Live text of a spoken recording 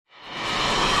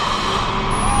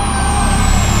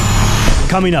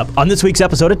Coming up on this week's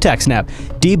episode of TechSNAP,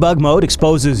 debug mode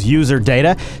exposes user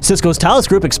data, Cisco's Talos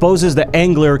Group exposes the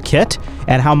Angler kit,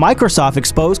 and how Microsoft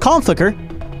exposed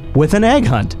Conflicker with an egg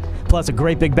hunt. Plus a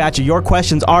great big batch of your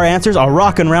questions, our answers, our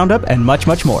rockin' roundup, and much,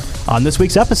 much more on this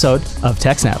week's episode of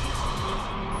TechSNAP.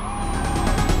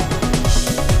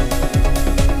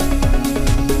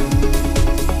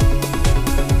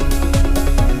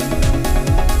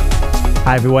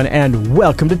 Hi, everyone, and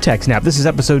welcome to TechSNAP. This is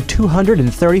episode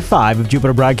 235 of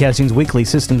Jupiter Broadcasting's weekly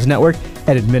Systems Network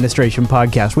and Administration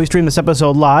podcast. We stream this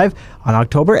episode live on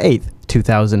October 8th,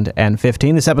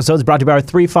 2015. This episode is brought to you by our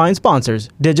three fine sponsors,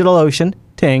 DigitalOcean,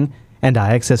 Ting, and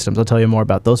IX Systems. I'll tell you more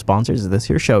about those sponsors as this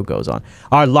here show goes on.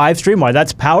 Our live stream, why,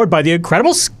 that's powered by the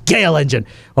incredible Scale Engine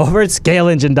over at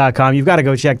scaleengine.com. You've got to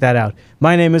go check that out.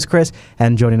 My name is Chris,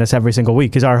 and joining us every single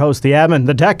week is our host, the admin,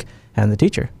 the tech, and the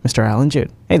teacher, Mr. Alan Jude.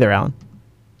 Hey there, Alan.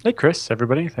 Hey, Chris,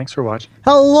 everybody. Thanks for watching.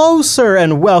 Hello, sir,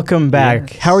 and welcome back.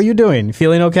 Yes. How are you doing?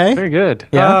 Feeling okay? Very good.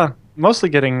 Yeah? Mostly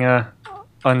getting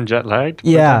unjet lagged.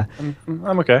 Yeah.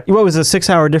 I'm okay. What was a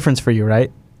 6-hour difference for you,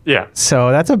 right? Yeah.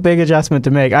 So that's a big adjustment to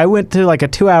make. I went to like a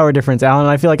 2-hour difference, Alan,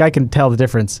 and I feel like I can tell the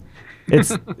difference.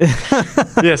 It's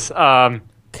Yes.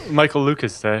 Michael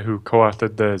Lucas, who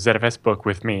co-authored the ZFS book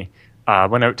with me,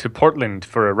 went out to Portland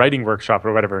for a writing workshop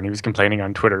or whatever, and he was complaining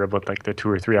on Twitter about like the 2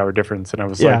 or 3 hour difference, and I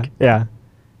was like,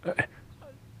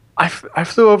 I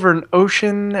flew over an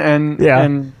ocean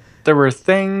and there were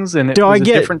things and it was a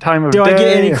different time of day. Do I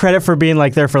get any credit for being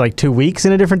like there for like 2 weeks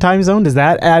in a different time zone? Does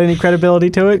that add any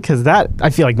credibility to it? Because that, I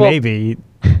feel like maybe.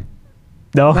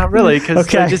 No? Not really, because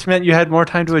that just meant you had more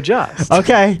time to adjust.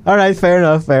 Okay. All right. Fair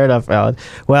enough, Alan.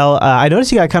 Well, I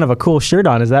noticed you got kind of a cool shirt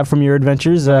on. Is that from your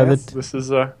adventures? Yes, this is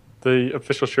the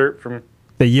official shirt from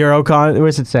the Eurocon. What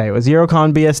does it say? Was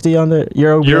Eurocon BSD on the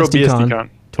Euro BSDCon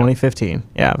 2015?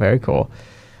 Yeah, very cool.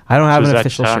 I don't have an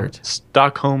official shirt.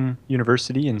 Stockholm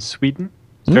University in Sweden.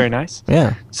 It's very nice.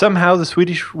 Yeah. Somehow the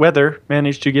Swedish weather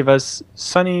managed to give us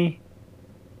sunny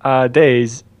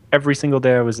days every single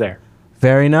day I was there.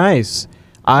 Very nice.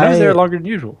 I was there longer than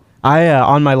usual.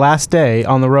 On my last day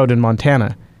on the road in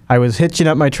Montana, I was hitching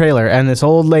up my trailer, and this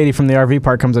old lady from the RV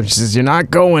park comes up. She says, "You're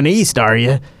not going east, are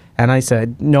you?" And I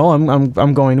said, "No,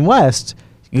 I'm going west."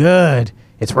 Good.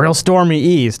 It's real stormy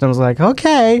east. And I was like,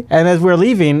 okay. And as we're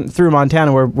leaving through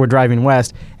Montana, we're driving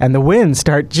west, and the winds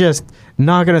start just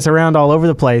knocking us around all over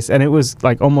the place. And it was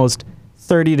like almost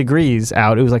 30 degrees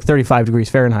out. It was like 35 degrees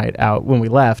Fahrenheit out when we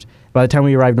left. By the time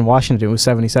we arrived in Washington, it was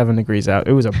 77 degrees out.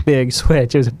 It was a big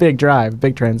switch. It was a big drive,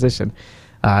 big transition.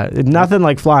 Nothing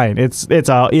like flying. It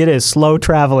is slow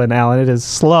traveling, Alan. It is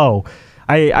slow.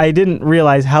 I didn't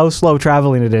realize how slow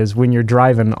traveling it is when you're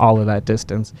driving all of that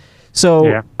distance.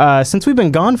 So since we've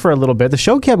been gone for a little bit, the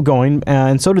show kept going,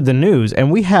 and so did the news.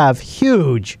 And we have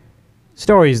huge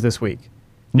stories this week.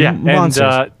 Yeah,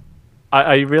 Monsters. And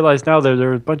I realize now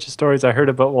there are a bunch of stories I heard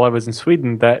about while I was in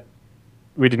Sweden that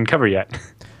we didn't cover yet.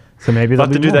 So maybe we'll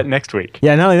have to do that next week.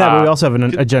 Yeah, not only that, but we also have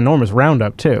a ginormous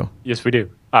roundup, too. Yes, we do.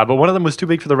 But one of them was too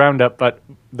big for the roundup, but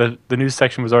the news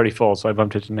section was already full, so I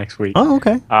bumped it to next week. Oh,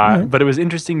 okay. Right. But it was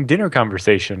interesting dinner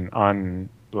conversation on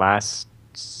last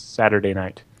Saturday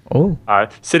night. Oh.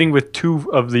 Sitting with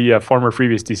two of the former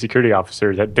FreeBSD security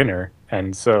officers at dinner,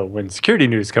 and so when security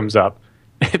news comes up,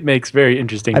 it makes very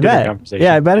interesting dinner conversation.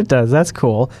 Yeah, I bet it does. That's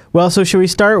cool. Well, so should we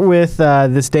start with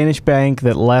this Danish bank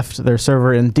that left their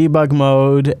server in debug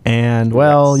mode, and,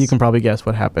 well, you can probably guess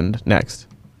what happened next.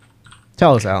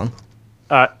 Tell us, Alan.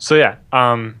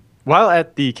 While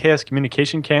at the Chaos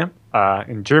Communication Camp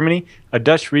in Germany, a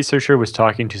Dutch researcher was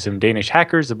talking to some Danish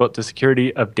hackers about the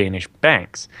security of Danish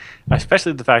banks,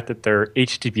 especially the fact that their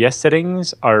HTTPS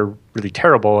settings are really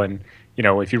terrible. And, you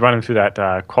know, if you run them through that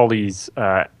Quali's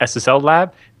SSL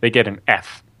lab, they get an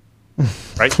F,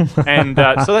 right? And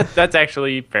so that's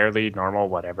actually fairly normal,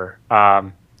 whatever.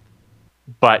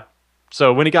 But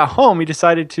so when he got home, he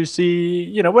decided to see,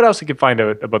 you know, what else he could find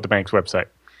out about the bank's website.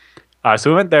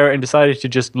 So we went there and decided to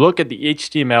just look at the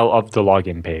HTML of the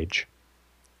login page,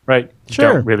 right?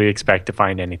 Sure. Don't really expect to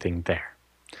find anything there.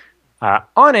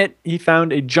 On it, he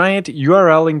found a giant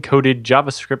URL-encoded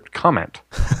JavaScript comment.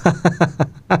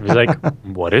 He was like,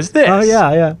 what is this? Oh,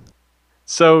 yeah.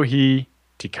 So he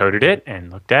decoded it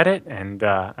and looked at it, and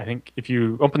I think if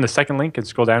you open the second link and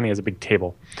scroll down, he has a big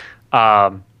table.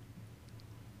 But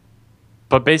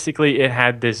basically, it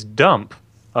had this dump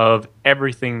of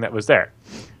everything that was there.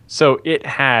 So it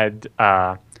had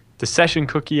the session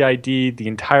cookie ID, the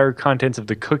entire contents of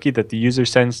the cookie that the user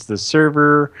sends to the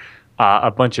server,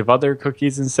 a bunch of other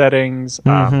cookies and settings.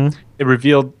 It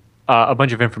revealed a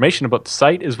bunch of information about the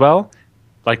site as well.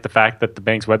 like the fact that the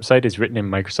bank's website is written in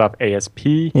Microsoft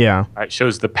ASP. Yeah. It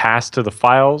shows the path to the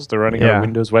files. They're running Yeah. a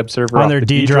Windows web server On off their the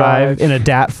D drive in a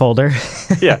DAT folder.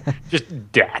 Yeah,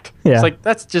 just DAT. Yeah. It's like,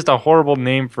 that's just a horrible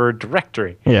name for a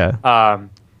directory. Yeah.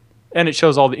 And it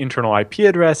shows all the internal IP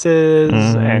addresses,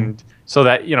 and so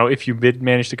that, if you did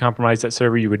manage to compromise that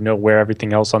server, you would know where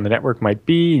everything else on the network might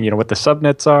be, and what the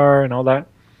subnets are and all that.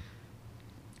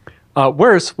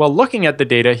 Worse, while looking at the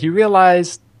data, he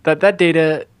realized that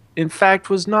data, in fact,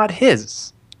 was not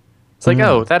his. It's like,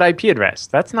 oh, that IP address,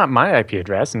 that's not my IP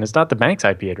address, and it's not the bank's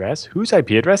IP address. Whose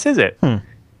IP address is it? And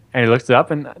he looked it up,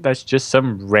 and that's just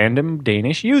some random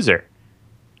Danish user.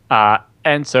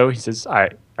 And so he says, I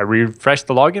refreshed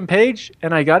the login page,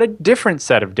 and I got a different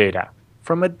set of data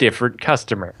from a different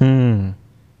customer. And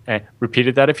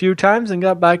repeated that a few times and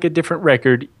got back a different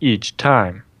record each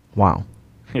time. Wow.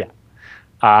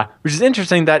 Yeah. Which is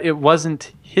interesting that it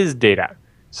wasn't his data.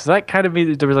 So that kind of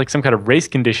means there was like some kind of race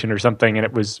condition or something, and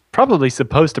it was probably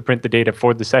supposed to print the data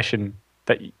for the session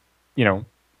that,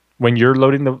 when you're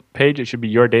loading the page, it should be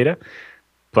your data,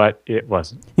 but it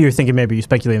wasn't. You're thinking, maybe you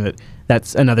speculating that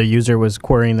that's another user was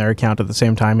querying their account at the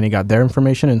same time and he got their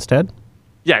information instead?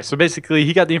 Yeah, so basically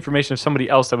he got the information of somebody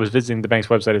else that was visiting the bank's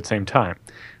website at the same time,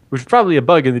 which is probably a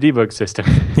bug in the debug system.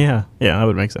 Yeah, that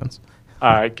would make sense.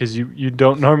 Because you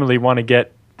don't normally want to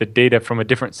get the data from a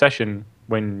different session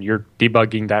when you're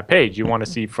debugging that page. You want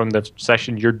to see from the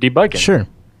session you're debugging. Sure.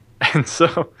 And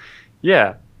so,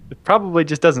 yeah, it probably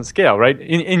just doesn't scale, right?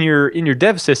 In your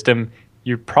dev system,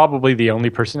 you're probably the only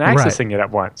person accessing it at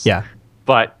once. Yeah.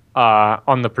 But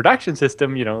on the production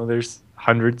system, there's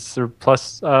hundreds or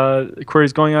plus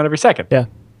queries going on every second. Yeah.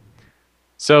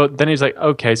 So then he's like,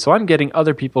 okay, so I'm getting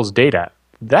other people's data.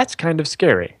 That's kind of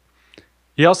scary.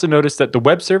 He also noticed that the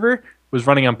web server was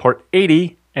running on port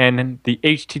 80 and the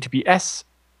HTTPS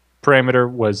parameter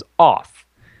was off.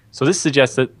 So this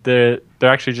suggests that they're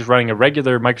actually just running a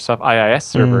regular Microsoft IIS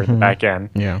server in the back end.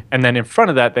 Yeah. And then in front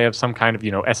of that, they have some kind of,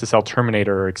 SSL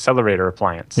terminator or accelerator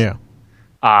appliance.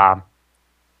 Yeah.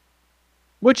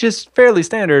 Which is fairly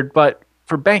standard, but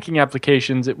for banking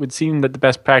applications, it would seem that the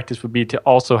best practice would be to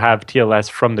also have TLS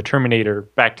from the terminator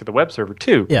back to the web server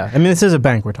too. Yeah. I mean, this is a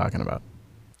bank we're talking about.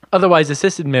 Otherwise, a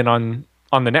sysadmin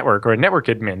on the network, or a network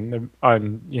admin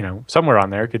on, somewhere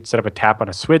on there, could set up a tap on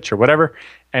a switch or whatever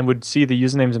and would see the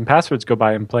usernames and passwords go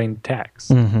by in plain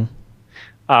text.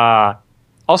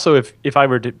 Also, if I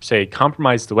were to, say,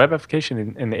 compromise the web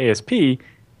application in the ASP,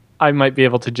 I might be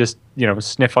able to just,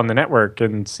 sniff on the network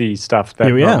and see stuff that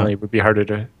normally would be harder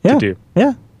to do.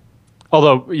 Yeah.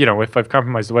 Although, if I've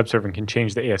compromised the web server and can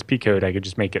change the ASP code, I could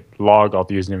just make it log all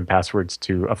the username and passwords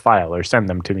to a file or send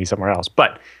them to me somewhere else.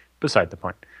 But beside the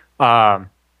point. But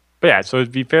yeah, so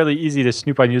it'd be fairly easy to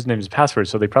snoop on usernames and passwords,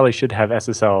 so they probably should have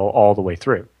SSL all the way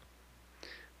through.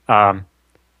 The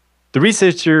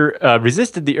researcher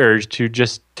resisted the urge to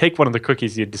just take one of the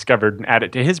cookies he had discovered and add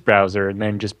it to his browser and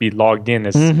then just be logged in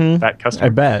as that customer. I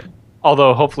bet.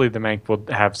 Although hopefully the bank will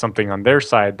have something on their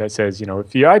side that says,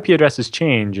 if your IP addresses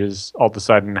changes all of a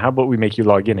sudden, how about we make you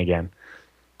log in again?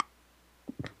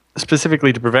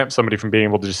 Specifically to prevent somebody from being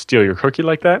able to just steal your cookie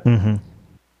like that.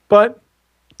 But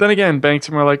then again, banks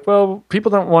are more like, well, people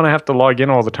don't want to have to log in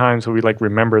all the time, so we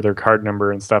remember their card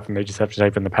number and stuff, and they just have to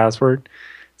type in the password.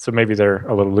 So maybe they're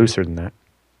a little looser than that.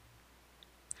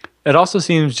 It also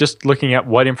seems, just looking at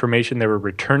what information they were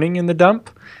returning in the dump,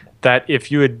 that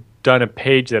if you had done a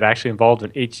page that actually involved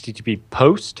an HTTP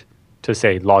post to,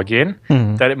 say, log in,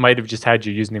 that it might have just had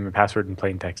your username and password in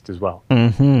plain text as well.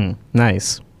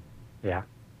 Nice. Yeah.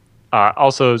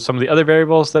 Also, some of the other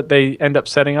variables that they end up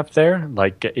setting up there,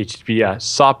 like HTTP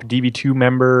SOP DB2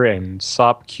 member and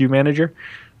SOP queue manager,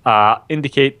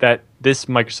 indicate that this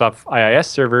Microsoft IIS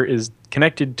server is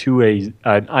connected to an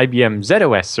IBM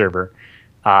ZOS server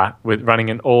with running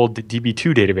an old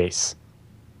DB2 database.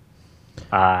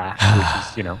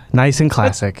 Which is, nice and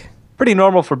classic. Pretty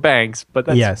normal for banks, but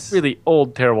that's really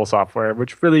old, terrible software,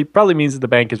 which really probably means that the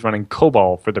bank is running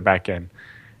COBOL for the back end.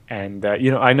 And,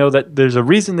 I know that there's a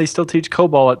reason they still teach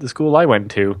COBOL at the school I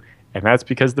went to, and that's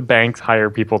because the banks hire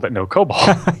people that know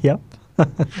COBOL. Yep.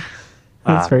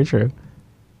 That's very true.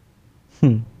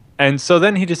 And so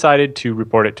then he decided to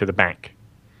report it to the bank.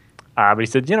 But he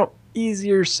said,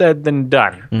 easier said than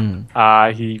done.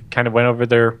 He kind of went over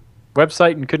their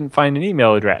website and couldn't find an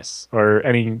email address or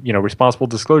any, responsible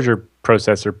disclosure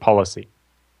process or policy.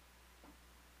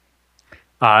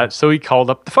 So he called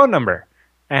up the phone number.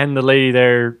 And the lady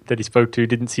there that he spoke to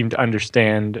didn't seem to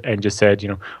understand and just said,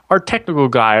 our technical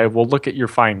guy will look at your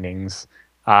findings.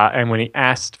 And when he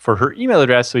asked for her email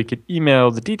address so he could email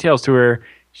the details to her,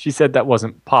 she said that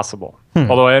wasn't possible.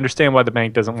 Although I understand why the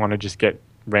bank doesn't want to just get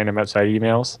random outside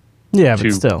emails. Yeah,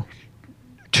 but still.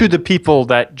 To the people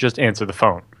that just answer the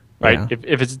phone, right? Yeah.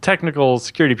 If it's technical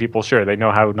security people, sure, they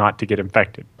know how not to get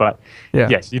infected. But Yeah.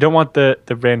 yes, you don't want the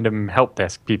random help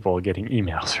desk people getting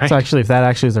emails, right? So actually, if that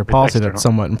actually is their policy, external. that's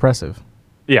somewhat impressive.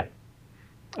 Yeah.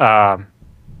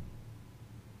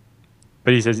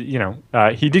 But he says,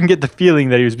 he didn't get the feeling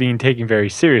that he was being taken very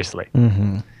seriously.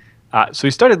 Mm-hmm. So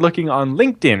he started looking on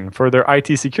LinkedIn for their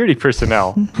IT security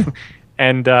personnel.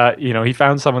 And, he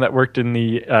found someone that worked in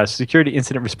the security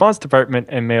incident response department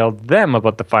and mailed them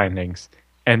about the findings.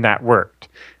 And that worked.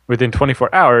 Within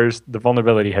 24 hours, the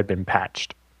vulnerability had been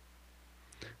patched.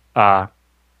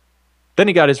 Then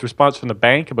he got his response from the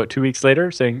bank about 2 weeks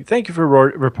later saying, "Thank you for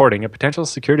reporting a potential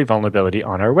security vulnerability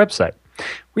on our website.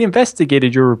 We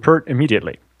investigated your report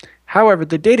immediately. However,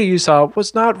 the data you saw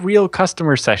was not real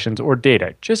customer sessions or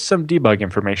data, just some debug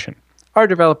information. Our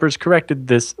developers corrected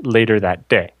this later that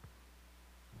day."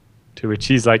 To which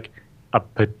he's like, "A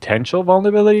potential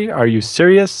vulnerability? Are you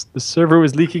serious? The server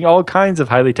was leaking all kinds of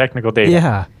highly technical data."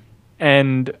 Yeah.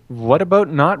 And what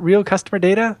about not real customer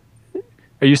data?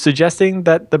 Are you suggesting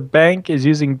that the bank is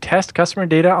using test customer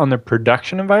data on their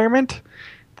production environment?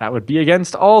 That would be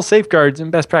against all safeguards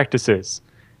and best practices.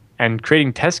 And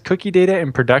creating test cookie data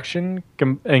in production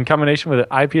in combination with an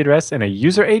IP address and a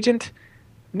user agent?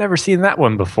 Never seen that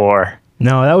one before.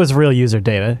 No, that was real user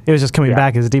data. It was just coming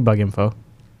back as debug info.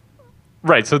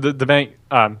 Right. So the bank,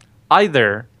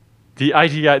 either the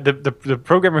IT guy, the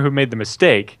programmer who made the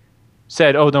mistake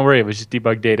said, "Oh, don't worry, it was just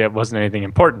debug data. It wasn't anything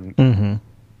important." Mm-hmm.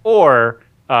 Or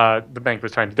the bank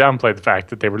was trying to downplay the fact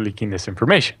that they were leaking this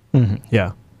information. Mm-hmm.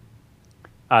 Yeah.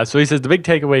 So he says the big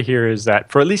takeaway here is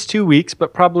that for at least 2 weeks,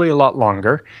 but probably a lot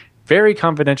longer, very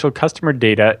confidential customer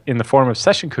data in the form of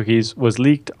session cookies was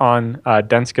leaked on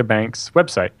Danske Bank's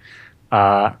website.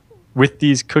 With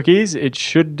these cookies, it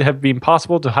should have been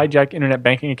possible to hijack internet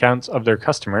banking accounts of their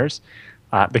customers.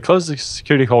 They closed the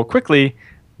security hole quickly,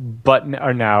 but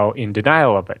are now in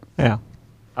denial of it. Yeah.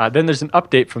 Then there's an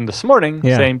update from this morning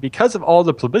saying because of all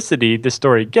the publicity this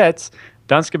story gets,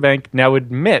 Danske Bank now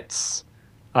admits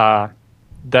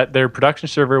that their production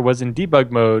server was in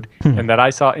debug mode and that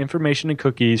I saw information and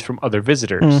cookies from other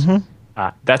visitors. Mm-hmm.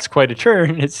 That's quite a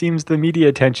turn. It seems the media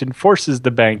attention forces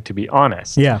the bank to be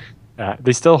honest. Yeah.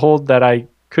 They still hold that I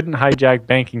couldn't hijack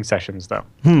banking sessions, though.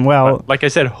 Well, like I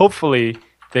said, hopefully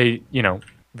they,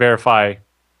 verify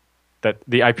that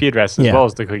the IP address as well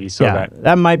as the cookies, so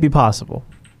that might be possible.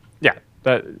 Yeah,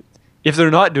 if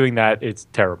they're not doing that, it's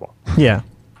terrible. Yeah.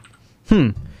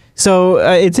 So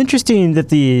it's interesting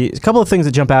that a couple of things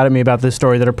that jump out at me about this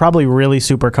story that are probably really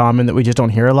super common that we just don't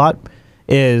hear a lot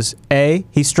is A,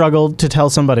 he struggled to tell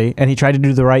somebody and he tried to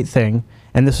do the right thing.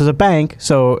 And this was a bank,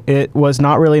 so it was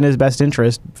not really in his best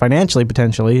interest, financially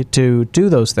potentially, to do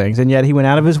those things. And yet he went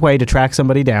out of his way to track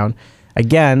somebody down.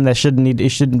 Again, it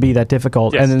shouldn't be that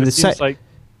difficult. Yes, and then it seems like,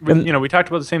 we talked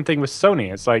about the same thing with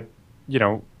Sony. It's like,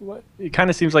 it kind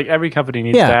of seems like every company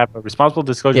needs to have a responsible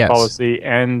disclosure policy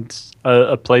and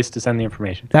a place to send the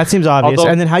information. That seems obvious.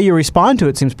 And then how you respond to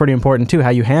it seems pretty important too,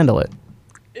 how you handle it.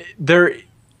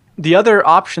 The other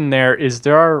option there is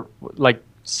there are like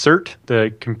CERT,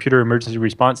 the Computer Emergency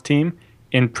Response Team,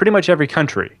 in pretty much every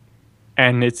country.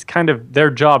 And it's kind of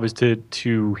their job is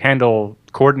to handle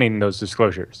coordinating those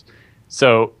disclosures.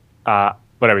 So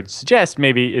what I would suggest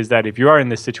maybe is that if you are in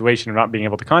this situation of not being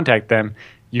able to contact them,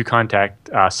 you contact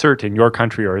CERT in your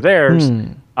country or theirs,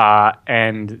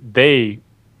 and they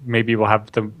maybe will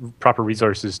have the proper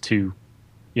resources to,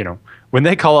 when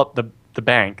they call up the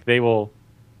bank, they will,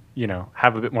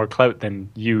 have a bit more clout than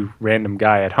you, random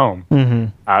guy at home.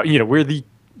 Mm-hmm. We're the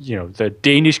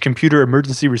Danish Computer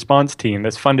Emergency Response Team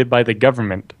that's funded by the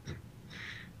government,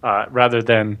 rather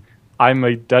than I'm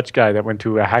a Dutch guy that went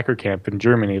to a hacker camp in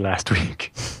Germany last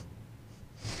week.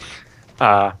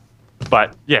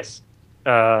 But yes.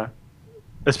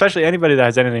 Especially anybody that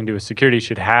has anything to do with security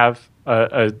should have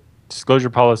a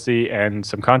disclosure policy and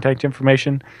some contact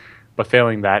information, but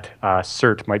failing that,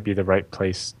 CERT might be the right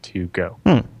place to go.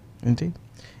 Indeed.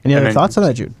 Any other thoughts on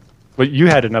that, Jude? Well, you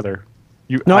had another.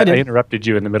 I interrupted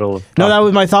you in the middle of. No, that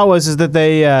was my thought. Was that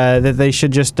they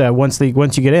should just once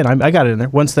you get in, I got it in there.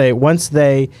 Once they've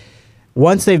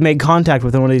made contact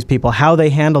with one of these people, how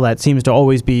they handle that seems to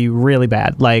always be really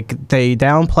bad. Like they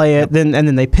downplay it,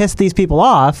 then they piss these people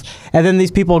off, and then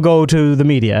these people go to the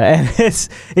media, and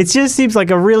it just seems like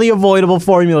a really avoidable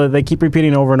formula that they keep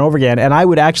repeating over and over again. And I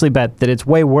would actually bet that it's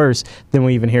way worse than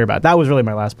we even hear about. That was really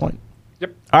my last point.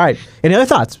 Yep. All right. Any other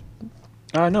thoughts?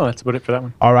 No, that's about it for that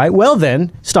one. All right. Well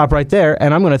then, stop right there,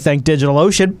 and I'm going to thank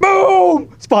DigitalOcean.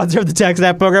 Boom. sponsor of the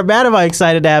TechSNAP program. Man, am I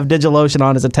excited to have DigitalOcean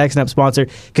on as a TechSNAP sponsor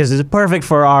because it's perfect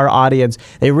for our audience.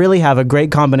 They really have a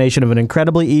great combination of an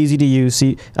incredibly easy-to-use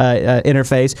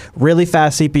interface, really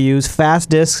fast CPUs, fast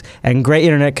disks, and great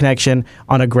internet connection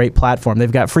on a great platform.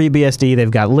 They've got free BSD,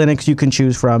 they've got Linux you can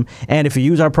choose from, and if you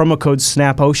use our promo code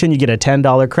SNAPOcean, you get a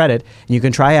 $10 credit. You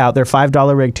can try out their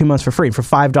 $5 rig 2 months for free. For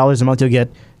 $5 a month, you'll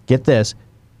get this,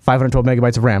 512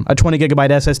 megabytes of RAM, a 20 gigabyte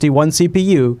SSD, one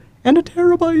CPU, and a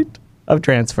terabyte of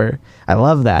transfer. I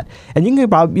love that. And you'll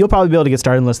probably be able to get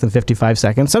started in less than 55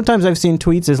 seconds. Sometimes I've seen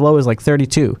tweets as low as like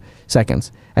 32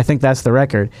 seconds. I think that's the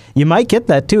record. You might get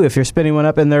that too if you're spinning one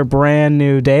up in their brand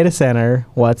new data center.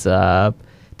 What's up?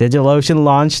 DigitalOcean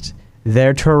launched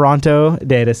their Toronto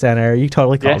data center. You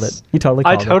totally called it. You totally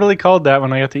called it. I totally called that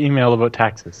when I got the email about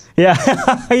taxes. Yeah.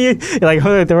 You're like,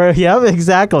 yeah,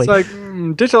 exactly. It's like,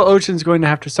 DigitalOcean's going to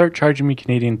have to start charging me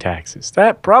Canadian taxes.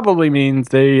 That probably means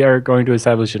they are going to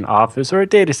establish an office or a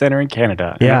data center in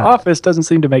Canada. And Yeah. an office doesn't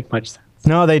seem to make much sense.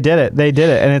 No, they did it.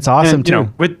 And it's awesome And, too. you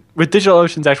know, with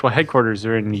DigitalOcean's actual headquarters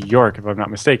are in New York, if I'm not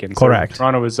mistaken. Correct. So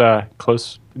Toronto is a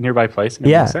close nearby place. And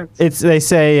it makes sense. They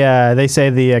say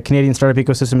the Canadian startup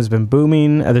ecosystem has been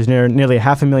booming. There's nearly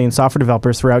 500,000 software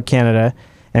developers throughout Canada,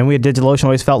 and we at DigitalOcean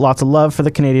always felt lots of love for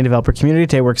the Canadian developer community.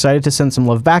 Today, we're excited to send some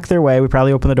love back their way. We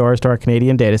proudly open the doors to our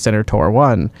Canadian data center, Tor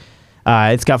 1.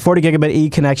 It's got 40 gigabit E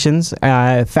connections,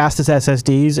 fastest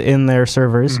SSDs in their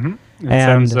servers. Mm-hmm. It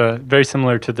And sounds very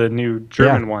similar to the new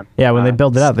German one. Yeah, when they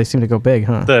build it up, they seem to go big,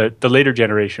 huh? The later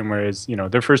generation, whereas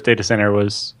their first data center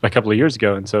was a couple of years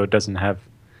ago, and so it doesn't have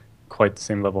quite the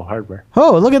same level of hardware.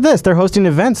 Oh, look at this. They're hosting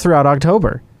events throughout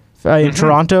October. In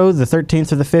Toronto, the 13th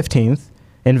through the 15th.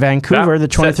 In Vancouver, the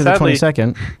 20th through the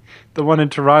 22nd. The one in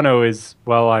Toronto is,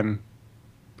 I'm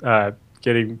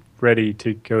getting ready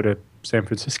to go to San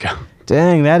Francisco.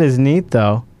 Dang, that is neat,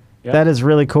 though. Yeah. That is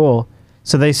really cool.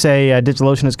 So they say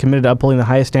DigitalOcean is committed to upholding the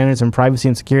highest standards in privacy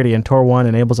and security, and Tor 1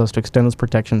 enables us to extend those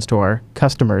protections to our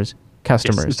customers.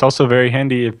 It's also very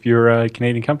handy if you're a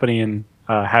Canadian company and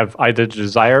have either the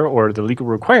desire or the legal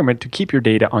requirement to keep your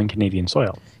data on Canadian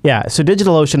soil. Yeah, so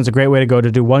DigitalOcean is a great way to go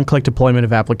to do one-click deployment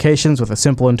of applications with a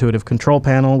simple, intuitive control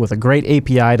panel with a great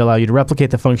API to allow you to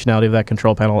replicate the functionality of that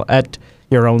control panel at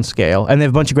your own scale. And they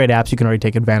have a bunch of great apps you can already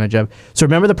take advantage of. So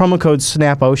remember the promo code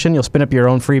SNAPOcean. You'll spin up your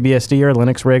own free BSD or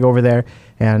Linux rig over there,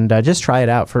 and just try it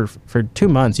out for 2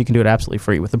 months. You can do it absolutely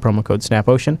free with the promo code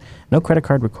SNAPOcean. No credit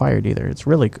card required either. It's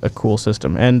really a cool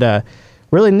system. And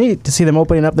really neat to see them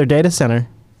opening up their data center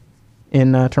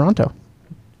in Toronto.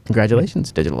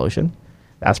 Congratulations, DigitalOcean.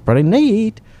 That's pretty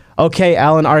neat. Okay,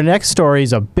 Alan, our next story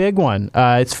is a big one.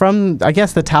 It's from, I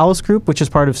guess, the Talos Group, which is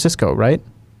part of Cisco, right?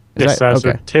 Yes, so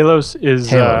Talos is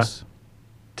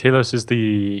Talos is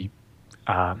the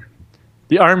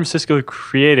ARM Cisco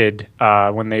created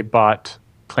when they bought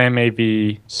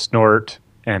ClamAV, Snort,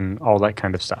 and all that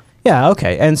kind of stuff. Yeah,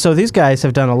 okay. And so these guys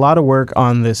have done a lot of work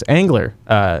on this Angler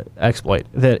exploit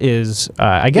that is,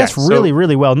 I guess,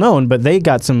 really well known, but they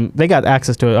got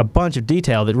access to a bunch of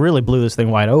detail that really blew this thing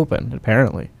wide open,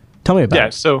 apparently. Tell me about it. Yeah,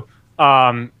 so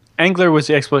Angler was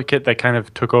the exploit kit that kind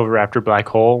of took over after Black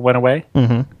Hole went away.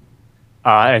 Mm-hmm.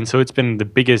 And so it's been the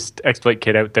biggest exploit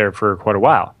kit out there for quite a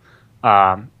while.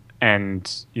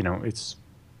 And, it's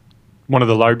one of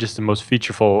the largest and most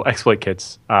featureful exploit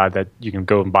kits that you can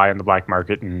go and buy on the black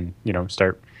market and,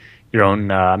 start your own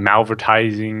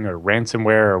malvertising or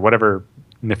ransomware or whatever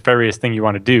nefarious thing you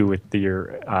want to do with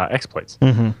your exploits.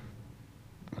 Mm-hmm.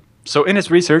 So in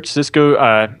its research,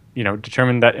 Cisco,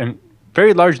 determined that a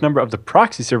very large number of the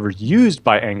proxy servers used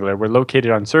by Angler were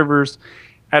located on servers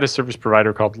at a service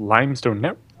provider called Limestone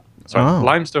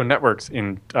Networks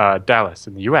in Dallas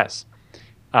in the U.S.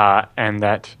 And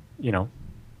that,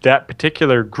 that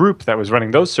particular group that was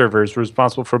running those servers was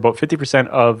responsible for about 50%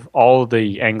 of all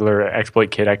the Angler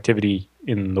exploit kit activity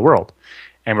in the world.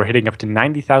 And we're hitting up to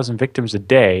 90,000 victims a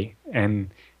day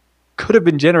and could have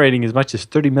been generating as much as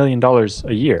 $30 million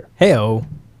a year. Hey-o.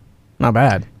 Not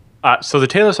bad. So the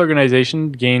Talos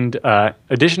organization gained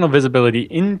additional visibility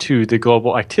into the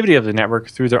global activity of the network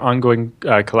through their ongoing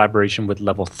collaboration with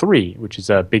Level 3, which is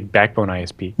a big backbone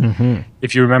ISP. Mm-hmm.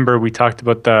 If you remember, we talked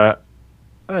about the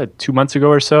 2 months ago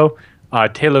or so,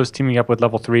 Talos teaming up with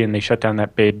Level 3, and they shut down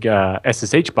that big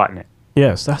SSH botnet.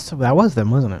 Yes, that was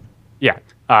them, wasn't it? Yeah.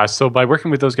 So by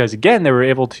working with those guys again, they were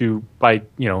able to, by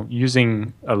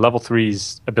using Level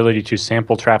 3's ability to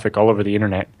sample traffic all over the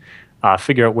internet,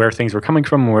 figure out where things were coming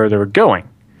from and where they were going.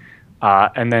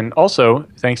 And then also,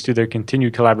 thanks to their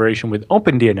continued collaboration with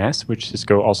OpenDNS, which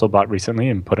Cisco also bought recently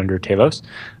and put under Talos,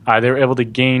 they were able to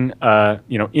gain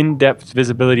in-depth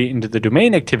visibility into the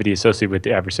domain activity associated with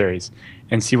the adversaries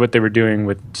and see what they were doing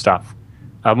with stuff.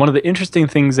 One of the interesting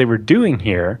things they were doing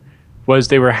here was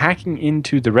they were hacking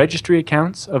into the registry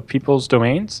accounts of people's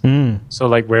domains. So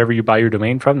like wherever you buy your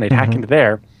domain from, they'd hack into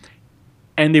there.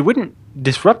 And they wouldn't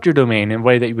disrupt your domain in a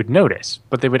way that you would notice,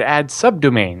 but they would add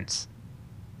subdomains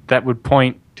that would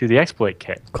point to the exploit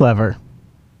kit. Clever.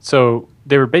 So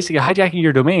they were basically hijacking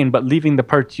your domain, but leaving the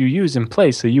parts you use in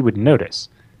place so you wouldn't notice.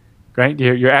 Right?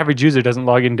 Your average user doesn't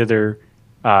log into their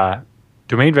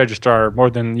domain registrar more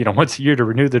than once a year to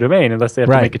renew the domain, unless they have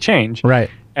to make a change. Right.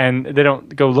 And they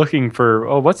don't go looking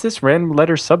for, what's this random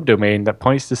letter subdomain that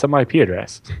points to some IP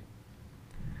address?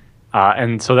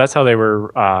 And so that's how they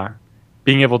were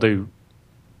being able to,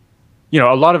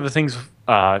 a lot of the things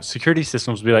security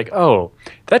systems will be like, oh,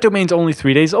 that domain's only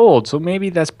 3 days old, so maybe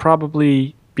that's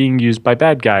probably being used by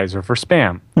bad guys or for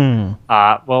spam.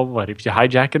 Well, what if you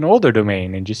hijack an older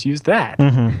domain and just use that?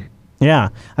 Yeah.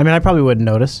 I mean, I probably wouldn't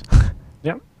notice.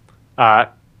 Yep.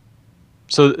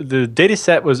 So the data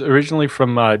set was originally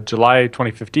from July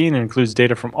 2015 and includes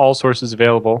data from all sources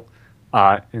available.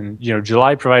 And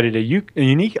July provided a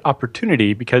unique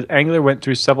opportunity because Angular went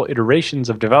through several iterations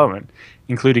of development,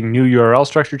 including new URL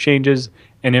structure changes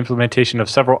and implementation of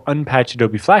several unpatched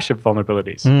Adobe Flash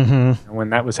vulnerabilities. When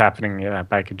that was happening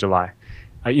back in July,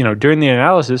 during the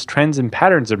analysis, trends and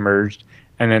patterns emerged,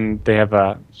 and then they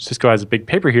have Cisco has a big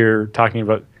paper here talking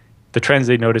about the trends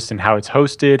they noticed and how it's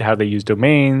hosted, how they use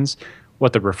domains,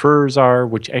 what the referrers are,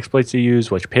 which exploits they use,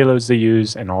 which payloads they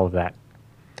use, and all of that.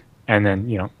 And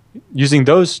then, using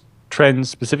those trends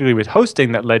specifically with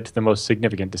hosting that led to the most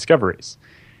significant discoveries.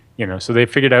 So they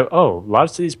figured out,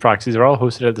 lots of these proxies are all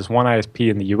hosted at this one ISP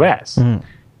in the US.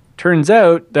 Turns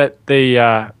out that they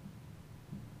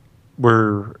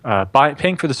were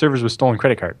paying for the servers with stolen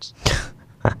credit cards.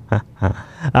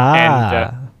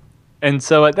 And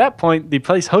so at that point, the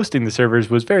place hosting the servers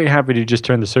was very happy to just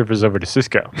turn the servers over to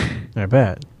Cisco. I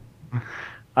bet.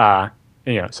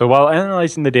 So while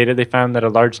analyzing the data, they found that a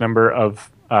large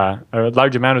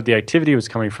amount of the activity was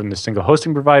coming from the single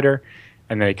hosting provider,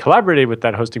 and they collaborated with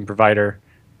that hosting provider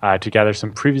to gather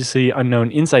some previously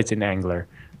unknown insights into Angular,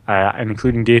 and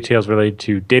including details related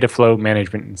to data flow,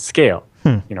 management, and scale.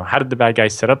 How did the bad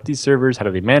guys set up these servers? How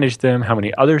do they manage them? How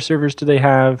many other servers do they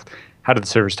have? How do the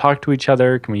servers talk to each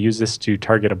other? Can we use this to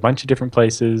target a bunch of different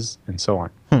places? And so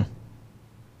on.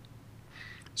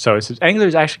 So it says Angular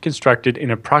is actually constructed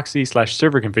in a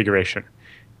proxy/server configuration.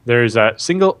 There's a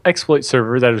single exploit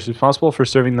server that is responsible for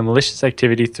serving the malicious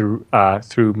activity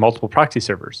through multiple proxy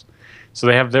servers. So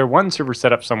they have their one server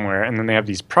set up somewhere, and then they have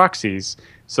these proxies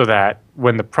so that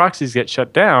when the proxies get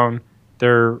shut down,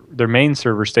 their main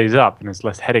server stays up, and it's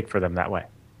less headache for them that way.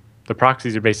 The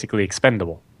proxies are basically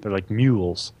expendable. They're like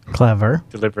mules. Clever.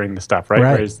 Delivering the stuff, right?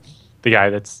 Whereas the guy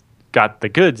that's got the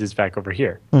goods is back over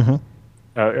here.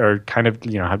 Or kind of,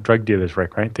 how drug dealers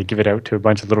work, right? They give it out to a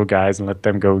bunch of little guys and let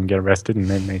them go and get arrested, and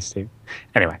then they stay.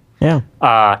 Anyway. Yeah.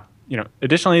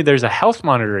 Additionally, there's a health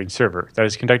monitoring server that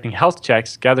is conducting health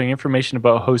checks, gathering information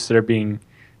about hosts that are being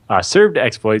served to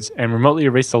exploits, and remotely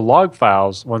erase the log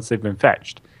files once they've been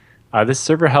fetched.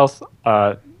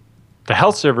 The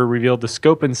health server revealed the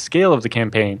scope and scale of the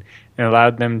campaign and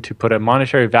allowed them to put a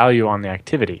monetary value on the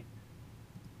activity.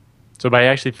 So by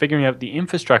actually figuring out the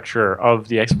infrastructure of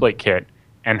the exploit kit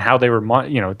and how they were,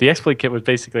 the exploit kit was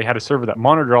basically had a server that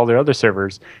monitored all their other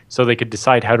servers so they could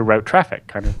decide how to route traffic.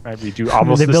 Kind of, right? We do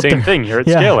almost the same thing here at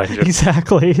Scale Engine.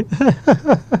 Exactly.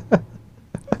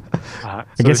 I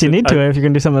guess you need to if you're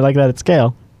going to do something like that at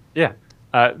scale. Yeah.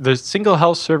 The single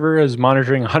health server is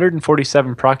monitoring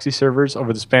 147 proxy servers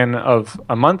over the span of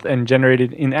a month and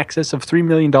generated in excess of $3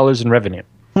 million in revenue.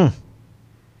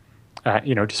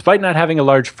 Despite not having a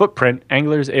large footprint,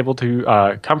 Angular is able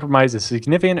to compromise a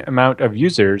significant amount of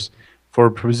users for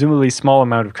a presumably small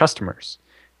amount of customers.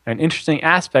 An interesting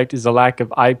aspect is the lack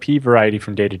of IP variety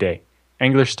from day to day.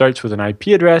 Angular starts with an IP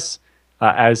address.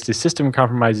 As the system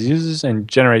compromises users and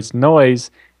generates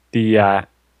noise, the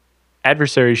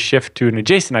adversaries shift to an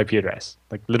adjacent IP address,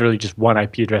 like literally just one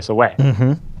IP address away.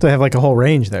 So they have like a whole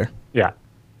range there. Yeah.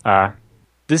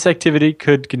 This activity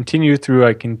could continue through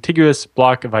a contiguous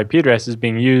block of IP addresses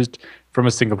being used from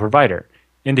a single provider,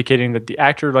 indicating that the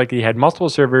actor likely had multiple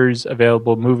servers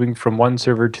available moving from one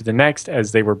server to the next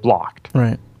as they were blocked.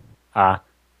 Right.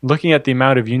 Looking at the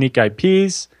amount of unique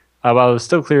IPs, while it was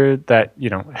still clear that,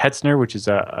 Hetzner, which is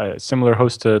a similar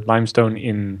host to Limestone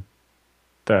in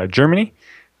Germany,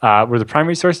 were the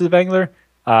primary sources of Angular,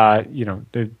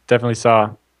 they definitely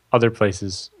saw other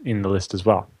places in the list as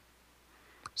well.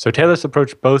 So Taylor's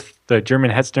approached both the German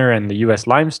Hetzner and the US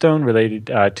Limestone related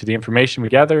to the information we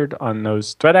gathered on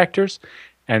those threat actors,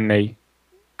 and they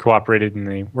cooperated and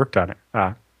they worked on it.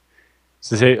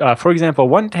 So say, for example,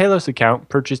 one Talos account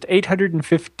purchased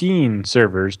 815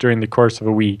 servers during the course of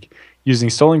a week using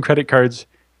stolen credit cards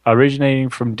originating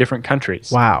from different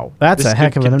countries. Wow, that's This a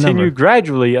heck could of a continue number.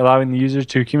 gradually, allowing the users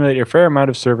to accumulate a fair amount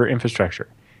of server infrastructure.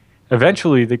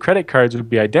 Eventually, the credit cards would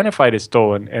be identified as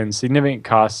stolen and significant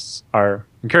costs are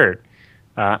incurred.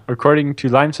 According to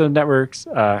Limestone Networks,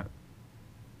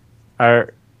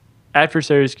 our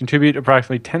adversaries contribute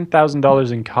approximately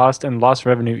 $10,000 in cost and lost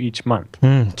revenue each month.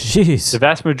 Jeez. The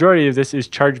vast majority of this is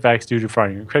chargebacks due to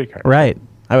fraudulent credit cards. Right.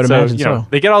 I would imagine you so. know,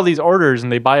 they get all these orders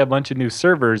and they buy a bunch of new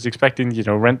servers expecting,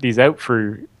 rent these out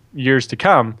for years to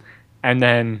come. And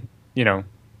then,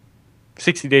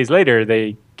 60 days later,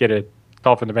 they get a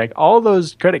call from the bank. All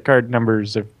those credit card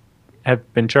numbers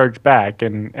have been charged back.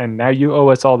 And now you owe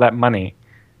us all that money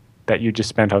that you just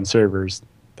spent on servers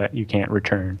that you can't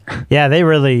return. Yeah, they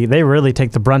really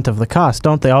take the brunt of the cost,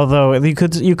 don't they? Although you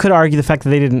could argue the fact that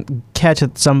they didn't catch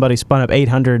that somebody spun up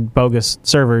 800 bogus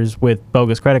servers with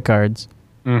bogus credit cards.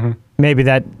 Mm-hmm. Maybe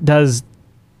that does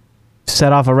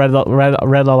set off a red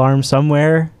alarm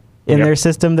somewhere in their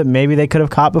system that maybe they could have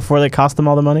caught before they cost them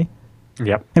all the money.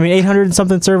 Yep. I mean, 800 and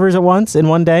something servers at once in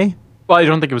one day? Well, I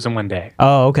don't think it was in one day.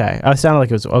 Oh, okay. It sounded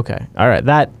like it was okay. All right,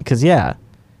 because that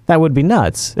would be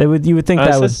nuts. You would think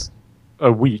that was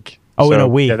a week. Oh, so, in a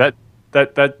week.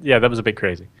 Yeah, that was a bit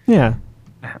crazy. Yeah.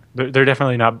 They're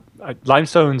definitely not.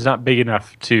 Limestone's not big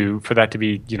enough for that to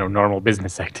be normal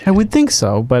business activity. I would think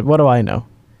so, but what do I know?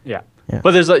 Yeah. Yeah.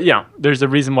 But there's a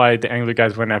reason why the angler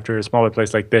guys went after a smaller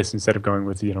place like this instead of going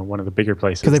with one of the bigger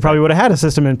places. Because they probably would have had a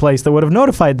system in place that would have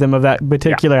notified them of that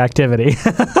particular activity.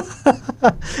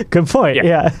 Good point.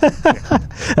 Yeah.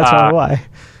 That's probably why.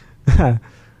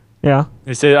 Yeah.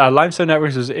 They say Limestone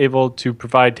Networks was able to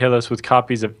provide Talos with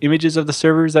copies of images of the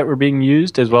servers that were being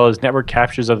used, as well as network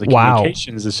captures of the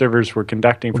communications the servers were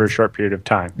conducting for a short period of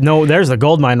time. No, there's the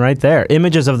gold mine right there.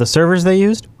 Images of the servers they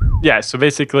used? Yeah, so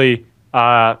basically,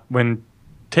 when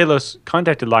Talos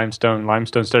contacted Limestone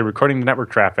started recording the network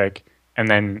traffic, and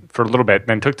then for a little bit,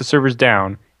 then took the servers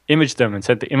down, imaged them, and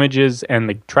sent the images and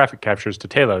the traffic captures to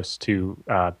Talos to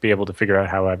be able to figure out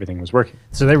how everything was working.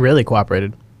 So they really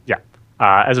cooperated. Yeah.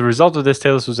 As a result of this,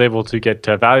 Talos was able to get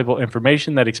valuable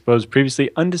information that exposed previously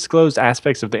undisclosed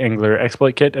aspects of the Angler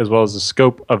exploit kit, as well as the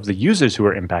scope of the users who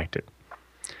were impacted.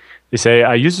 They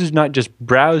say users do not just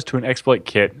browse to an exploit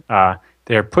kit.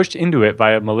 They are pushed into it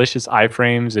via malicious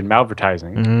iframes and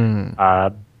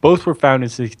malvertising. Both were found in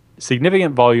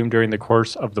significant volume during the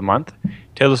course of the month.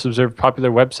 Talos observed popular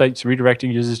websites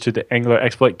redirecting users to the Angler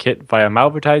exploit kit via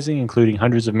malvertising, including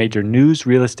hundreds of major news,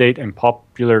 real estate, and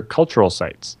popular cultural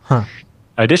sites. Huh.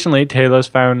 Additionally, Talos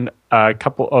found a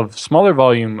couple of smaller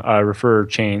volume referrer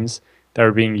chains that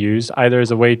were being used, either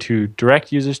as a way to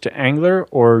direct users to Angler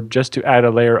or just to add a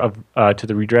layer of to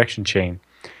the redirection chain.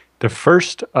 The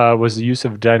first was the use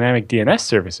of dynamic DNS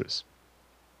services.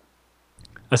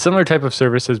 A similar type of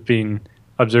service has been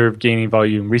observed gaining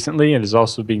volume recently and is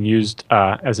also being used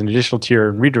as an additional tier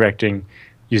in redirecting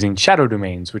using shadow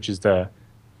domains, which is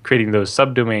creating those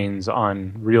subdomains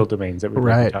on real domains that we've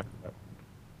been talking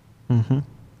about.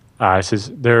 It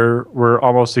says there were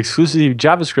almost exclusively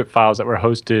JavaScript files that were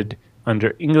hosted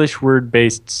under English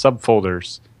word-based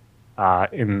subfolders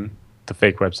in the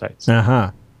fake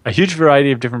websites. A huge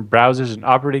variety of different browsers and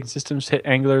operating systems hit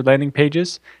Angular landing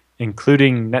pages,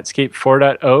 including Netscape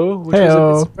 4.0, which was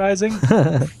a bit surprising.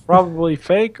 Probably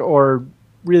fake or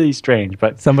really strange.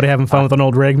 But somebody having fun with an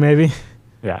old rig, maybe?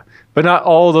 Yeah. But not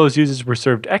all those users were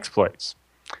served exploits.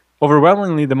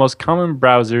 Overwhelmingly, the most common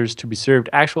browsers to be served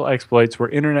actual exploits were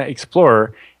Internet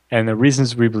Explorer, and the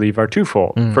reasons we believe are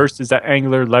twofold. First is that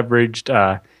Angular leveraged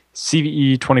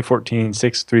CVE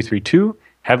 2014-6332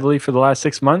 heavily for the last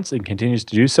 6 months and continues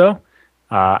to do so.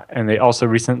 And they also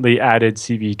recently added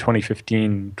CVE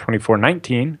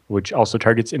 2015-2419, which also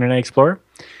targets Internet Explorer.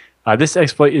 This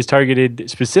exploit is targeted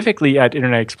specifically at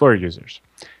Internet Explorer users.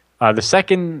 The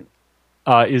second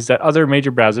is that other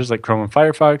major browsers like Chrome and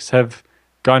Firefox have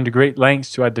gone to great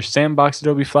lengths to either sandbox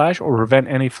Adobe Flash or prevent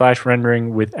any Flash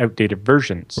rendering with outdated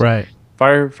versions. Right.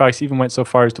 Firefox even went so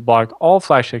far as to block all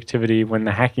Flash activity when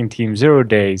the hacking team 0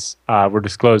 days were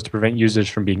disclosed to prevent users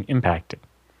from being impacted.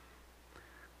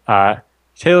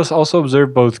 Talos also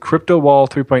observed both CryptoWall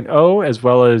 3.0 as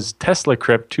well as Tesla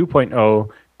Crypt 2.0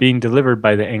 being delivered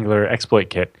by the Angular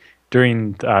exploit kit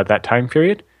during that time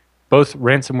period. Both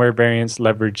ransomware variants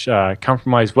leverage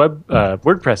compromised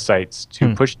WordPress sites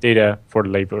to push data for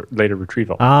later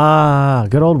retrieval.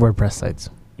 Good old WordPress sites.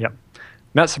 Yep.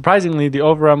 Not surprisingly, the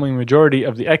overwhelming majority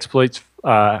of the exploits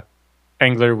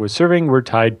Angular was serving were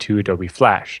tied to Adobe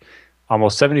Flash.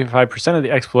 Almost 75% of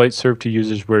the exploits served to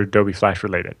users were Adobe Flash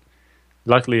related.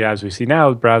 Luckily, as we see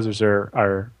now, browsers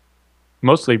are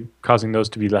mostly causing those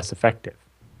to be less effective.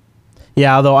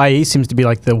 Yeah, although IE seems to be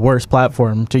like the worst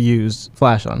platform to use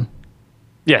Flash on.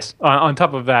 Yes. On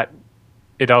top of that,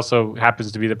 it also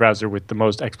happens to be the browser with the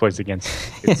most exploits against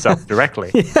itself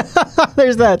directly.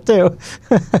 There's that too.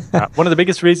 One of the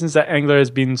biggest reasons that Angular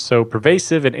has been so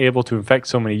pervasive and able to infect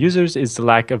so many users is the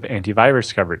lack of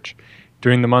antivirus coverage.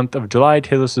 During the month of July,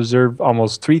 Taylor's observed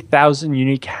almost 3,000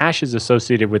 unique hashes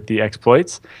associated with the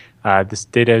exploits. This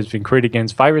data has been queried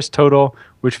against VirusTotal,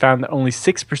 which found that only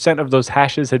 6% of those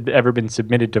hashes had ever been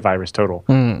submitted to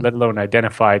VirusTotal, let alone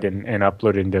identified and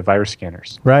uploaded into virus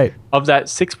scanners. Right. Of that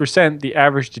 6%, the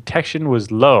average detection was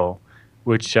low,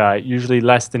 which usually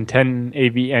less than 10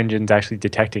 AV engines actually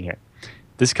detecting it.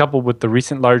 This, coupled with the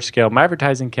recent large-scale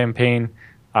advertising campaign,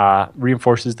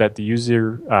 reinforces that the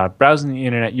user browsing the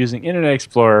internet using Internet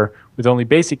Explorer with only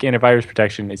basic antivirus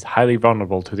protection is highly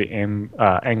vulnerable to the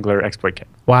Angular exploit kit.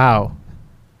 Wow.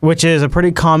 Which is a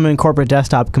pretty common corporate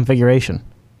desktop configuration.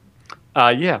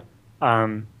 Yeah.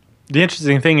 The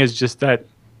interesting thing is just that,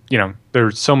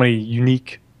 there's so many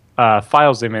unique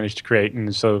files they managed to create,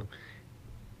 and so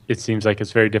it seems like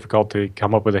it's very difficult to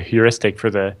come up with a heuristic for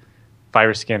the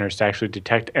virus scanners to actually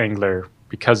detect Angular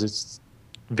because it's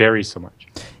varies so much.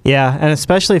 Yeah, and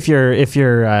especially if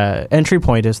your entry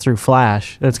point is through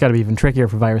Flash, it's got to be even trickier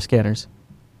for virus scanners.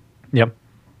 Yep.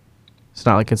 It's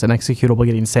not like it's an executable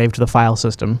getting saved to the file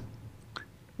system.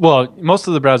 Well, most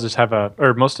of the browsers have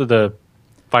most of the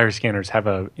virus scanners have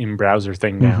a in-browser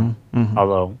thing now.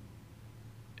 Although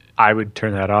I would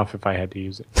turn that off if I had to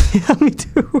use it. Yeah, me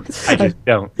too. I just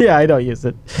don't. Yeah, I don't use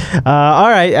it. All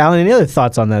right, Alan, any other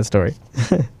thoughts on that story?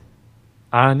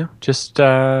 No, just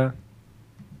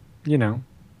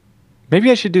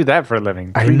maybe I should do that for a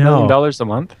living. $3 million a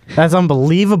month. That's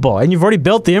unbelievable, and you've already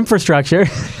built the infrastructure.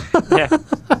 Yeah.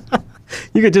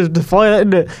 You could just deploy that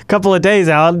in a couple of days,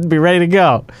 Alan, and be ready to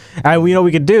go. And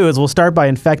we could do is we'll start by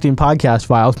infecting podcast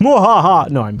files. Mwahaha!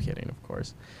 No, I'm kidding, of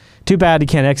course. Too bad you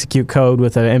can't execute code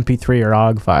with an MP3 or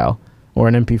OGG file or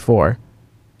an MP4.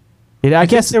 I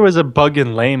guess there was a bug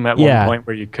in Lame at one point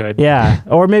where you could. Yeah,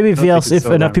 or maybe VLC. If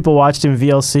enough people watched in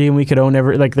VLC and we could own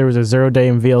there was a 0 day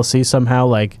in VLC somehow.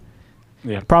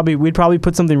 We'd probably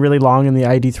put something really long in the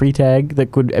ID3 tag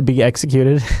that could be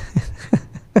executed.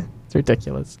 It's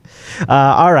ridiculous.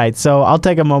 All right, so I'll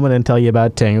take a moment and tell you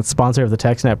about Ting, the sponsor of the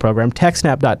TechSNAP program.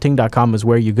 TechSNAP.ting.com is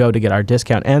where you go to get our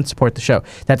discount and support the show.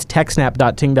 That's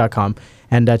TechSNAP.ting.com.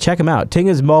 And check them out. Ting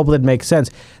is mobile that makes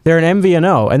sense. They're an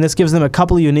MVNO, and this gives them a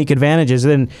couple of unique advantages.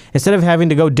 Then instead of having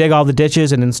to go dig all the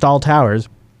ditches and install towers,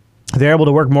 they're able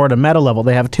to work more at a meta level.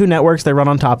 They have two networks they run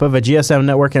on top of, a GSM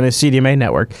network and a CDMA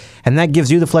network. And that gives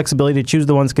you the flexibility to choose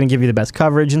the one that's going to give you the best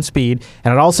coverage and speed.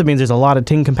 And it also means there's a lot of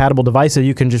Ting-compatible devices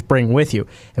you can just bring with you.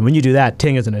 And when you do that,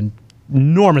 Ting is an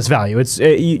enormous value. It's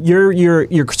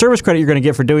your service credit you're going to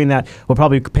get for doing that will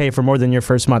probably pay for more than your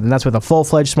first month. And that's with a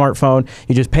full-fledged smartphone.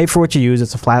 You just pay for what you use.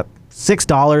 It's a flat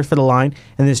 $6 for the line,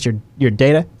 and it's your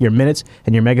data, your minutes,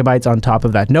 and your megabytes on top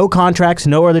of that. No contracts,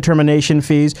 no early termination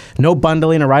fees, no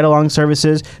bundling or ride-along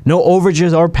services, no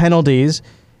overages or penalties.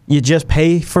 You just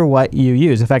pay for what you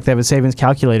use. In fact, they have a savings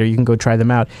calculator. You can go try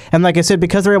them out. And like I said,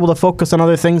 because they're able to focus on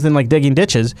other things than like digging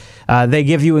ditches, they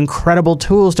give you incredible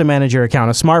tools to manage your account,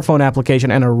 a smartphone application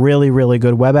and a really, really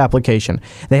good web application.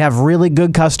 They have really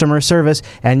good customer service.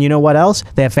 And you know what else?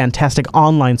 They have fantastic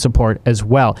online support as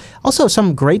well. Also,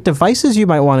 some great devices you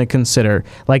might want to consider,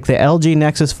 like the LG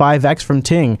Nexus 5X from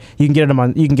Ting. You can get it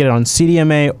on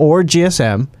CDMA or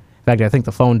GSM. In fact, I think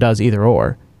the phone does either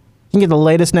or. You can get the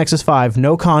latest Nexus 5,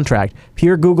 no contract,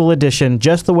 pure Google edition,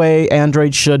 just the way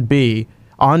Android should be,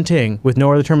 on Ting, with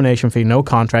no early termination fee, no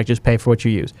contract, just pay for what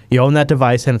you use. You own that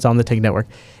device, and it's on the Ting network.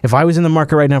 If I was in the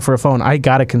market right now for a phone, I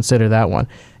got to consider that one.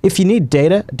 If you need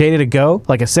data to go,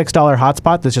 like a $6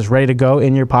 hotspot that's just ready to go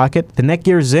in your pocket, the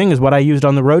Netgear Zing is what I used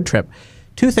on the road trip.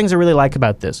 Two things I really like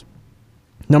about this.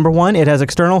 Number one, it has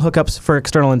external hookups for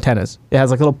external antennas. It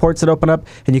has like little ports that open up,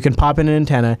 and you can pop in an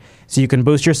antenna so you can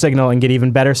boost your signal and get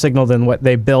even better signal than what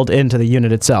they build into the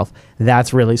unit itself.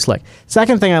 That's really slick.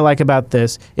 Second thing I like about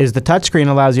this is the touchscreen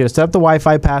allows you to set up the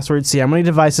Wi-Fi password, see how many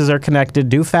devices are connected,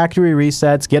 do factory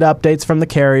resets, get updates from the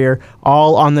carrier,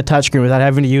 all on the touchscreen without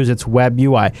having to use its web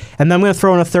UI. And then I'm going to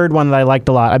throw in a third one that I liked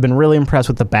a lot. I've been really impressed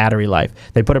with the battery life.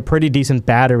 They put a pretty decent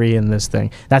battery in this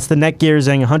thing. That's the Netgear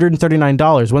Zing,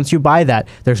 $139. Once you buy that,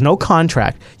 there's no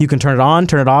contract. You can turn it on,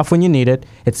 turn it off when you need it.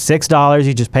 It's $6.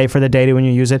 You just pay for the data when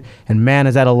you use it. And man,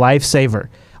 is that a lifesaver.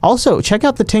 Also, check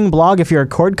out the Ting blog if you're a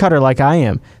cord cutter like I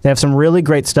am. They have some really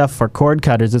great stuff for cord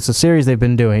cutters. It's a series they've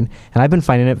been doing, and I've been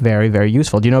finding it very, very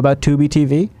useful. Do you know about Tubi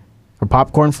TV or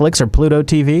Popcorn Flicks or Pluto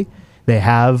TV? They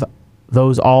have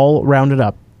those all rounded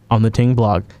up on the Ting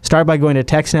blog. Start by going to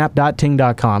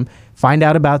techsnap.ting.com. Find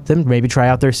out about them, maybe try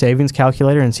out their savings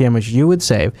calculator and see how much you would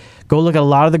save. Go look at a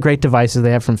lot of the great devices they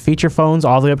have, from feature phones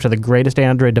all the way up to the greatest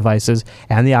Android devices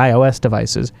and the iOS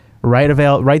devices. Right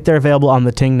there available on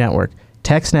the Ting network.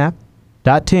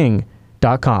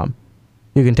 techsnap.ting.com.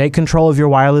 You can take control of your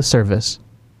wireless service.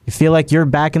 You feel like you're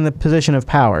back in the position of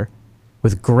power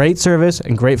with great service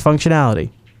and great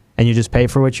functionality, and you just pay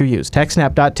for what you use.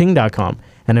 techsnap.ting.com.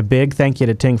 And a big thank you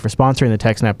to Ting for sponsoring the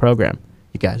TechSNAP program.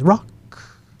 You guys rock.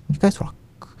 You guys rock.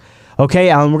 Okay,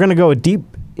 Alan, we're going to go deep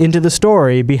into the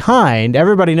story behind,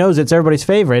 everybody knows it's everybody's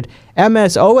favorite,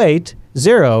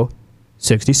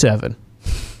 MS-08067.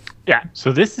 Yeah,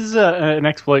 so this is an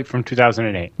exploit from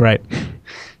 2008. Right.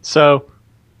 So,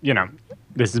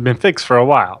 this has been fixed for a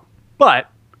while.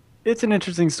 But it's an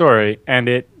interesting story, and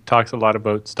it talks a lot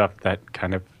about stuff that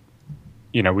kind of,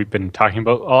 we've been talking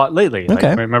about a lot lately. Okay.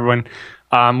 Like, remember when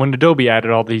Adobe added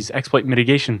all these exploit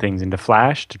mitigation things into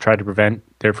Flash to try to prevent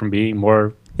there from being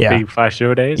more big Flash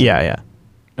zero days? Yeah.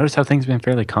 Notice how things have been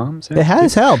fairly calm since? It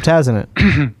has helped, hasn't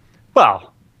it?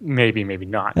 Well, maybe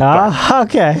not.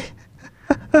 Okay.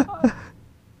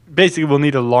 Basically, we'll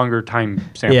need a longer time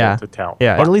sample to tell.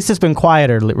 Yeah, but at least it's been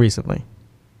quieter recently.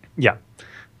 Yeah.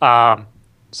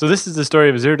 So this is the story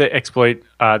of a zero-day exploit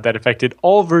that affected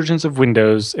all versions of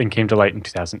Windows and came to light in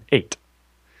 2008.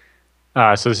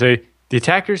 So they say the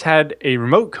attackers had a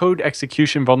remote code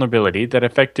execution vulnerability that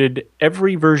affected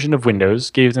every version of Windows,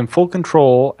 gave them full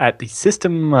control at the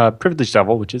system privilege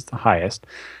level, which is the highest,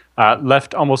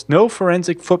 left almost no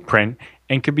forensic footprint,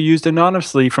 and could be used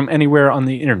anonymously from anywhere on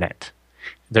the internet.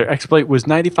 Their exploit was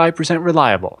 95%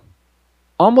 reliable.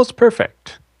 Almost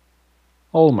perfect.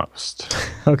 Almost.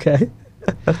 Okay.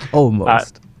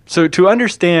 Almost. So to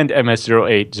understand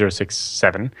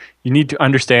MS-08067, you need to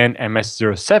understand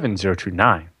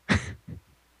MS-07029.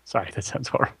 Sorry, that sounds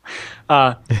horrible.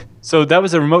 So that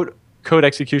was a remote code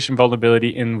execution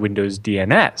vulnerability in Windows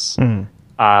DNS.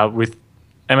 With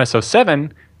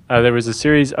MS-07, there was a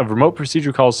series of remote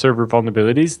procedure call server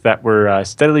vulnerabilities that were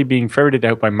steadily being ferreted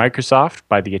out by Microsoft,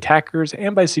 by the attackers,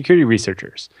 and by security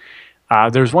researchers.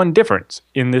 There's one difference.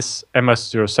 In this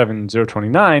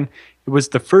MS-07029, it was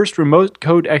the first remote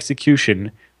code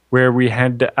execution where we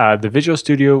had the Visual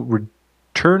Studio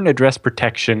return address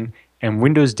protection and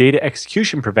Windows data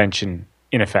execution prevention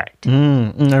in effect.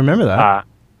 I remember that.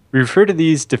 We refer to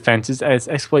these defenses as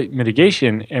exploit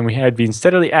mitigation, and we had been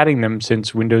steadily adding them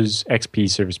since Windows XP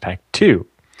Service Pack 2.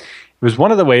 It was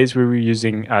one of the ways we were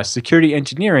using security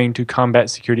engineering to combat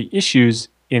security issues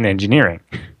in engineering.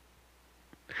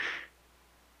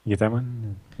 You get that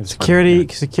one? Engineering,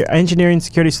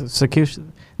 security.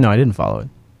 No, I didn't follow it.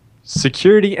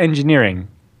 Security engineering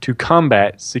to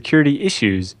combat security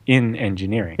issues in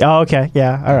engineering. Oh, okay.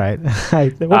 Yeah. All right.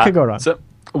 What could go wrong? So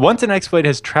once an exploit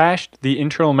has trashed the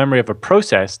internal memory of a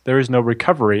process, there is no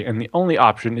recovery, and the only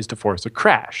option is to force a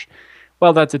crash.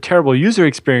 While that's a terrible user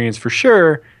experience for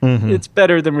sure, it's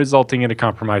better than resulting in a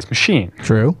compromised machine.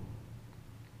 True.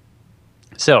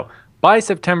 So by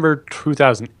September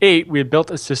 2008, we had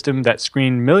built a system that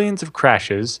screened millions of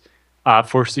crashes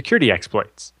for security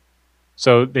exploits.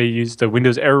 So they used the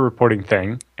Windows error reporting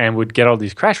thing and would get all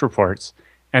these crash reports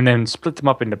and then split them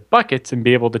up into buckets and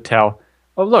be able to tell,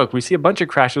 oh, look, we see a bunch of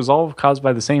crashes all caused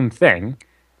by the same thing,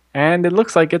 and it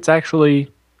looks like it's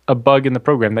actually a bug in the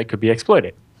program that could be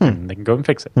exploited. And they can go and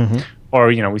fix it. Or,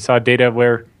 we saw data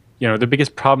where, the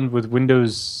biggest problem with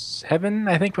Windows 7,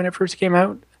 I think, when it first came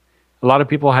out, a lot of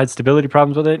people had stability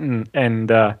problems with it, and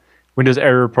Windows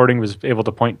error reporting was able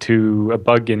to point to a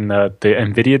bug in the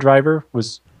NVIDIA driver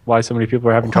was why so many people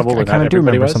were having trouble with that. I kind of do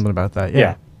remember something about that,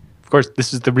 yeah. Of course,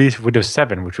 this is the release of Windows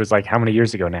 7, which was like how many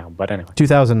years ago now? But anyway.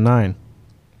 2009.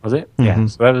 Was it? Yeah,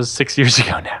 so that was 6 years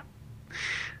ago now.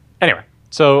 Anyway,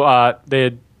 so they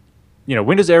had,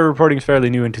 Windows error reporting is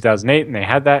fairly new in 2008, and they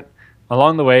had that.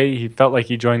 Along the way, he felt like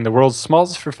he joined the world's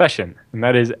smallest profession, and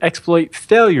that is exploit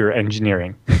failure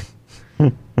engineering.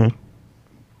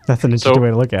 That's an interesting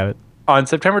way to look at it. On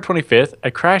September 25th,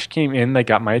 a crash came in that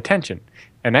got my attention.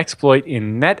 An exploit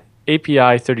in Net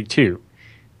API 32.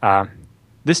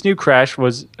 This new crash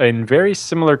was in very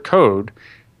similar code,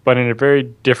 but in a very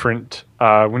different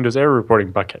Windows error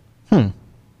reporting bucket.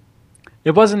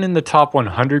 It wasn't in the top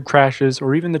 100 crashes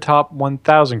or even the top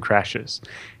 1,000 crashes.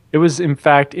 It was, in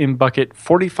fact, in bucket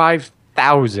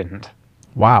 45,000.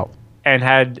 Wow. And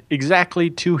had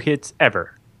exactly 2 hits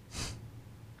ever.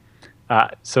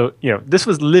 So, this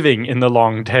was living in the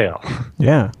long tail.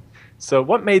 Yeah. So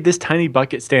what made this tiny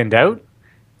bucket stand out?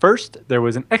 First, there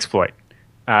was an exploit.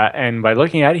 And by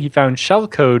looking at it, he found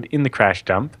shellcode in the crash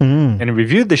dump and he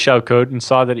reviewed the shellcode and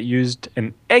saw that it used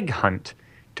an egg hunt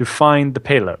to find the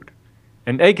payload.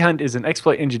 An egg hunt is an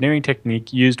exploit engineering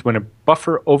technique used when a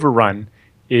buffer overrun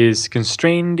is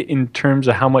constrained in terms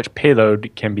of how much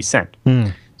payload can be sent.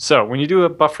 So when you do a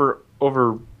buffer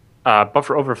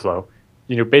overflow,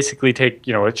 basically take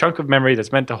a chunk of memory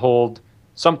that's meant to hold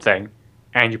something,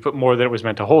 and you put more than it was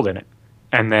meant to hold in it,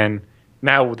 and then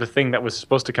now the thing that was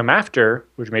supposed to come after,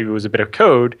 which maybe was a bit of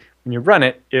code, when you run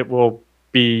it, it will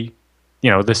be,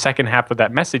 the second half of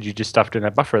that message you just stuffed in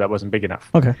that buffer that wasn't big enough.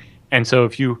 Okay. And so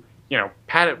if you,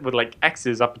 pad it with like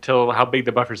X's up until how big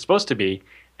the buffer is supposed to be,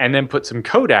 and then put some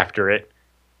code after it,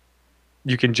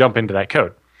 you can jump into that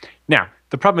code. Now,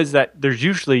 the problem is that there's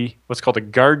usually what's called a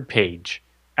guard page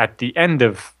at the end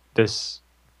of this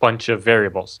bunch of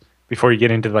variables before you get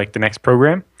into like the next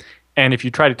program. And if you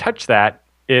try to touch that,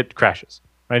 it crashes,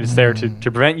 right? It's there to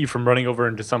prevent you from running over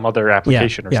into some other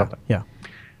application or something. Yeah.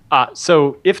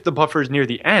 So if the buffer is near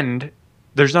the end,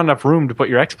 there's not enough room to put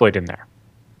your exploit in there.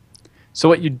 So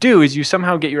what you do is you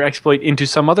somehow get your exploit into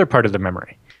some other part of the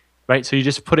memory, right? So you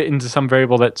just put it into some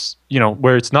variable that's,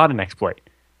 where it's not an exploit.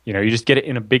 You just get it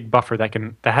in a big buffer that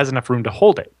has enough room to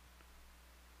hold it.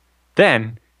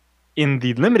 Then in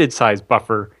the limited size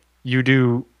buffer, you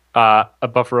do a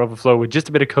buffer overflow with just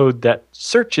a bit of code that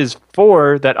searches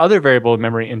for that other variable in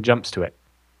memory and jumps to it,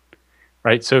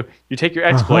 right? So you take your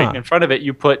exploit and in front of it,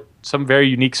 you put some very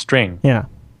unique string. Yeah.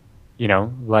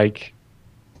 Like,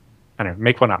 I don't know,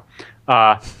 make one up.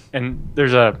 And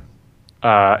there's a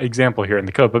example here in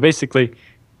the code, but basically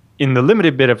in the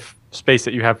limited bit of space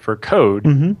that you have for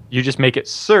code, you just make it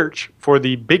search for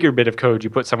the bigger bit of code you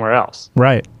put somewhere else.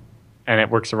 Right. And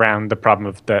it works around the problem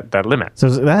of that limit. So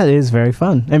that is very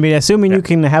fun. I mean, assuming you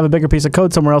can have a bigger piece of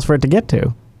code somewhere else for it to get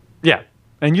to. Yeah.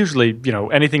 And usually,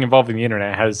 anything involving the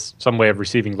internet has some way of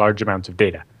receiving large amounts of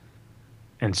data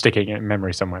and sticking it in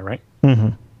memory somewhere, right?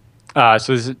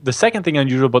 So the second thing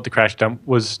unusual about the crash dump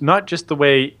was not just the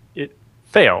way it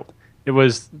failed. It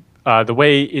was the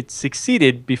way it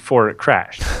succeeded before it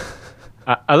crashed.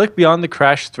 I looked beyond the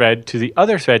crash thread to the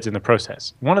other threads in the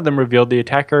process. One of them revealed the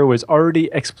attacker was already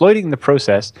exploiting the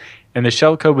process, and the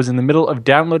shellcode was in the middle of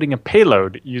downloading a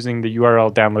payload using the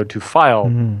URL download to file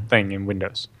thing in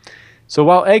Windows. So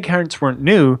while egg hunts weren't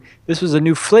new, this was a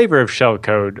new flavor of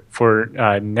shellcode for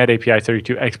NetAPI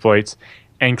 32 exploits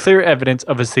and clear evidence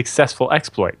of a successful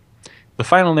exploit. The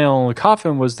final nail in the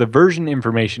coffin was the version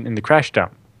information in the crash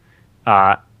dump.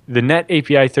 The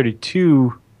NetAPI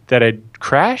 32 that had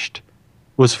crashed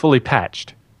was fully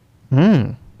patched.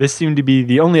 This seemed to be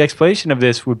the only explanation of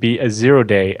this would be a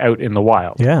 0-day out in the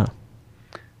wild. Yeah.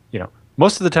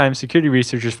 Most of the time, security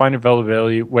researchers find a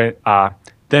vulnerability when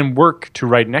then work to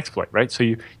write an exploit, right? So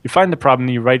you find the problem,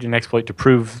 and you write an exploit to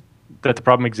prove that the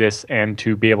problem exists and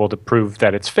to be able to prove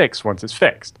that it's fixed once it's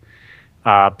fixed.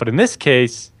 But in this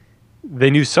case,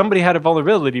 they knew somebody had a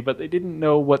vulnerability, but they didn't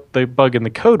know what the bug in the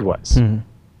code was.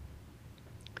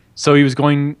 So he was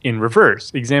going in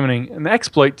reverse, examining an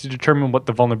exploit to determine what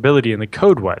the vulnerability in the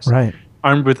code was,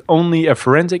 armed with only a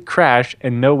forensic crash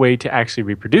and no way to actually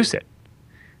reproduce it.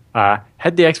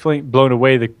 Had the exploit blown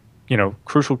away the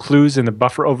crucial clues in the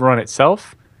buffer overrun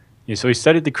itself? So he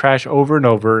studied the crash over and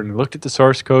over and looked at the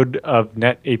source code of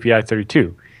NetAPI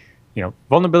 32.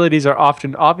 Vulnerabilities are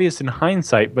often obvious in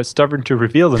hindsight, but stubborn to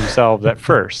reveal themselves at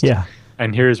first.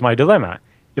 And here's my dilemma.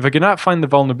 If I could not find the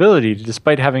vulnerability,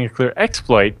 despite having a clear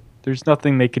exploit, there's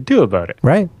nothing they could do about it.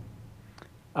 Right.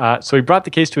 So he brought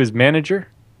the case to his manager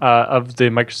of the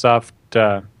Microsoft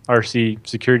RC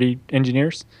security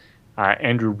engineers,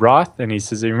 Andrew Roth, and he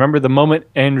says, remember the moment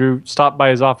Andrew stopped by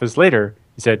his office later,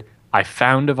 he said, I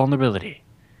found a vulnerability.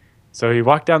 So he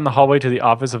walked down the hallway to the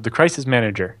office of the crisis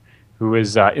manager, who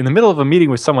was in the middle of a meeting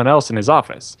with someone else in his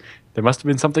office. There must have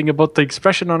been something about the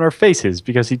expression on our faces,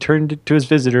 because he turned to his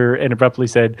visitor and abruptly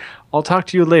said, I'll talk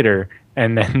to you later.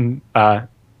 And then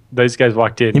those guys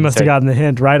walked in. He must have gotten the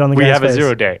hint right on the guy's face. We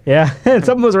have a 0-day. Yeah,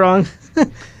 something was wrong.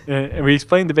 And we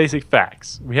explained the basic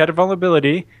facts. We had a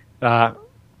vulnerability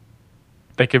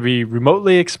that could be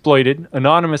remotely exploited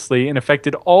anonymously and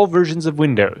affected all versions of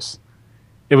Windows.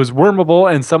 It was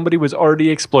wormable, and somebody was already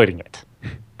exploiting it.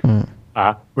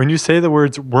 When you say the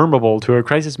words wormable to a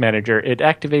crisis manager, it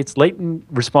activates latent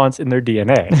response in their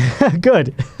DNA.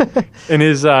 Good. In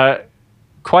his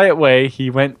quiet way, he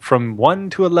went from 1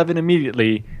 to 11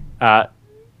 immediately to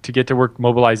get to work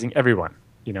mobilizing everyone.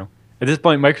 At this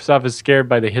point, Microsoft is scared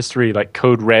by the history like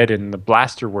Code Red and the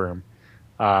Blaster Worm.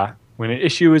 When an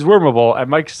issue is wormable, at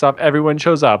Microsoft, everyone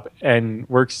shows up and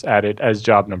works at it as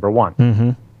job number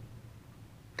one.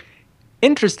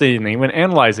 Interestingly, when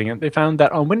analyzing it, they found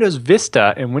that on Windows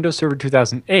Vista and Windows Server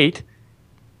 2008,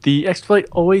 the exploit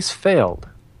always failed.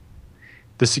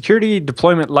 The security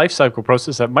deployment lifecycle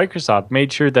process at Microsoft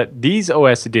made sure that these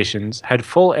OS editions had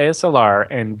full ASLR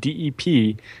and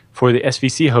DEP for the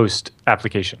SVC host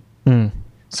application.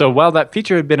 So while that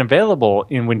feature had been available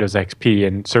in Windows XP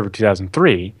and Server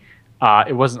 2003,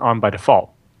 it wasn't on by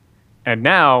default. And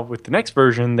now, with the next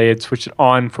version, they had switched it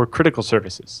on for critical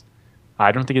services.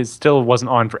 I don't think it still wasn't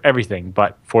on for everything,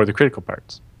 but for the critical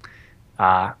parts.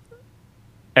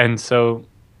 And so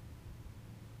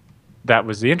that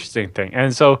was the interesting thing.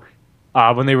 And so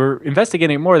when they were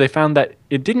investigating more, they found that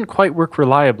it didn't quite work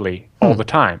reliably all the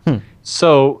time.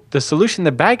 So the solution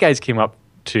the bad guys came up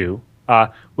to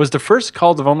was to first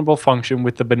call the vulnerable function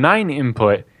with the benign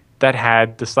input that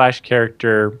had the /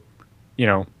 character,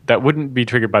 that wouldn't be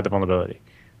triggered by the vulnerability.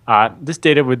 This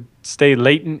data would stay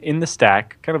latent in the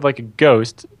stack, kind of like a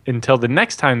ghost, until the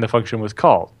next time the function was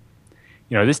called.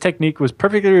 This technique was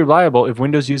perfectly reliable if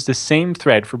Windows used the same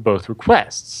thread for both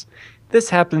requests. This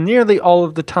happened nearly all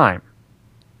of the time.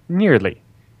 Nearly.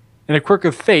 In a quirk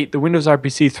of fate, the Windows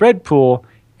RPC thread pool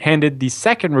handed the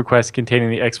second request containing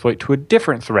the exploit to a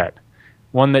different thread,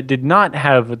 one that did not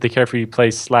have the carefully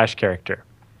placed / character.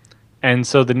 And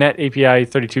so the Net API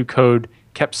 32 code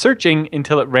kept searching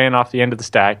until it ran off the end of the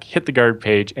stack, hit the guard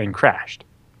page, and crashed.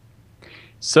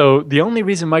 So the only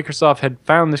reason Microsoft had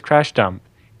found this crash dump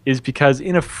is because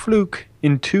in a fluke,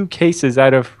 in 2 cases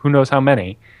out of who knows how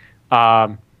many,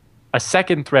 a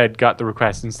second thread got the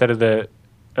request instead of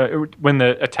when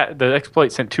the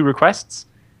exploit sent 2 requests.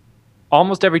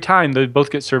 Almost every time, they both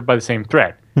get served by the same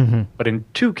thread. But in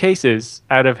 2 cases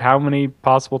out of how many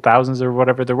possible thousands or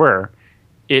whatever there were,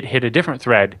 it hit a different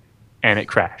thread and it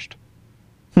crashed.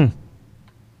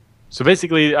 So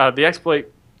basically, the exploit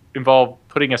involved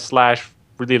putting a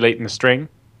 / really late in the string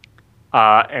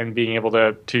and being able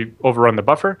to overrun the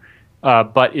buffer.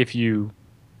 But if you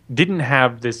didn't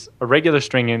have this irregular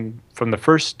string in from the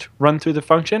first run through the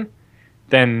function,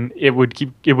 then it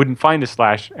wouldn't find a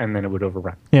 / and then it would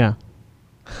overrun. Yeah.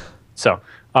 So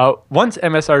once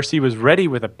MSRC was ready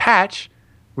with a patch,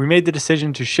 we made the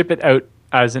decision to ship it out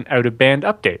as an out-of-band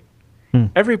update.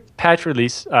 Every patch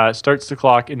release starts the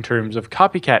clock in terms of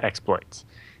copycat exploits.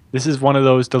 This is one of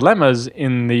those dilemmas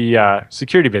in the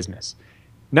security business.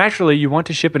 Naturally, you want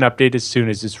to ship an update as soon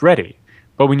as it's ready.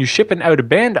 But when you ship an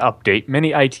out-of-band update,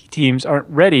 many IT teams aren't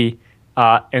ready,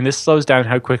 and this slows down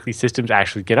how quickly systems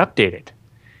actually get updated.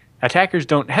 Attackers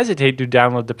don't hesitate to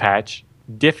download the patch,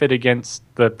 diff it against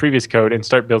the previous code, and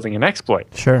start building an exploit.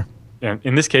 Sure. And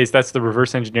in this case, that's the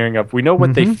reverse engineering of, we know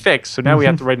what they fixed, so now we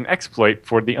have to write an exploit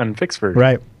for the unfixed version.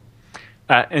 Right.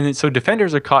 And so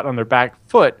defenders are caught on their back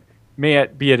foot, may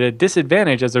be at a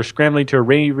disadvantage as they're scrambling to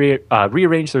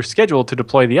rearrange their schedule to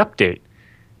deploy the update.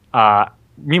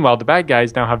 Meanwhile, the bad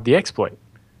guys now have the exploit.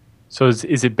 So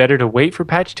is it better to wait for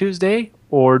Patch Tuesday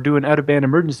or do an out-of-band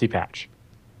emergency patch?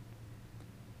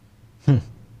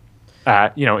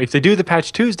 If they do the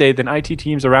Patch Tuesday, then IT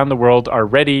teams around the world are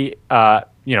ready.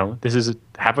 This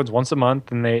happens once a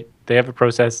month, and they have a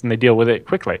process and they deal with it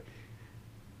quickly.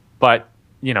 But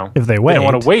if they don't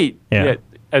want to wait. Yeah.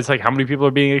 It's like how many people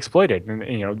are being exploited,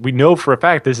 and we know for a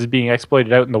fact this is being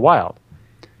exploited out in the wild.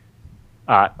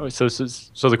 So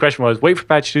the question was: wait for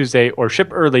Patch Tuesday or ship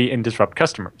early and disrupt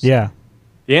customers? Yeah.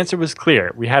 The answer was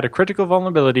clear. We had a critical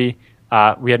vulnerability.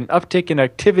 We had an uptick in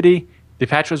activity. The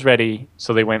patch was ready,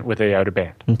 so they went with a out of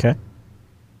band. Okay.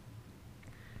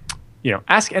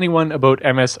 Ask anyone about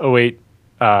MS 08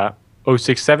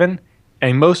 067,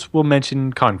 and most will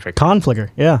mention Config. Configure,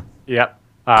 yeah. Yep.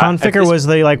 Configure was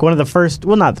one of the first,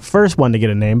 well, not the first one to get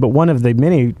a name, but one of the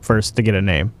many first to get a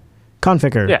name.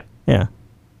 Configure. Yeah. Yeah.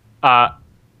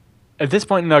 At this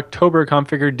point in October,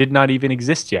 Configure did not even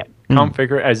exist yet.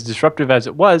 Configure, as disruptive as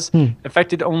it was,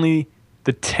 affected only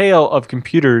the tail of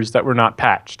computers that were not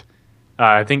patched.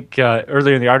 I think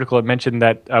earlier in the article it mentioned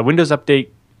that Windows Update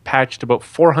patched about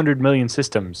 400 million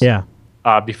systems. Yeah.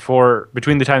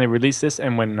 Between the time they released this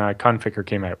and when Configure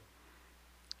came out.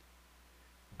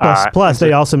 Plus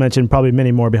they also mentioned probably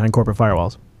many more behind corporate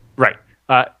firewalls. Right.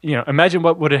 Imagine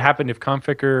what would have happened if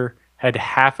Configure had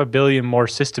 500 million more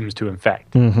systems to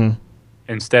infect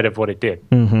instead of what it did.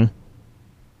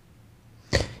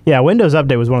 Yeah, Windows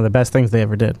Update was one of the best things they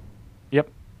ever did. Yep.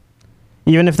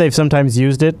 Even if they've sometimes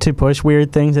used it to push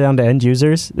weird things down to end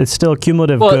users, it's still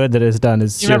cumulative good that it's done.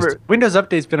 Remember, Windows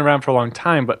Update's been around for a long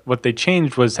time, but what they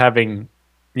changed was having,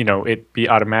 it be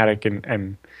automatic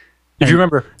and If you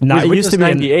remember, Not, with it used to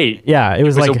Windows be 98, it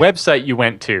was a like website you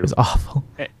went to. It was awful.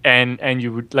 And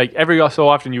you would, like, every so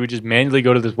often, you would just manually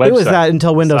go to this website. It was that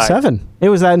until Windows 7. It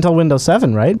was that until Windows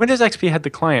 7, right? Windows XP had the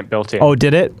client built in. Oh,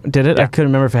 did it? Did it? Yeah. I couldn't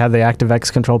remember if it had the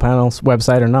ActiveX control panels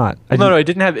website or not. No, it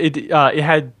didn't have it. It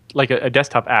had like a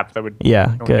desktop app that would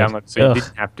good. download, so you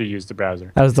didn't have to use the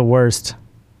browser. That was the worst.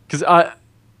 Because I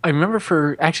remember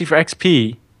for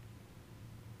XP,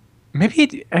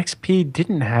 maybe XP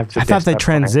didn't have the I thought they desktop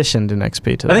client. transitioned in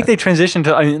XP to that. I think they transitioned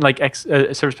to like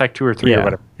Service Pack 2 or 3 or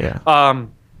whatever. Yeah.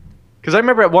 Because I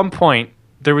remember at one point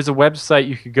there was a website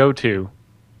you could go to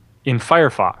in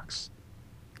Firefox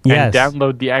and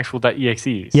download the actual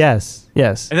 .exes. Yes.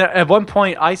 And then at one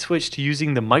point I switched to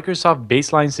using the Microsoft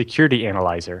Baseline Security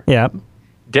Analyzer. Yep.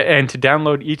 And to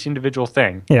download each individual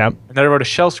thing. Yep. And then I wrote a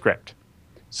shell script.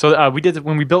 So we did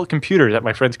when we built computers at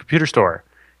my friend's computer store.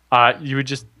 You would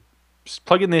just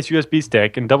plug in this USB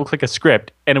stick and double click a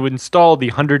script, and it would install the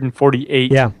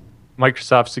 148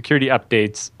 Microsoft security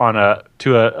updates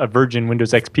to a Virgin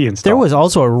Windows XP install. There was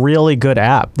also a really good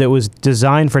app that was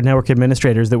designed for network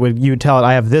administrators that you would tell it,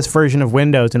 I have this version of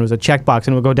Windows, and it was a checkbox,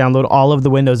 and it would go download all of the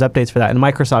Windows updates for that. And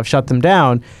Microsoft shut them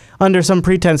down under some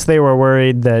pretense they were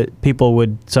worried that people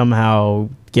would somehow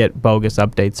get bogus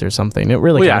updates or something. It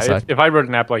really kind of sucked. If I wrote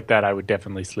an app like that, I would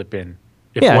definitely slip in.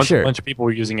 If a bunch of people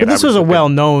were using it. But this was a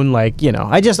well-known, I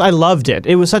loved it.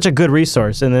 It was such a good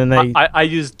resource. And then I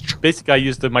used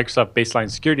the Microsoft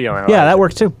Baseline Security Analyzer. Yeah, that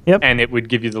worked too. Yep. And it would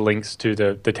give you the links to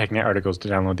the TechNet articles to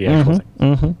download the actual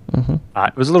things.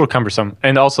 It was a little cumbersome.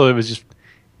 And also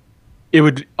it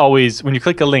would always, when you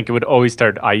click a link, it would always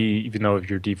start IE, even though if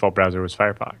your default browser was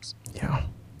Firefox.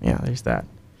 Yeah, there's that.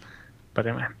 But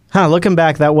anyway. Looking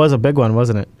back, that was a big one,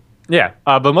 wasn't it? Yeah,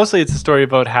 but mostly it's a story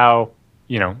about how,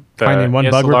 the finding one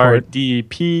bug report.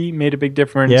 DEP made a big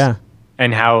difference. Yeah.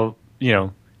 And how,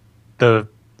 the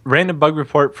random bug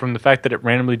report from the fact that it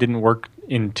randomly didn't work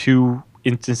in 2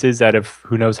 instances out of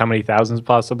who knows how many thousands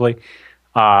possibly,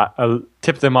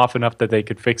 tipped them off enough that they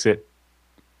could fix it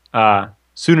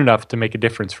soon enough to make a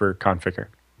difference for Configure.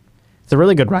 It's a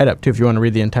really good write-up, too, if you want to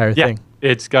read the entire thing.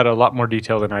 It's got a lot more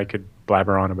detail than I could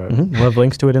blabber on about. We'll have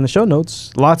links to it in the show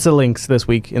notes. Lots of links this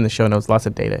week in the show notes. Lots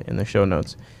of data in the show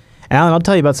notes. Alan, I'll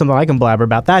tell you about something I can blabber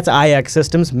about. That's IX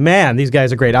Systems. Man, these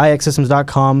guys are great.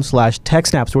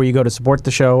 IXsystems.com/TechSnaps, where you go to support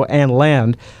the show and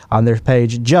land on their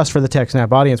page just for the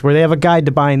TechSnap audience, where they have a guide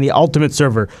to buying the ultimate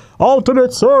server.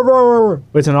 Ultimate server!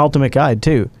 It's an ultimate guide,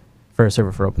 too, for a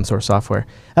server for open source software.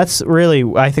 That's really,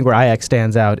 I think, where IX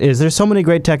stands out, is there's so many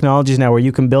great technologies now where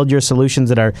you can build your solutions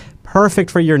that are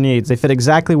perfect for your needs. They fit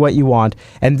exactly what you want.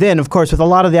 And then, of course, with a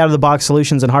lot of the out-of-the-box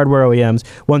solutions and hardware OEMs,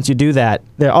 once you do that,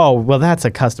 they're, that's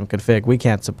a custom config. We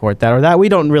can't support that. Or that we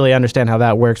don't really understand how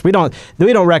that works. We don't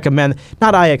recommend,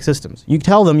 not IX Systems. You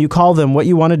tell them, you call them what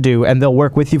you want to do, and they'll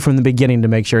work with you from the beginning to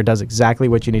make sure it does exactly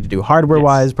what you need to do,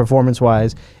 hardware-wise,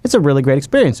 performance-wise. It's a really great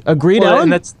experience. Agreed,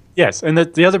 Alan? And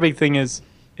the other big thing is,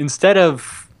 instead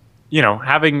of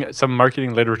having some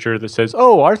marketing literature that says,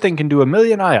 our thing can do 1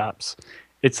 million IOPS,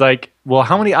 it's like, well,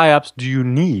 how many IOPS do you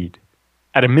need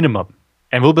at a minimum?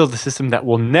 And we'll build a system that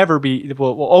will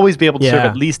always be able to serve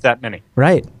at least that many.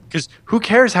 Right. Because who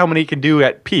cares how many it can do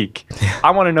at peak? I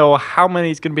want to know how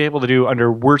many it's going to be able to do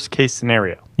under worst case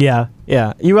scenario. Yeah.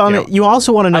 You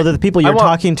also want to know that the people you're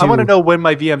talking to... I want to know when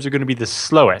my VMs are going to be the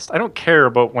slowest. I don't care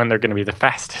about when they're going to be the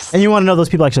fastest. And you want to know those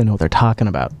people actually know what they're talking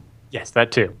about. Yes,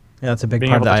 that too. Yeah, that's a big Being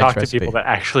part of the able to IX talk to people that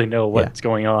actually know what's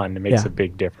going on, it makes a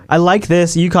big difference. I like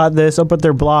this. You caught this up at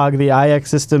their blog, the IX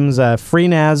Systems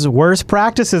FreeNAS Worst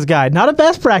Practices Guide. Not a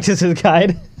best practices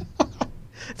guide.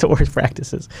 It's a worst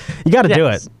practices. You got to do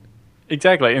it.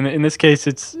 Exactly. In this case,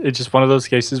 it's just one of those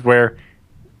cases where,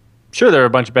 sure, there are a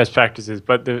bunch of best practices,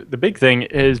 but the big thing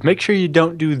is make sure you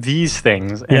don't do these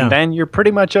things, and then you're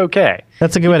pretty much okay.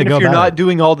 That's a good way to go about it. If you're not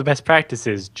doing all the best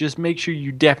practices, just make sure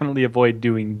you definitely avoid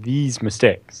doing these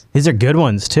mistakes. These are good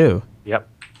ones, too. Yep.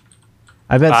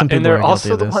 I bet some people and they're are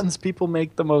also the this. ones people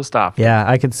make the most often. Yeah,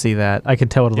 I could see that. I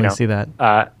could totally see that.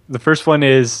 The first one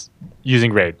is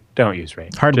using RAID. Don't use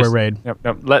RAID. Hardware RAID. No,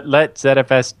 let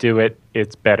ZFS do it.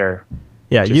 It's better.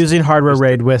 Yeah, using hardware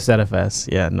RAID with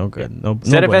ZFS. Yeah, no good. No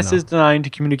ZFS is designed to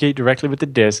communicate directly with the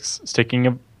disks. Sticking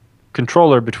a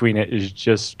controller between it is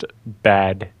just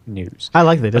bad news. I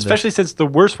like that. Especially since the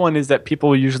worst one is that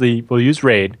people usually will use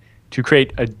RAID to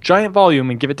create a giant volume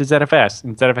and give it to ZFS.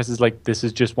 And ZFS is like, this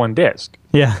is just one disk.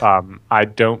 Yeah. I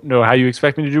don't know how you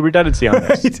expect me to do redundancy on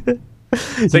this. Do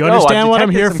you understand what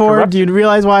I'm here for? Do you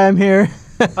realize why I'm here?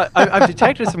 I've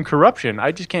detected some corruption.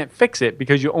 I just can't fix it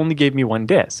because you only gave me one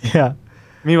disk. Yeah.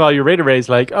 Meanwhile, your rate array is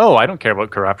like, oh, I don't care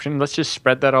about corruption. Let's just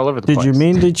spread that all over the place. Did you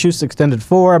mean to choose extended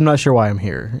 4? I'm not sure why I'm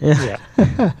here. Yeah.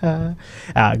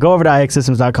 Go over to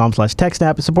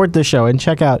ixsystems.com/TechSNAP to support this show and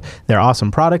check out their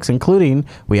awesome products, including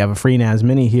we have a free NAS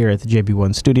Mini here at the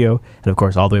JB1 studio, and of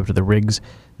course all the way up to the rigs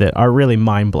that are really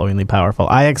mind-blowingly powerful.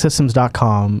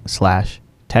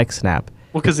 ixsystems.com/TechSNAP.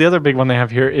 Well, because the other big one they have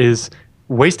here is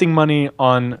wasting money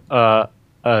on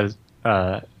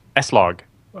S-log,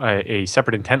 a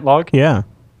separate intent log. Yeah.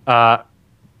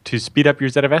 To speed up your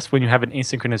ZFS when you have an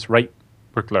asynchronous write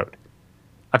workload.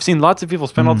 I've seen lots of people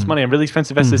spend all this money on really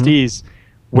expensive SSDs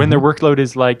when their workload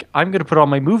is like, I'm going to put all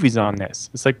my movies on this.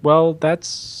 It's like, well,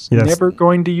 that's never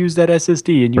going to use that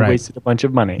SSD, and you wasted a bunch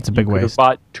of money. It's a big waste. You could have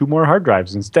bought 2 more hard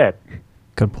drives instead.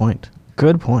 Good point.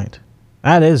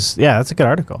 That's a good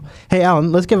article. Hey,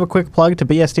 Alan, let's give a quick plug to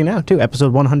BSD Now, too.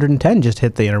 Episode 110 just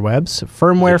hit the interwebs.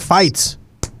 Firmware fights.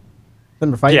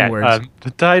 Them are fighting words.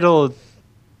 The title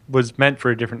was meant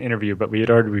for a different interview, but we had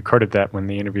already recorded that when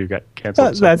the interview got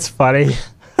canceled. That's funny.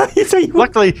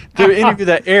 Luckily, the interview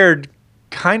that aired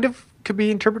kind of could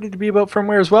be interpreted to be about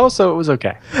firmware as well, so it was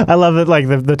okay. I love it. Like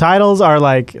the titles are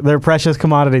like they're precious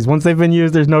commodities. Once they've been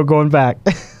used, there's no going back.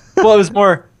 Well, it was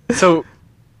more so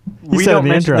we don't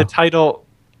mention the title.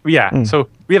 Yeah, so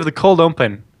we have the cold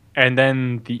open and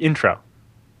then the intro,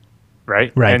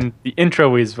 right? Right. And the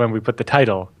intro is when we put the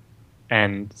title.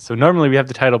 And so normally we have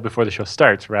the title before the show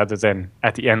starts rather than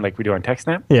at the end like we do on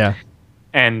TechSNAP. Yeah.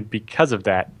 And because of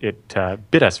that, it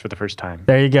bit us for the first time.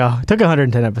 There you go. It took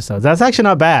 110 episodes. That's actually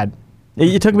not bad.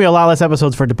 It took me a lot less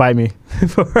episodes for it to bite me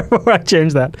before I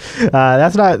changed that.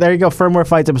 There you go. Firmware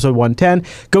Fights, episode 110.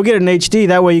 Go get it in HD.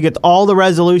 That way you get all the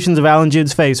resolutions of Alan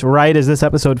Jude's face right as this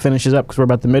episode finishes up because we're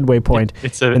about the midway point.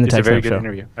 It's a very good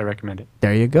interview. I recommend it.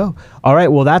 There you go. All right.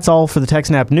 Well, that's all for the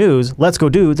TechSNAP news. Let's go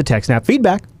do the TechSNAP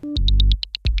feedback.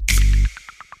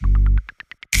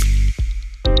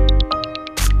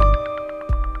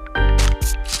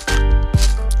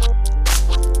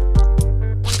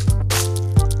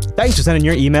 Thanks for sending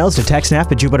your emails to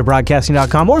TechSNAP at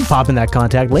JupiterBroadcasting.com or popping that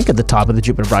contact link at the top of the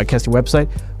Jupiter Broadcasting website,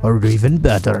 or even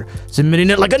better,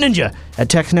 submitting it like a ninja at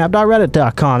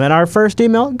TechSNAP.reddit.com. And our first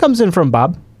email comes in from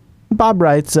Bob. Bob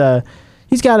writes,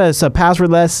 he's got us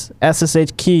passwordless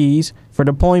SSH keys for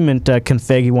deployment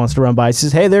config he wants to run by. He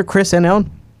says, hey there, Chris and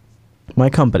Ellen. My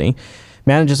company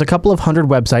manages a couple of hundred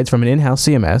websites from an in-house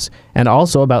CMS and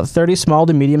also about 30 small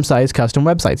to medium-sized custom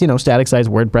websites,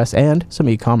 static-sized WordPress and some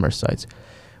e-commerce sites.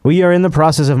 We are in the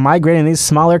process of migrating these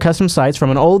smaller custom sites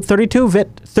from an old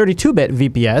 32-bit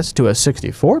VPS to a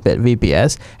 64-bit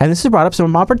VPS, and this has brought up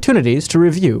some opportunities to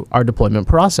review our deployment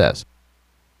process.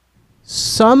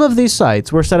 Some of these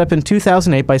sites were set up in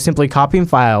 2008 by simply copying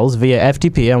files via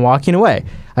FTP and walking away.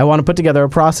 I want to put together a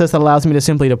process that allows me to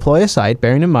simply deploy a site,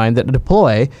 bearing in mind that a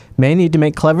deploy may need to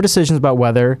make clever decisions about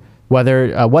what to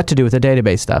do with the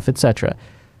database stuff, etc.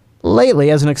 Lately,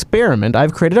 as an experiment,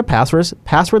 I've created a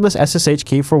passwordless SSH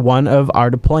key for one of our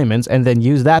deployments and then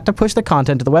used that to push the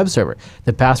content to the web server.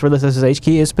 The passwordless SSH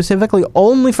key is specifically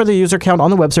only for the user account on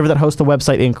the web server that hosts the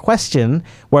website in question.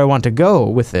 Where I want to go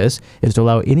with this is to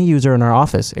allow any user in our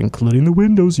office, including the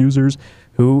Windows users,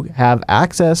 who have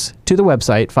access to the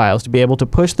website files to be able to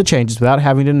push the changes without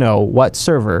having to know what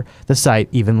server the site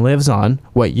even lives on,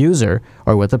 what user,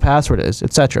 or what the password is,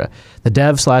 etc. The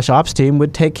dev/ops team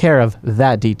would take care of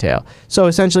that detail. So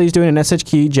essentially he's doing an SSH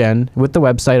key gen with the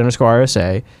website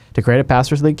 _RSA to create a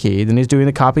password for the key. Then he's doing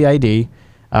the copy ID.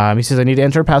 He says, I need to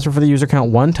enter a password for the user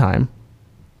account one time.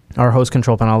 Our host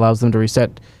control panel allows them to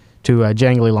reset to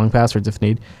jangly long passwords if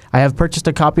need. I have purchased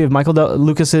a copy of Michael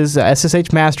Lucas's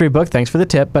SSH Mastery book, thanks for the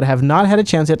tip, but have not had a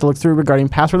chance yet to look through regarding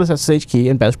passwordless SSH key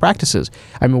and best practices.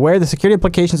 I'm aware of the security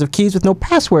implications of keys with no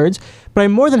passwords, but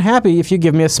I'm more than happy if you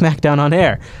give me a smackdown on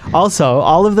air. Also,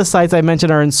 all of the sites I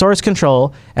mentioned are in source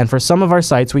control, and for some of our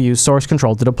sites we use source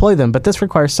control to deploy them, but this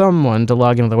requires someone to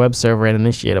log into the web server and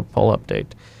initiate a pull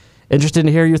update. Interested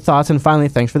to hear your thoughts, and finally,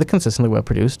 thanks for the consistently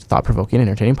well-produced, thought-provoking, and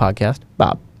entertaining podcast.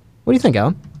 Bob, what do you think,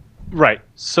 Alan? Right.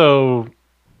 So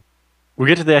we'll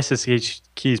get to the SSH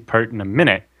keys part in a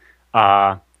minute.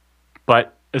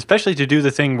 But especially to do the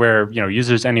thing where,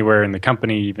 users anywhere in the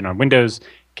company, even on Windows,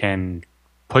 can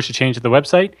push a change to the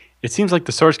website, it seems like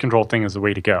the source control thing is the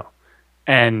way to go.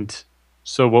 And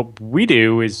so what we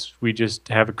do is we just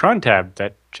have a cron tab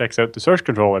that checks out the source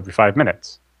control every 5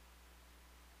 minutes.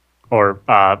 Or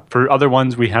for other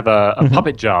ones, we have a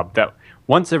Puppet job that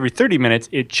once every 30 minutes,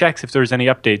 it checks if there's any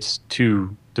updates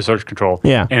to the source control.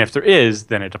 Yeah. And if there is,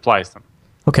 then it applies them.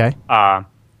 Okay.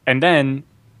 And then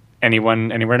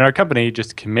anyone anywhere in our company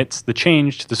just commits the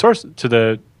change to the source, to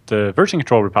the version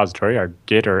control repository, our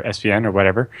Git or SVN or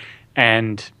whatever,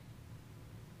 and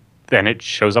then it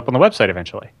shows up on the website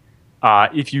eventually.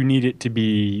 If you need it to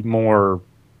be more,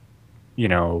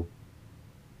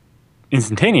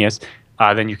 instantaneous,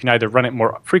 then you can either run it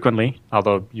more frequently,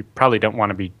 although you probably don't want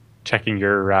to be checking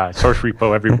your source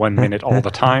repo every 1 minute all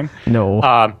the time.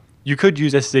 No. You could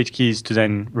use SSH keys to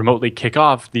then remotely kick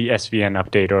off the SVN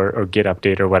update or Git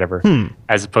update or whatever,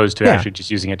 as opposed to actually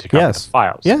just using it to copy the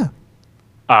files. Yeah.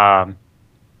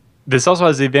 This also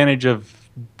has the advantage of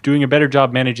doing a better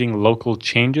job managing local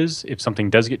changes. If something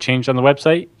does get changed on the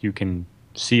website, you can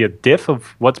see a diff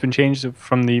of what's been changed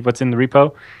from what's in the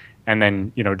repo, and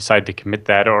then decide to commit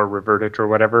that or revert it or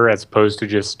whatever, as opposed to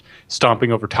just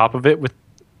stomping over top of it with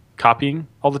copying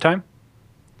all the time.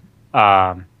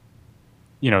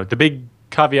 The big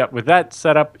caveat with that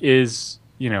setup is,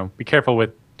 be careful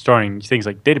with storing things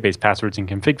like database passwords and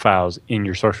config files in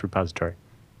your source repository.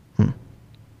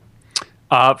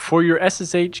 For your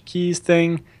SSH keys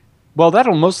thing, well,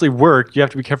 that'll mostly work. You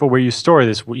have to be careful where you store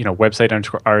this,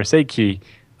 website_RSA key,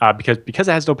 because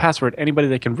it has no password. Anybody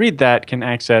that can read that can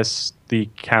access the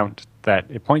account that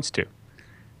it points to.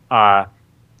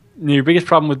 Your biggest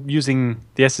problem with using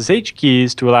the SSH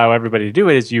keys to allow everybody to do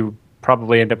it is you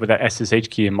probably end up with that SSH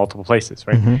key in multiple places,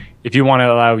 right? Mm-hmm. If you want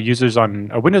to allow users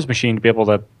on a Windows machine to be able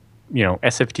to,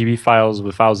 SFTP files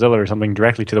with FileZilla or something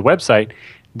directly to the website,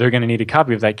 they're going to need a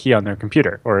copy of that key on their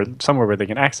computer or somewhere where they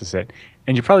can access it.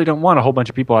 And you probably don't want a whole bunch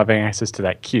of people having access to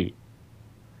that key.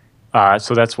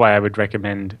 So that's why I would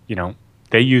recommend,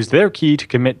 they use their key to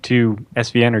commit to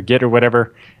SVN or Git or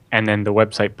whatever, and then the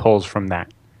website pulls from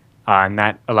that. And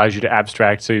that allows you to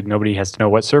abstract so nobody has to know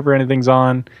what server anything's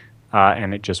on,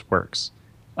 and it just works.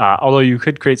 Although you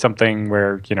could create something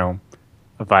where,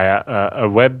 via a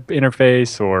web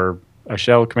interface or a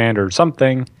shell command or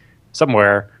something,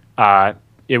 somewhere,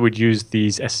 it would use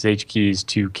these SSH keys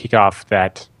to kick off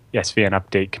that SVN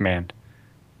update command.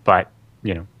 But,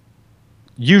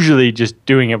 usually just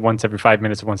doing it once every 5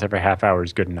 minutes or once every half hour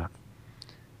is good enough.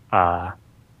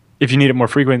 If you need it more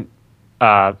frequent,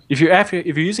 if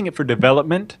you're using it for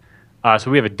development, so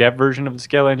we have a dev version of the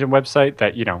Scale Engine website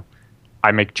that,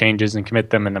 I make changes and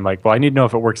commit them, and I'm like, well, I need to know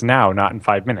if it works now, not in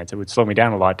 5 minutes. It would slow me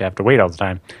down a lot to have to wait all the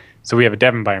time. So we have a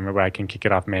dev environment where I can kick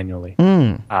it off manually.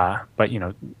 But,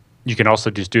 you can also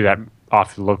just do that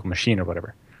off the local machine or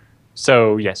whatever.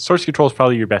 So, yes, source control is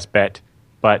probably your best bet,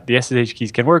 but the SSH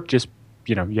keys can work. Just,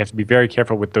 you have to be very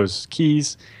careful with those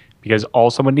keys because all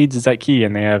someone needs is that key,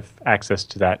 and they have access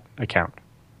to that account.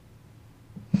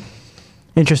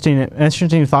 Interesting,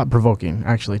 thought-provoking,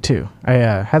 actually, too. I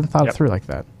hadn't thought it through like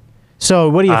that. So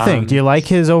what do you think? Do you like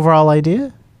his overall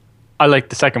idea? I like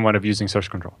the second one of using source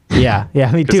control. Yeah,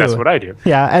 me too. Because that's what I do.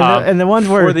 Yeah, and the ones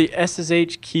where... For the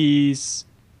SSH keys,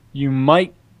 you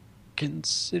might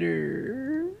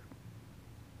consider...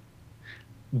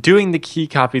 doing the key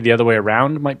copy the other way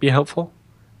around might be helpful.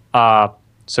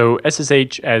 So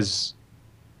SSH as,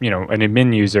 an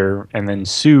admin user, and then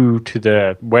SU to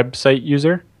the website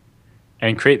user,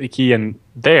 and create the key in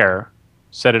there,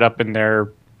 set it up in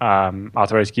their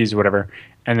authorized keys or whatever,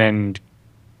 and then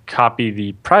copy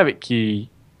the private key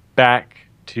back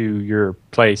to your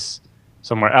place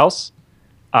somewhere else,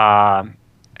 and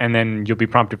then you'll be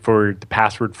prompted for the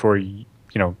password for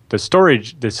the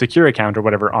storage, the secure account or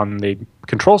whatever on the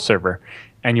control server,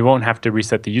 and you won't have to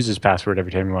reset the user's password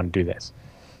every time you want to do this,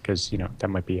 because that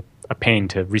might be a pain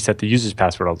to reset the user's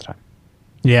password all the time.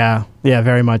 Yeah,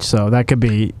 very much so. That could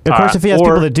be, of course, if he has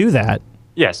people to do that.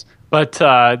 Yes, but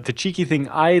the cheeky thing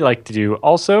I like to do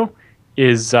also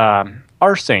is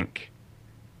rsync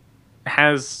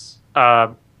has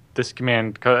this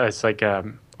command. It's like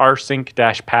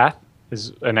rsync-path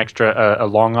is an extra a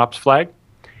long ops flag,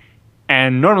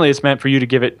 and normally it's meant for you to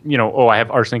give it, I have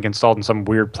rsync installed in some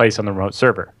weird place on the remote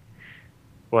server.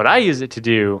 What I use it to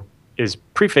do is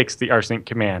prefix the rsync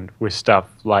command with stuff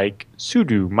like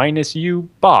sudo -u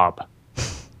bob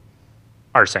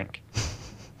rsync.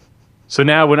 So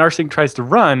now when rsync tries to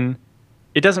run,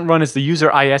 it doesn't run as the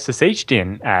user I SSH'd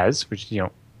in as, which,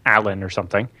 Alan or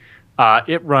something.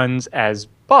 It runs as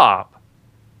Bob.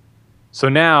 So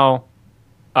now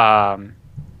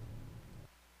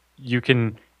you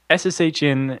can SSH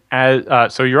in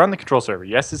as, so you're on the control server.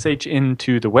 You SSH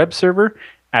into the web server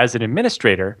as an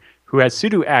administrator who has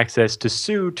sudo access to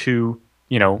su to,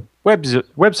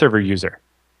 web server user,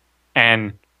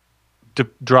 and to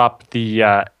drop the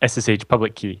SSH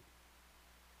public key.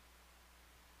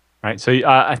 Right, so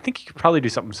I think you could probably do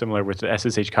something similar with the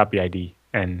SSH copy ID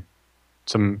and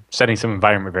setting some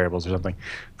environment variables or something.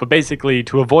 But basically,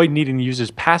 to avoid needing the user's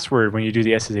password when you do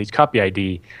the SSH copy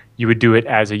ID, you would do it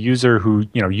as a user who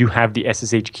you have the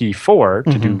SSH key for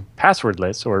to do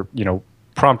passwordless, or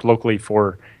prompt locally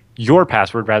for your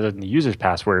password rather than the user's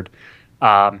password,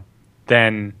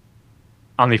 then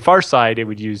on the far side, it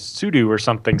would use sudo or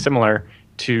something similar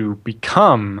to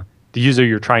become the user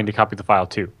you're trying to copy the file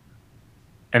to.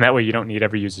 And that way you don't need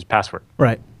every user's password.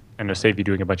 Right. And it'll save you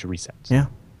doing a bunch of resets. Yeah.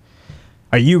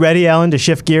 Are you ready, Alan, to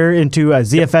shift gear into a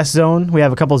ZFS zone? We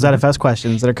have a couple of ZFS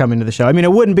questions that are coming to the show. I mean,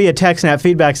 it wouldn't be a TechSNAP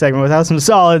feedback segment without some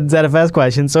solid ZFS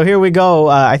questions. So here we go.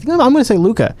 I think I'm going to say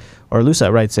Luca, or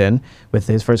Lusa writes in with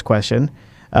his first question.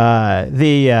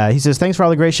 He says, thanks for all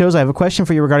the great shows. I have a question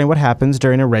for you regarding what happens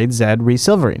during a RAID Z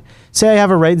resilvering. Say I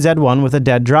have a RAID Z1 with a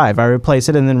dead drive. I replace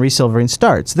it and then resilvering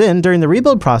starts. Then, during the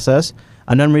rebuild process,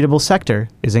 an unreadable sector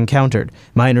is encountered.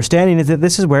 My understanding is that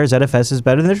this is where ZFS is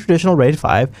better than the traditional RAID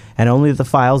 5, and only the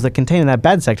files that contain that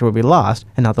bad sector will be lost,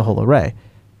 and not the whole array.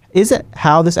 Is it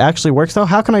how this actually works, though?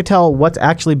 How can I tell what's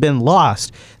actually been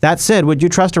lost? That said, would you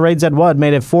trust a RAID Z1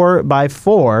 made of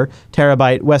 4x4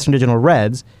 terabyte Western Digital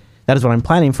RAIDs? That is what I'm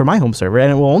planning for my home server,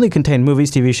 and it will only contain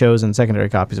movies, TV shows, and secondary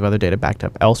copies of other data backed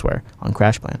up elsewhere on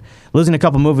CrashPlan. Losing a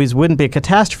couple movies wouldn't be a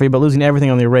catastrophe, but losing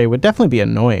everything on the array would definitely be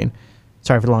annoying.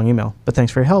 Sorry for the long email, but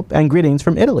thanks for your help, and greetings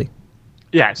from Italy.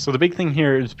 Yeah, so the big thing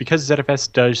here is because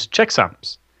ZFS does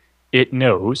checksums, it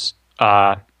knows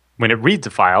when it reads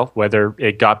a file whether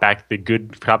it got back the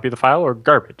good copy of the file or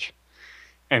garbage.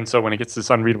 And so when it gets this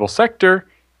unreadable sector,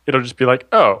 it'll just be like,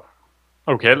 oh,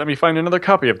 okay, let me find another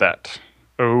copy of that.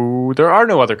 Oh, there are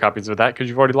no other copies of that because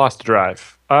you've already lost the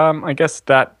drive. I guess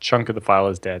that chunk of the file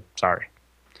is dead. Sorry.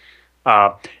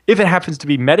 If it happens to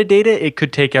be metadata, it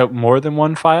could take out more than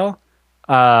one file.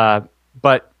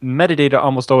 But metadata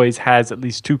almost always has at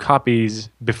least 2 copies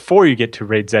before you get to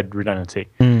RAID Z redundancy.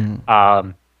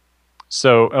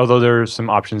 So although there are some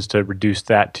options to reduce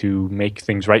that to make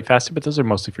things write faster, but those are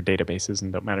mostly for databases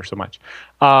and don't matter so much.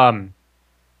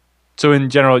 So in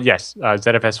general, yes,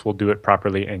 ZFS will do it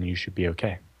properly and you should be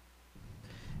okay.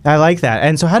 I like that.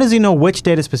 And so how does he know which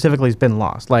data specifically has been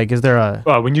lost? Like, is there a...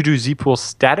 when you do zpool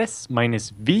status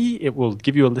 -v, it will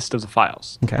give you a list of the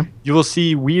files. Okay. You will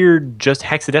see weird, just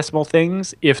hexadecimal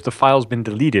things if the file's been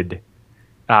deleted.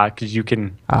 Because you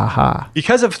can...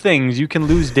 Because of things, you can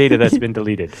lose data that's been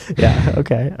deleted. Yeah,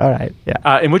 okay. All right.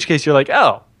 Yeah. In which case, you're like,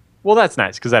 oh, well, that's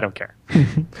nice, because I don't care.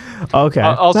 Okay.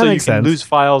 Also, you can sense. lose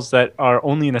files that are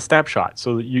only in a snapshot.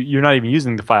 So you're not even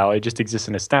using the file. It just exists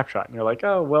in a snapshot. And you're like,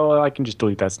 oh, well, I can just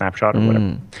delete that snapshot or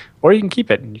whatever. Or you can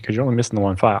keep it because you're only missing the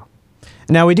one file.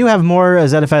 Now, we do have more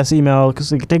ZFS email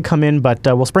because it did come in, but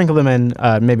we'll sprinkle them in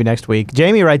maybe next week.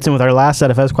 Jamie writes in with our last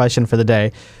ZFS question for the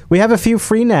day. We have a few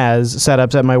FreeNAS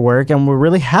setups at my work, and we're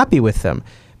really happy with them.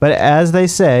 But as they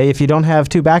say, if you don't have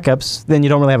 2 backups, then you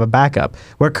don't really have a backup.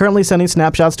 We're currently sending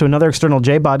snapshots to another external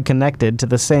JBOD connected to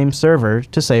the same server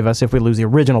to save us if we lose the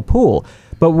original pool.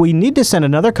 But we need to send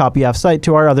another copy off-site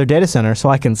to our other data center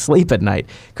so I can sleep at night.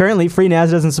 Currently,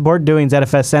 FreeNAS doesn't support doing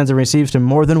ZFS sends and receives to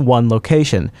more than one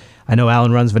location. I know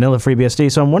Alan runs vanilla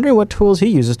FreeBSD, so I'm wondering what tools he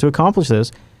uses to accomplish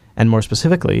this, and more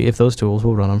specifically, if those tools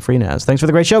will run on FreeNAS. Thanks for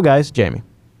the great show, guys. Jamie.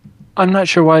 I'm not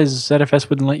sure why ZFS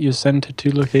wouldn't let you send to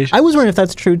 2 locations. I was wondering if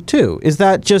that's true, too. Is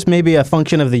that just maybe a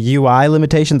function of the UI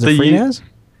limitations of FreeNAS?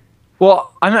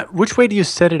 Well, I'm not. Which way do you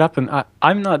set it up? And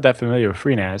I'm not that familiar with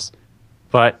FreeNAS,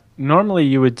 but normally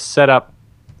you would set up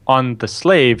on the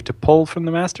slave to pull from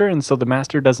the master, and so the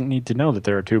master doesn't need to know that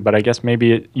there are 2. But I guess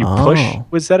maybe you push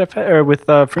with ZFS or with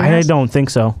FreeNAS. I don't think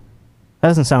so. That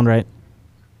doesn't sound right.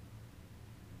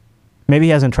 Maybe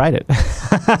he hasn't tried it.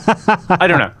 I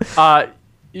don't know.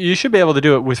 You should be able to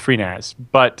do it with FreeNAS,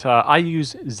 but I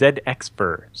use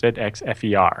ZXfer,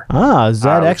 ZXFER.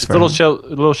 ZXfer. It's a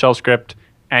little shell script,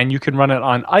 and you can run it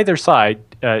on either side.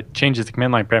 Changes the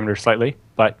command line parameter slightly,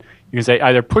 but you can say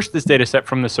either push this data set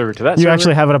from the server to that server. You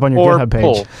actually have it up on your GitHub page.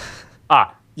 Pull.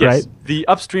 Yes. Right? The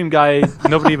upstream guy,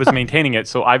 nobody was maintaining it,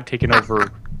 so I've taken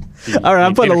over. All right,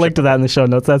 I'm putting a link to that in the show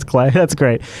notes. That's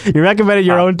great. You recommended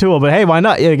your own tool, but hey, why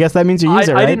not? I guess that means you use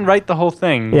it, right? I didn't write the whole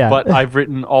thing, but I've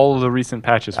written all of the recent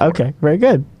patches for it. Very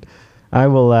good. I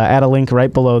will add a link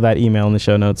right below that email in the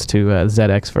show notes to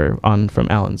ZX from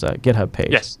Alan's GitHub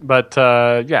page. Yes, but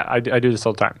I do this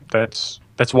all the time.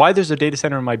 That's why there's a data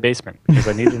center in my basement, because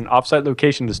I needed an offsite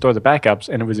location to store the backups,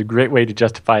 and it was a great way to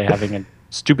justify having a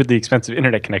stupidly expensive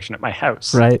internet connection at my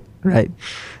house. Right.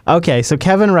 Okay, so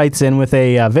Kevin writes in with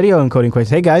a video encoding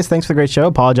question. Hey guys, thanks for the great show.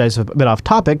 Apologize a bit off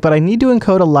topic, but I need to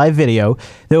encode a live video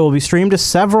that will be streamed to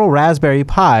several Raspberry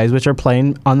Pis, which are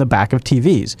playing on the back of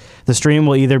TVs. The stream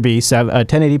will either be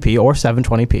 1080p or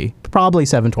 720p, probably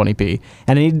 720p,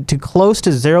 and I need to close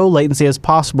to 0 latency as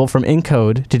possible from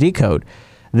encode to decode.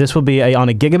 This will be on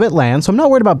a gigabit LAN, so I'm not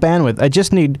worried about bandwidth. I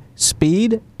just need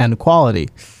speed and quality.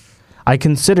 I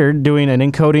considered doing an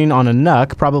encoding on a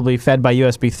NUC, probably fed by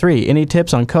USB 3. Any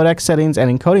tips on codec settings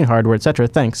and encoding hardware, etc.?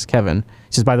 Thanks, Kevin.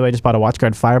 He says, by the way, I just bought a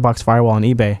WatchGuard Firebox firewall on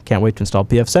eBay. Can't wait to install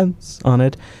pfSense on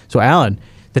it. So, Alan,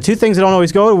 the two things that don't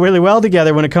always go really well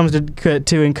together when it comes to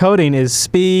encoding is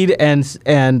speed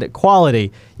and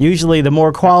quality. Usually, the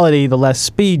more quality, the less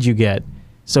speed you get.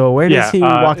 So, where does he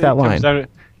walk that line?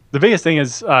 The biggest thing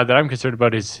is that I'm concerned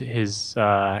about is his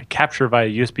capture via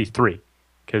USB 3.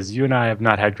 Because you and I have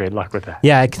not had great luck with that.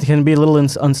 Yeah, it can be a little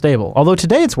unstable. Although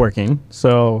today it's working,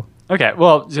 so... Okay,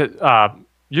 well,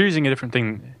 you're using a different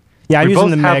thing. Yeah, I'm using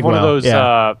the Magwell. We both have one of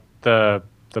those,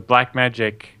 the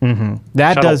Blackmagic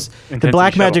That shuttle, does... The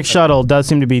Blackmagic shuttle does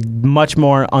seem to be much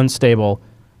more unstable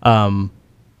than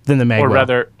the Magwell. Or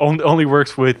rather, only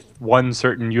works with one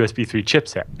certain USB 3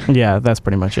 chipset. Yeah, that's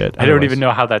pretty much it. I don't even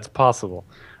know how that's possible.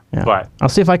 Yeah. But I'll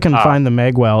see if I can find the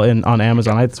Magwell on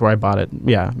Amazon. That's where I bought it.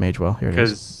 Yeah, Magwell. Here it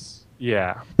is.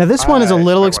 Yeah. Now this one is a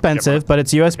little expensive, but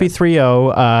it's USB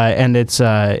 3.0 and it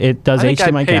does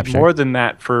HDMI capture. I paid more than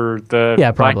that for the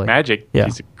Blackmagic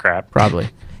piece of crap. Probably.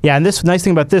 Yeah, and this nice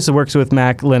thing about this, it works with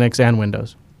Mac, Linux, and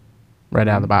Windows right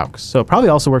out of the box. So it probably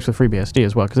also works with FreeBSD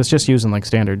as well because it's just using like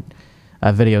standard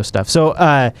video stuff. So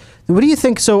what do you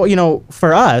think? So,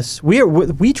 for us,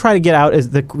 we try to get out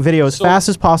the video as fast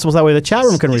as possible so that way the chat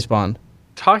room can respond.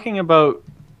 Talking about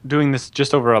doing this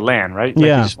just over a LAN, right? Like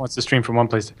he just wants to stream from one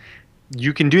place.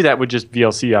 You can do that with just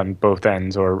VLC on both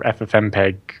ends or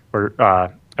FFmpeg or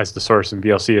as the source and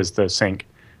VLC as the sink.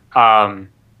 And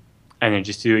then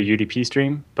just do a UDP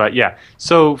stream. But yeah,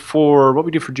 so for what we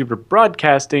do for Jupiter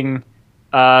Broadcasting,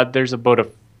 there's about a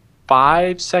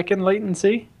 5-second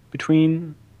latency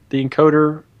between the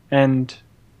encoder and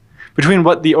between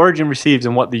what the origin receives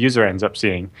and what the user ends up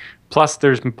seeing. Plus,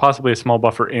 there's possibly a small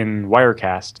buffer in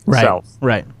Wirecast itself.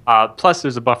 Right. Plus,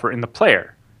 there's a buffer in the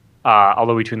player,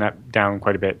 although we tune that down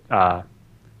quite a bit.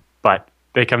 But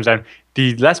it comes down.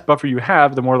 The less buffer you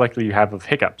have, the more likely you have of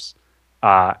hiccups.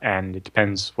 And it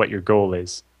depends what your goal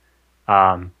is.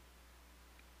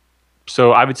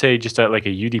 So I would say just like a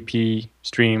UDP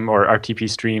stream or RTP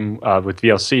stream with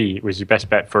VLC was your best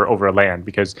bet for over a LAN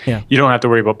because you don't have to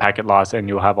worry about packet loss and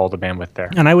you'll have all the bandwidth there.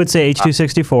 And I would say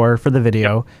H.264 for the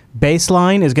video. Yep.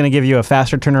 Baseline is going to give you a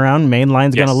faster turnaround. Mainline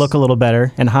is going to look a little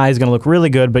better, and high is going to look really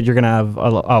good, but you're going to have a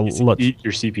look. Eat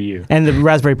your CPU. And the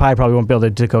Raspberry Pi probably won't be able to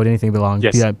decode anything below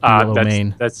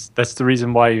main. That's the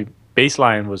reason why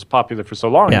baseline was popular for so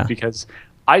long because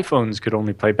iPhones could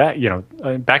only play back,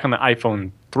 back on the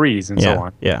iPhone 3s and so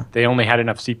on. Yeah. They only had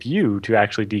enough CPU to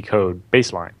actually decode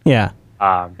baseline. Yeah.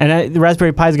 And the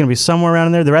Raspberry Pi is going to be somewhere around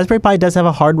in there. The Raspberry Pi does have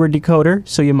a hardware decoder,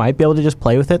 so you might be able to just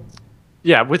play with it.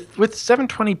 Yeah, with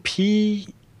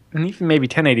 720p and even maybe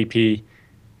 1080p,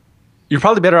 you're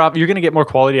probably better off. You're going to get more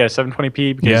quality at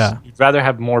 720p because you'd rather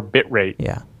have more bit rate.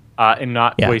 Yeah. And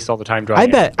not waste all the time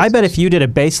drawing. I bet if you did a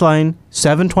baseline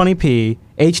 720p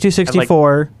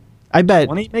H.264. I bet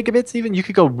 20 megabits even you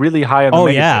could go really high on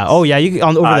the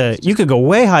megabits. You could go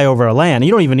way high over a LAN.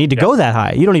 You don't even need to go that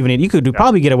high. You could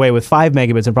probably get away with 5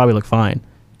 megabits and probably look fine.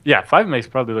 Yeah, 5 megs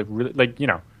probably look really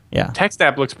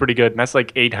TechSNAP looks pretty good and that's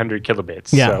like 800 kilobits.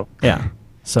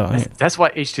 So that's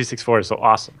why H.264 is so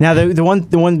awesome. Now the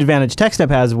one advantage TechSNAP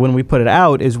has when we put it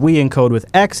out is we encode with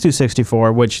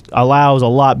X.264, which allows a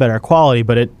lot better quality,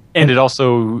 but it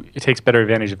takes better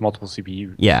advantage of multiple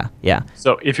CPUs. Yeah.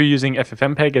 So if you're using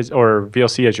FFmpeg or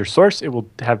VLC as your source, it will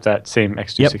have that same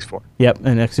X.264. Yep,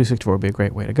 and X.264 would be a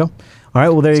great way to go. All right,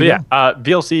 well there you go.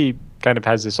 VLC kind of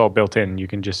has this all built in. You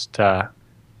can just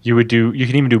you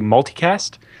can even do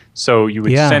multicast. So you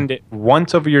would send it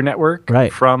once over your network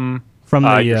from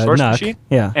the your source NUC machine,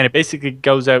 and it basically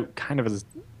goes out kind of as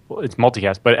it's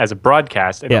multicast, but as a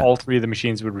broadcast, and all three of the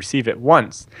machines would receive it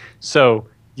once. So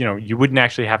you wouldn't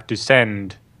actually have to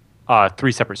send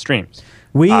 3 separate streams.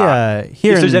 Here, if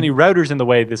there's any routers in the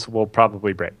way, this will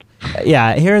probably break.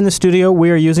 Here in the studio,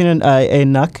 we are using a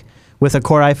NUC with a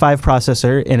Core i5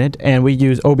 processor in it, and we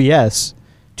use OBS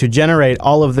to generate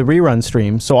all of the rerun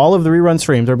streams. So all of the rerun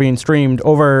streams are being streamed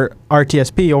over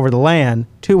RTSP, over the LAN,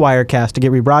 to Wirecast to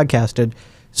get rebroadcasted.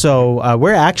 So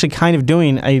we're actually kind of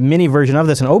doing a mini version of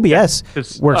this, and OBS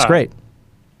works great.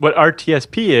 What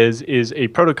RTSP is a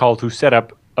protocol to set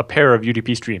up a pair of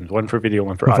UDP streams, one for video,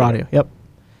 one for audio. Yep.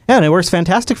 Yeah, and it works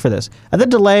fantastic for this. The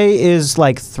delay is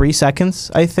like 3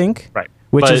 seconds, I think. Right.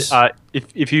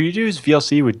 If you use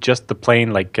VLC with just the plain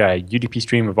UDP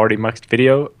stream of already muxed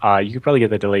video, you could probably get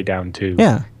the delay down to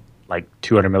like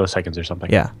 200 milliseconds or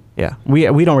something. Yeah.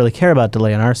 We don't really care about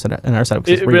delay in our setup.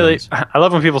 I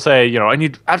love when people say, I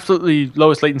need absolutely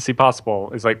lowest latency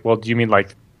possible. It's like, well, do you mean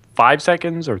like 5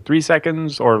 seconds or 3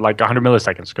 seconds or like 100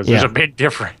 milliseconds because there's a big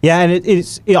difference. Yeah, and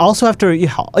you also have to,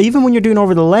 even when you're doing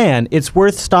over the LAN, it's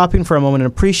worth stopping for a moment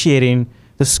and appreciating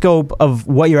the scope of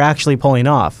what you're actually pulling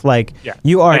off. Like,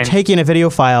 you are taking a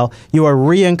video file, you are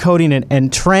re-encoding it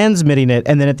and transmitting it,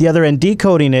 and then at the other end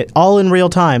decoding it all in real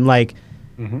time. Like,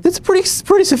 it's a pretty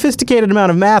sophisticated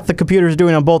amount of math the computer's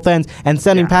doing on both ends and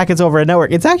sending packets over a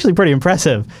network. It's actually pretty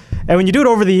impressive. And when you do it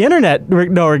over the internet,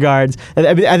 no regards,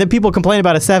 and then people complain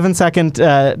about a 7-second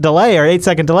delay or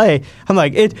 8-second delay, I'm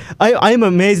like, I'm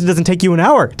amazed it doesn't take you an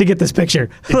hour to get this picture,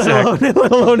 let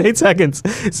alone 8 seconds.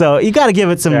 So you got to give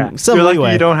it some You're leeway.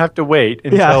 Lucky you don't have to wait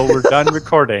until we're done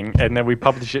recording and then we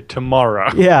publish it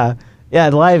tomorrow. Yeah,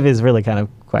 live is really kind of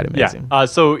quite amazing. Yeah.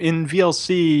 So in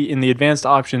VLC, in the advanced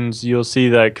options, you'll see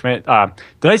the command.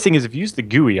 The nice thing is if you use the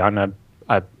GUI on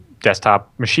a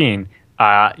desktop machine,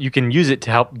 you can use it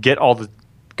to help get all the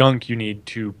gunk you need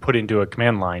to put into a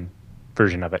command line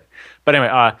version of it. But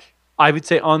anyway, I would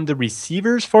say on the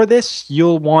receivers for this,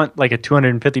 you'll want like a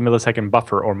 250 millisecond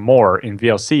buffer or more in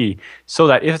VLC so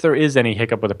that if there is any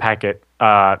hiccup with a packet,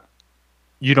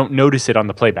 you don't notice it on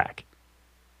the playback.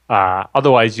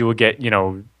 Otherwise, you will get,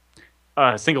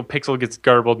 a single pixel gets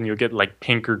garbled and you'll get like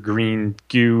pink or green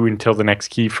goo until the next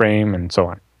keyframe and so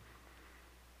on.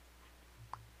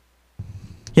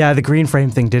 Yeah, the green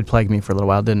frame thing did plague me for a little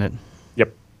while, didn't it?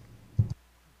 Yep.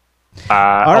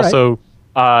 Also,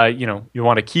 you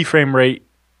want a keyframe rate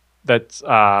that's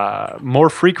more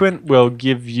frequent will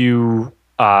give you,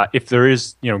 if there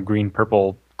is, green,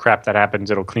 purple crap that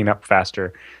happens, it'll clean up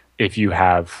faster if you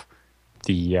have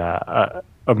the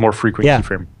a more frequent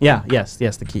keyframe. Yes,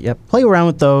 the key. Yep. Play around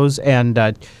with those, and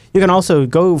you can also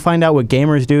go find out what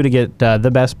gamers do to get the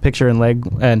best picture and leg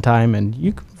and time, and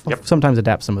you can sometimes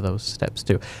adapt some of those steps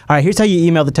too. All right, here's how you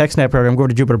email the TechSNAP program. Go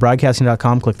to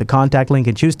jupiterbroadcasting.com, click the contact link,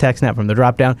 and choose TechSNAP from the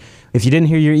drop-down. If you didn't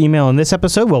hear your email in this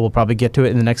episode, well, we'll probably get to it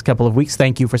in the next couple of weeks.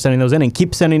 Thank you for sending those in, and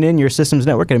keep sending in your systems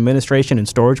network and administration and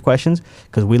storage questions,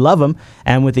 because we love them.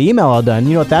 And with the email all done,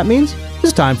 you know what that means?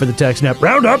 It's time for the TechSNAP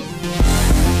Roundup.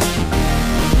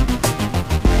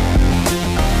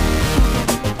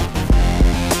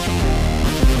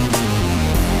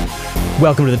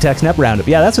 Welcome to the TechSNAP Roundup.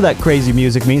 Yeah, that's what that crazy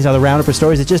music means. Now, the roundup are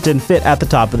stories that just didn't fit at the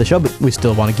top of the show, but we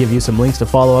still want to give you some links to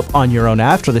follow up on your own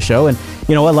after the show. And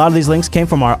you know what? A lot of these links came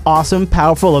from our awesome,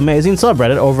 powerful, amazing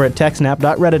subreddit over at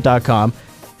techsnap.reddit.com,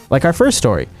 like our first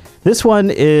story. This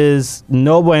one is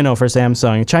no bueno for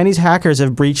Samsung. Chinese hackers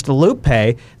have breached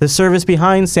LoopPay, the service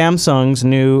behind Samsung's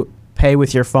new pay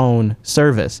with your phone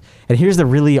service. And here's the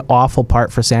really awful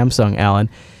part for Samsung, Alan.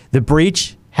 The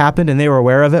breach happened and they were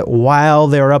aware of it while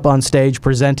they were up on stage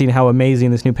presenting how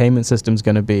amazing this new payment system is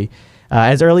going to be.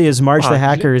 As early as March, the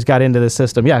hackers got into the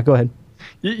system. Yeah, go ahead.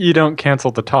 You don't cancel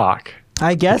the talk.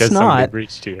 I guess not.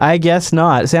 I guess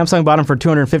not. Samsung bought them for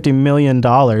 $250 million,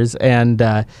 and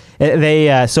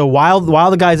so while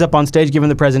the guy's up on stage giving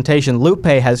the presentation,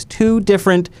 LoopPay has two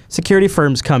different security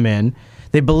firms come in.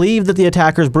 They believe that the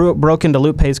attackers broke into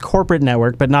LoopPay's corporate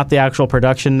network, but not the actual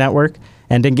production network,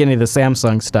 and didn't get any of the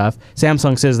Samsung stuff.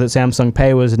 Samsung says that Samsung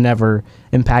Pay was never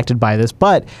impacted by this,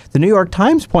 but the New York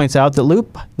Times points out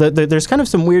that there's kind of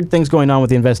some weird things going on with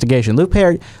the investigation.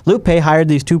 LoopPay hired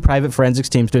these two private forensics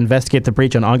teams to investigate the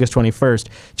breach on August 21st,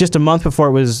 just a month before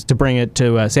it was to bring it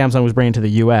to Samsung was bringing it to the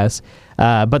U.S.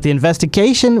 But the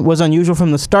investigation was unusual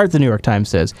from the start, the New York Times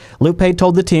says. LoopPay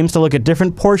told the teams to look at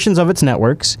different portions of its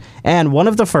networks, and one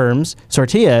of the firms,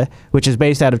 Sortia, which is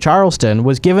based out of Charleston,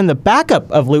 was given the backup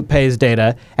of LoopPay's data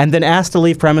and then asked to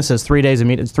leave premises 3 days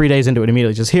into it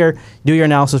immediately. Just here, do your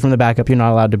analysis from the backup. You're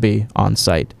not allowed to be on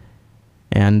site.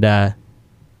 And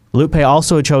LoopPay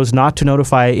also chose not to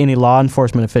notify any law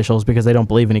enforcement officials because they don't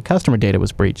believe any customer data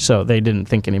was breached, so they didn't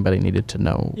think anybody needed to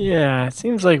know. Yeah, it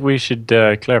seems like we should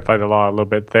clarify the law a little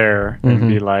bit there and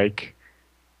be like,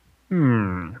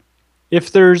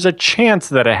 if there's a chance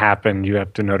that it happened, you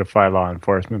have to notify law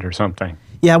enforcement or something.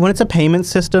 Yeah, when it's a payment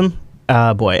system,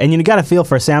 boy. And you got to feel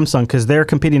for Samsung because they're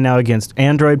competing now against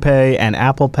Android Pay and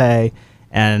Apple Pay,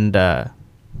 and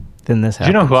then this happens.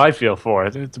 Do you know who I feel for?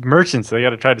 It's merchants. They got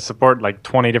to try to support like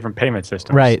 20 different payment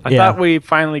systems. Right. I thought we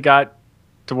finally got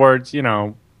towards,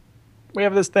 we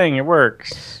have this thing. It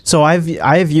works. So I've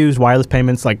used wireless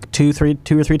payments like two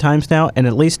or three times now, and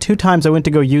at least 2 times I went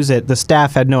to go use it. The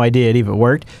staff had no idea it even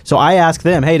worked. So I asked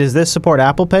them, "Hey, does this support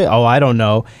Apple Pay?" "Oh, I don't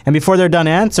know." And before they're done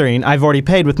answering, I've already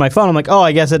paid with my phone. I'm like, "Oh,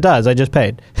 I guess it does. I just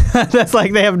paid." That's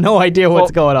like they have no idea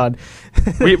what's going on.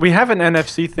 we have an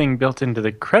NFC thing built into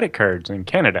the credit cards in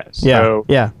Canada. So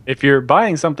if you're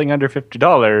buying something under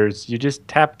 $50, you just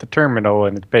tap the terminal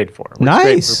and it's paid for. Which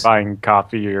nice. Is great for buying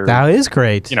coffee or that is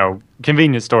great.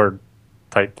 Convenience store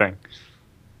type thing.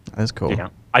 That's cool. You know,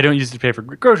 I don't use it to pay for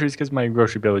groceries because my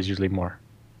grocery bill is usually more,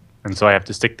 and so I have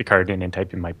to stick the card in and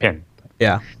type in my PIN.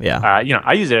 Yeah. You know,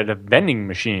 I use it at a vending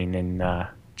machine in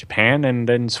Japan and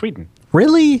then Sweden.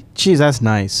 Really? Jeez, that's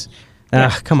nice.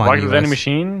 Come on, walk to the US. vending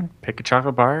machine, pick a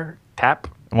chocolate bar, tap.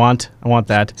 I want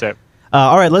that. That's it.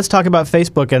 All right, let's talk about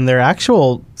Facebook and their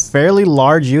actual fairly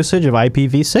large usage of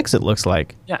IPv6, it looks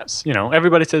like. Yes, you know,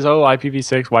 everybody says, "Oh,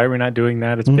 IPv6. Why are we not doing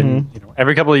that?" It's been, you know,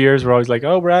 every couple of years we're always like,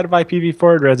 "Oh, we're out of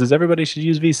IPv4 addresses. Everybody should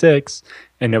use V6,"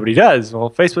 and nobody does. Well,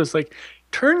 Facebook's like,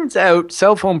 turns out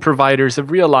cell phone providers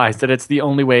have realized that it's the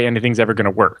only way anything's ever going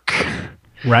to work.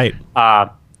 Right.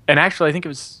 And actually, I think it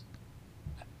was,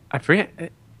 I forget, if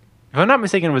I'm not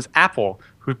mistaken, it was Apple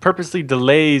who purposely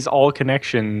delays all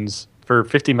connections for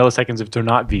 50 milliseconds if they're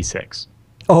not V6.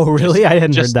 Oh, really? I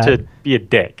hadn't heard Just that. to be a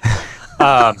dick.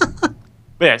 But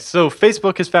yeah, so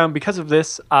Facebook has found because of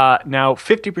this, now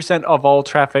 50% of all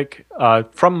traffic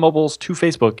from mobiles to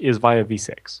Facebook is via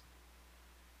V6.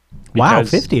 Wow,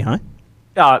 50, huh?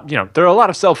 You know, there are a lot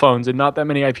of cell phones and not that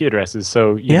many IP addresses.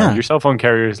 So you know, your cell phone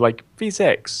carrier is like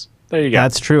V6. There you go.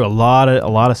 That's true. A lot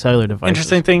of cellular devices.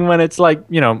 Interesting thing when it's like,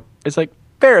 you know, it's like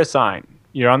VeriSign.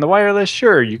 You're on the wireless,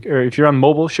 sure. Or if you're on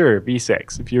mobile, sure,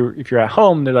 V6. If you're at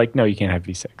home, they're like, no, you can't have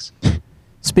V6.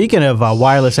 Speaking of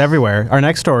wireless everywhere, our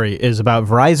next story is about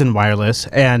Verizon Wireless,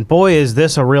 and boy, is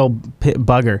this a real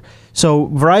bugger. So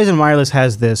Verizon Wireless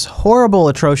has this horrible,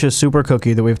 atrocious super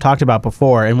cookie that we've talked about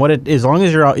before, and as long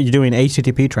as you're doing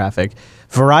HTTP traffic,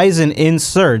 Verizon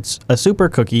inserts a super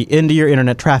cookie into your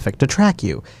internet traffic to track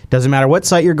you. Doesn't matter what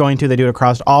site you're going to, they do it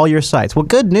across all your sites. Well,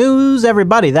 good news,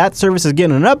 everybody. That service is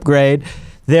getting an upgrade.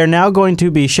 They're now going to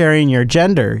be sharing your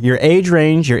gender, your age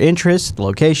range, your interests,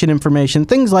 location information,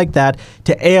 things like that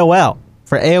to AOL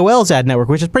for AOL's ad network,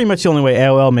 which is pretty much the only way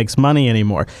AOL makes money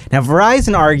anymore. Now,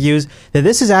 Verizon argues that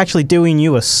this is actually doing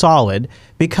you a solid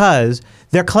because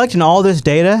they're collecting all this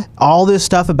data, all this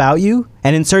stuff about you,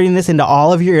 and inserting this into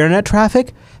all of your internet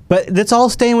traffic, but that's all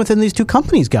staying within these two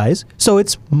companies, guys. So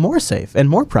it's more safe and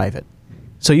more private.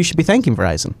 So you should be thanking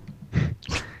Verizon.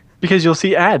 Because you'll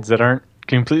see ads that aren't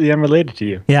completely unrelated to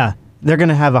you. Yeah. They're going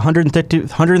to have 130,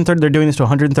 they're doing this to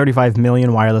 135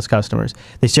 million wireless customers.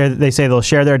 They say they'll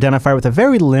share their identifier with a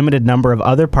very limited number of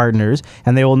other partners,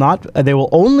 and they will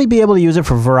only be able to use it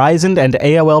for Verizon and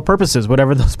AOL purposes,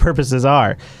 whatever those purposes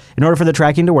are. In order for the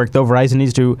tracking to work, though, Verizon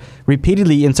needs to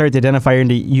repeatedly insert the identifier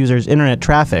into users' internet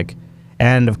traffic.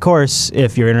 And of course,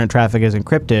 if your internet traffic is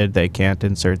encrypted, they can't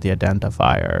insert the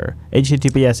identifier.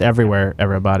 HTTPS everywhere,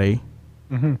 everybody.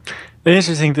 Mm-hmm. The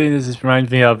interesting thing this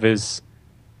reminds me of is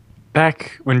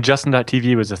back when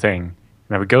Justin.tv was a thing,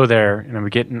 and I would go there and I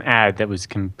would get an ad that was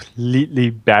completely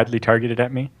badly targeted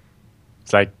at me.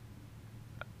 It's like,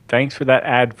 thanks for that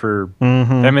ad for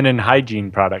feminine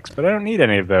hygiene products, but I don't need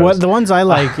any of those. Well, the ones I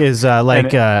like is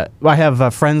I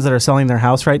have friends that are selling their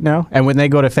house right now, and when they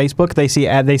go to Facebook, they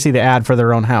see the ad for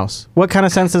their own house. What kind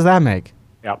of sense does that make?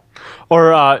 Yeah.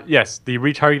 Or, yes, the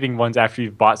retargeting ones after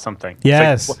you've bought something.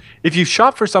 Yes. Like, well, if you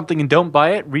shop for something and don't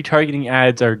buy it, retargeting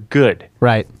ads are good.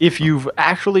 Right. If you've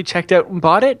actually checked out and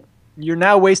bought it, you're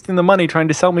now wasting the money trying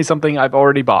to sell me something I've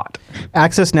already bought.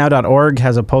 AccessNow.org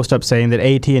has a post up saying that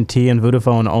AT&T and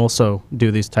Vodafone also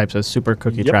do these types of super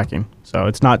cookie tracking. So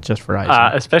it's not just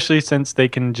Verizon. Especially since they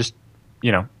can just,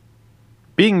 you know,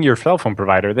 being your cell phone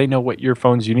provider, they know what your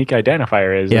phone's unique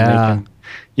identifier is. Yeah. And they can,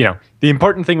 you know, the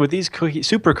important thing with these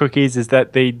super cookies is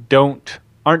that they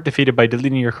aren't defeated by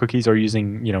deleting your cookies or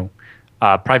using, you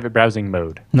know, private browsing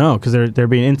mode. No, because they're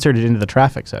being inserted into the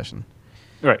traffic session.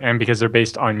 Right, and because they're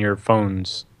based on your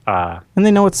phone's and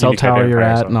they know what cell tower you're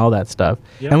at and all that stuff.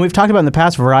 Yep. And we've talked about in the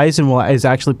past, Verizon is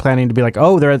actually planning to be like,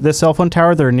 oh, they're at this cell phone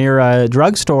tower, they're near a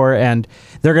drugstore, and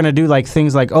they're going to do like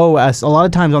things like, oh, a lot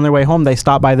of times on their way home, they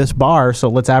stop by this bar, so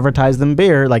let's advertise them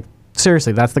beer. Like,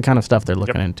 seriously, that's the kind of stuff they're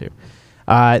looking into.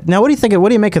 Now, what do you think? What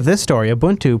do you make of this story?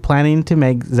 Ubuntu planning to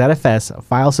make ZFS a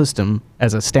file system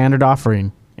as a standard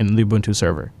offering in the Ubuntu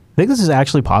server. I think this is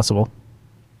actually possible.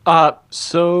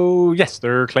 So, yes,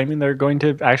 they're claiming they're going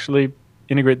to actually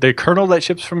integrate the kernel that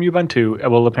ships from Ubuntu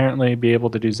will apparently be able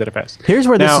to do ZFS. Here's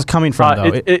where this is coming from,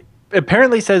 though. It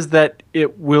apparently says that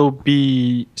it will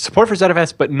be support for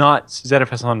ZFS, but not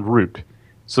ZFS on root.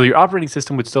 So your operating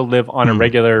system would still live on a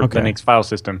regular Linux file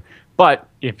system. But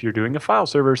if you're doing a file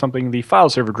server or something, the file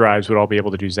server drives would all be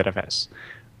able to do ZFS.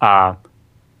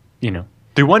 You know,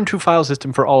 the one true file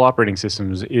system for all operating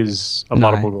systems is a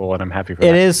laudable goal, and I'm happy for that.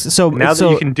 It is. So now that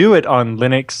you can do it on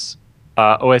Linux,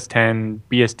 OS X,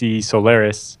 BSD,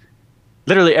 Solaris,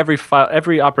 literally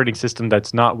every operating system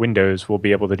that's not Windows will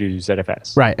be able to do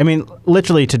ZFS. Right. I mean,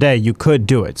 literally today you could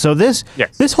do it. So this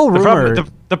whole rumor.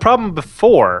 The problem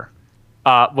before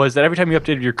was that every time you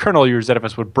updated your kernel, your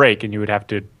ZFS would break and you would have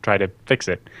to try to fix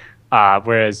it.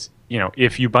 Whereas,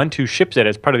 if Ubuntu ships it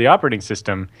as part of the operating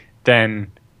system,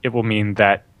 then it will mean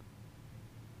that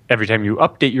every time you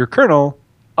update your kernel,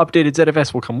 updated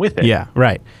ZFS will come with it. Yeah,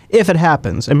 right. If it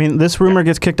happens. I mean, this rumor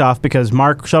gets kicked off because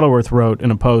Mark Shuttleworth wrote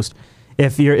in a post,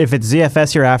 if it's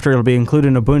ZFS you're after, it'll be included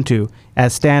in Ubuntu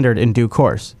as standard in due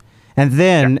course. And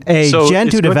then a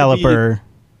Gentoo developer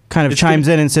kind of chimes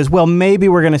in and says, well, maybe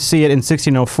we're going to see it in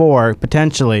 1604,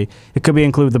 potentially. It could be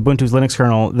included with Ubuntu's Linux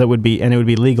kernel, and it would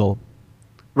be legal.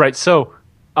 Right. So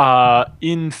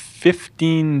in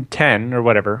 1510 or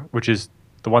whatever, which is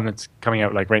the one that's coming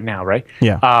out like right now, right?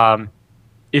 Yeah.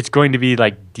 It's going to be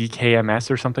like DKMS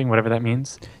or something, whatever that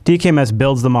means. DKMS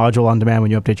builds the module on demand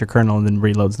when you update your kernel and then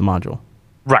reloads the module.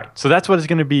 Right. So that's what it's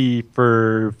going to be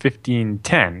for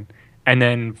 1510. And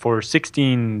then for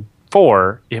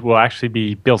 16.4, it will actually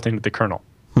be built into the kernel.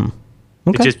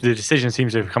 Okay. The decision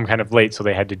seems to have come kind of late, so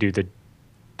they had to do the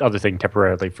other thing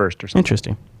temporarily first or something.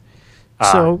 Interesting.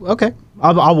 So, okay.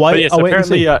 I'll wait. Yes, I'll wait and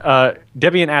see. apparently,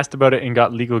 Debian asked about it and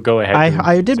got legal go-ahead.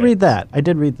 I did read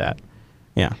that.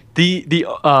 Yeah. The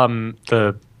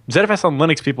ZFS on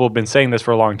Linux people have been saying this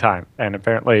for a long time, and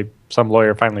apparently some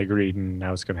lawyer finally agreed, and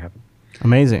now it's going to happen.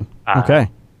 Amazing. Okay.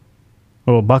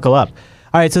 Well, buckle up.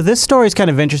 All right, so this story is kind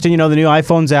of interesting. The new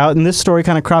iPhone's out, and this story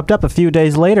kind of cropped up a few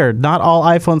days later. Not all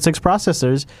iPhone 6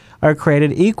 processors are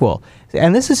created equal.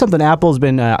 And this is something Apple's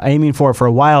been aiming for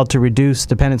a while to reduce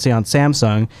dependency on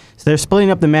Samsung. So they're splitting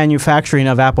up the manufacturing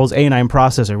of Apple's A9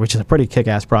 processor, which is a pretty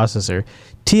kick-ass processor.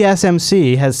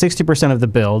 TSMC has 60% of the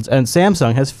builds, and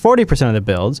Samsung has 40% of the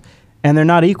builds. And they're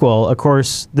not equal. Of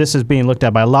course, this is being looked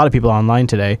at by a lot of people online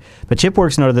today. But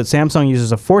Chipworks noted that Samsung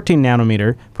uses a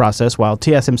 14-nanometer process, while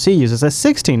TSMC uses a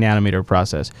 16-nanometer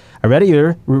process. A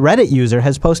Reddit user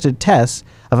has posted tests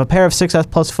of a pair of 6S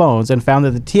Plus phones and found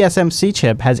that the TSMC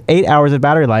chip has 8 hours of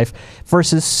battery life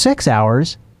versus 6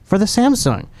 hours for the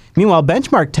Samsung. Meanwhile,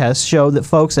 benchmark tests show that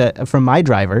folks from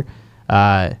MyDriver,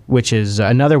 which is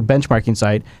another benchmarking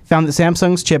site, found that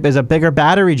Samsung's chip is a bigger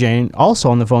battery drain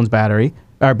also on the phone's battery,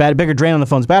 or bigger drain on the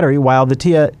phone's battery, while the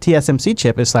TSMC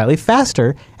chip is slightly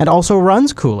faster and also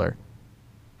runs cooler.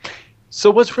 So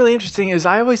what's really interesting is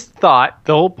I always thought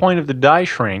the whole point of the die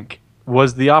shrink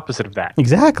was the opposite of that.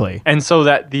 Exactly. And so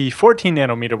that the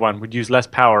 14-nanometer one would use less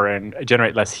power and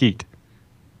generate less heat.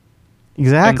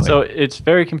 Exactly. And so it's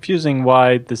very confusing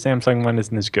why the Samsung one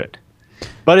isn't as good.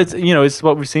 But it's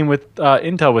what we've seen with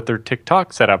Intel with their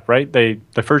TikTok setup, right? The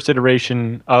first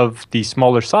iteration of the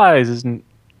smaller size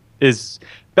is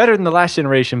better than the last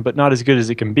generation, but not as good as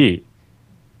it can be.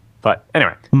 But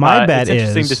anyway, my bet it's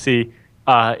interesting to see.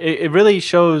 It really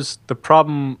shows the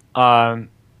problem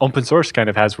open source kind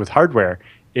of has with hardware.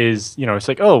 Is it's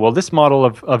like, oh well, this model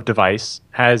of device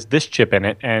has this chip in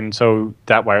it, and so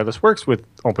that wireless works with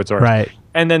open source. Right.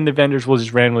 And then the vendors will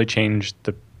just randomly change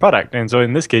the product. And so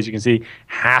in this case, you can see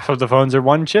half of the phones are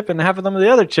one chip and half of them are the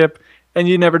other chip, and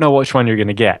you never know which one you're going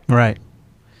to get. Right.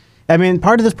 I mean,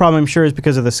 part of this problem, I'm sure, is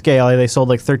because of the scale. They sold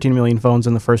like 13 million phones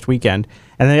in the first weekend.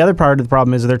 And the other part of the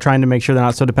problem is they're trying to make sure they're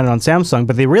not so dependent on Samsung.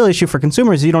 But the real issue for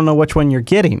consumers is you don't know which one you're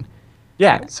getting.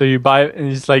 Yeah, so you buy it,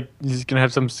 and it's like you're just going to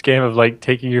have some scam of like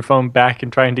taking your phone back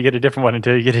and trying to get a different one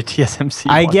until you get a TSMC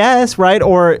I one. guess, right?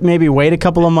 Or maybe wait a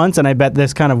couple of months, and I bet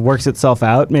this kind of works itself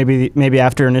out. Maybe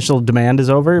after initial demand is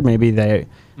over,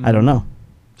 I don't know.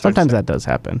 Sometimes that does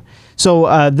happen.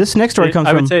 So this next story comes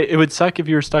from... I would say it would suck if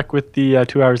you were stuck with the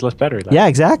 2 hours less battery life. Yeah,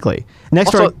 exactly. Next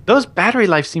also, story... those battery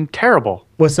life seem terrible.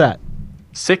 What's that?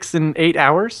 6 and 8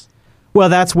 hours? Well,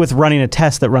 that's with running a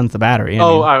test that runs the battery.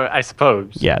 I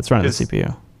suppose. Yeah, it's running the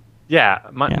CPU. Yeah,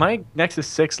 my Nexus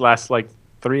 6 lasts like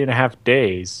 3.5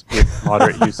 days with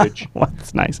moderate usage. Well,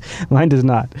 that's nice. Mine does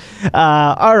not.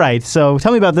 All right, so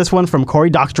tell me about this one from Cory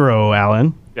Doctorow,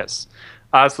 Alan. Yes.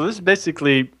 So this is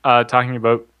basically talking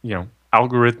about,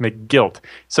 algorithmic guilt.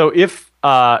 So if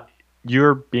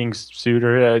you're being sued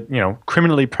or,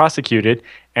 criminally prosecuted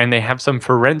and they have some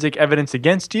forensic evidence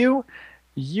against you,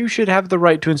 you should have the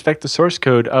right to inspect the source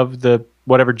code of the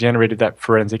whatever generated that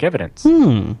forensic evidence.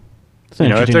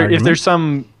 If there's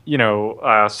some,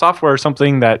 software or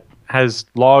something that has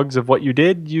logs of what you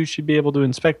did, you should be able to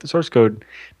inspect the source code.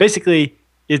 Basically,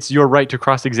 it's your right to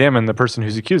cross-examine the person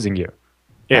who's accusing you.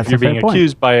 If you're being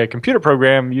accused by a computer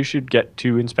program, you should get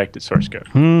to inspect its source code.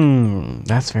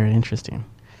 That's very interesting.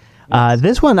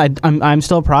 This one, I'm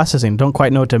still processing. Don't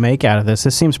quite know what to make out of this.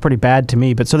 This seems pretty bad to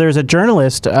me. But so there's a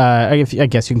journalist, I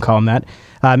guess you can call him that.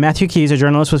 Matthew Keys, a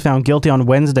journalist, was found guilty on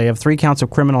Wednesday of 3 counts of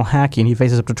criminal hacking. He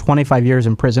faces up to 25 years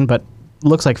in prison, but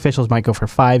looks like officials might go for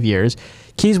 5 years.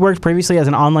 Keyes worked previously as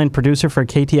an online producer for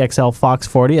KTXL Fox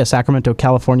 40, a Sacramento,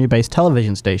 California-based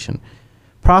television station.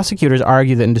 Prosecutors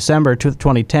argue that in December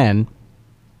 2010,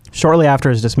 shortly after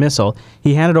his dismissal,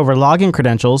 he handed over login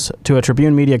credentials to a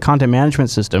Tribune Media content management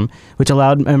system, which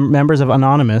allowed members of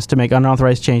Anonymous to make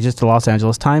unauthorized changes to the Los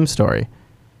Angeles Times story.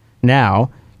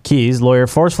 Now, Keyes' lawyer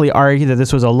forcefully argued that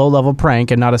this was a low-level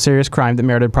prank and not a serious crime that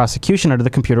merited prosecution under the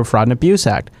Computer Fraud and Abuse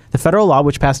Act. The federal law,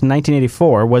 which passed in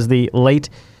 1984, was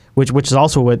which is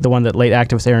also the one that late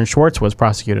activist Aaron Swartz was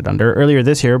prosecuted under. Earlier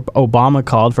this year, Obama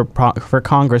called for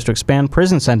Congress to expand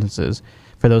prison sentences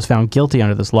for those found guilty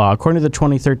under this law. According to the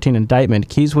 2013 indictment,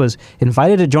 Keyes was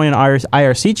invited to join an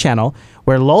IRC channel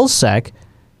where LulzSec,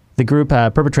 the group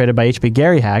perpetrated by HB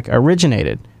Gary hack,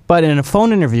 originated. But in a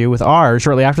phone interview with R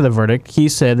shortly after the verdict, he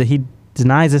said that he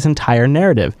denies this entire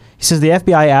narrative. He says, the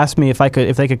FBI asked me if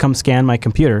they could come scan my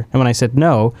computer, and when I said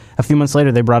no, a few months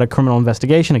later they brought a criminal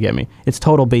investigation to get me. It's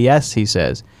total BS, he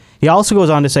says. He also goes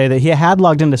on to say that he had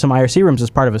logged into some IRC rooms as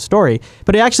part of his story,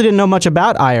 but he actually didn't know much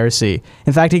about IRC.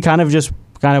 In fact, he kind of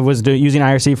was using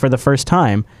IRC for the first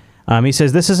time. He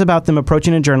says this is about them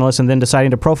approaching a journalist and then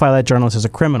deciding to profile that journalist as a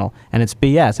criminal. And it's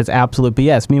BS. It's absolute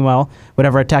BS. Meanwhile,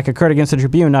 whatever attack occurred against the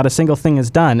Tribune, not a single thing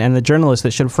is done. And the journalist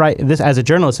that should as a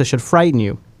journalist, this should frighten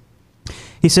you.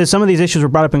 He says some of these issues were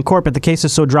brought up in court, but the case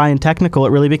is so dry and technical, it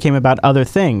really became about other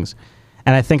things.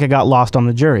 And I think I got lost on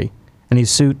the jury. And he's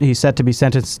set to be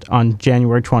sentenced on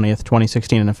January 20th,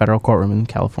 2016 in a federal courtroom in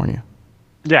California.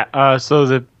 Yeah, so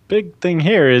the big thing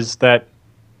here is that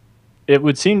it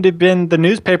would seem to have been the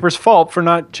newspaper's fault for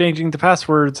not changing the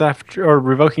passwords after or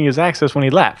revoking his access when he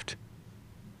left.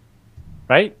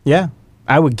 Right? Yeah.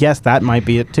 I would guess that might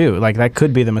be it too. Like, that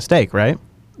could be the mistake, right?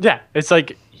 Yeah. It's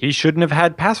like he shouldn't have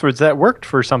had passwords that worked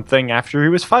for something after he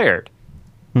was fired.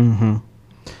 Mm-hmm.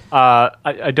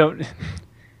 I don't...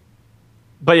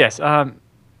 But yes, I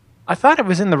thought it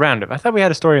was in the Roundup. I thought we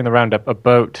had a story in the Roundup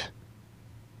about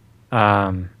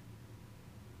the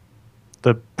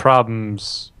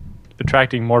problems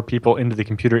attracting more people into the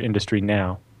computer industry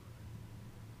now.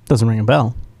 Doesn't ring a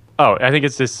bell. Oh, I think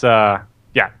it's this, yeah.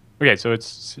 Okay, so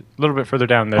it's a little bit further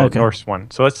down the Norse one.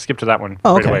 So let's skip to that one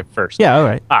right away first. Yeah, all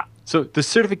right. So the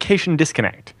certification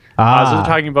disconnect. So they're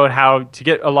talking about how to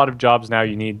get a lot of jobs now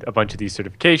you need a bunch of these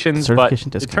certifications, but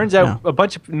it turns out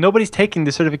nobody's taking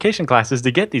the certification classes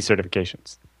to get these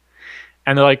certifications.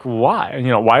 And they're like, why?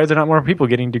 And, why are there not more people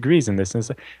getting degrees in this? And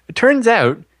it turns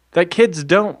out that kids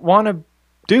don't want to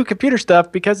do computer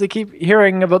stuff because they keep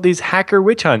hearing about these hacker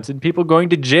witch hunts and people going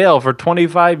to jail for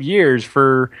 25 years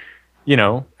for,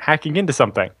 hacking into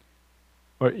something.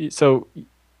 So,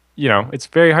 it's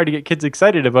very hard to get kids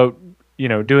excited about,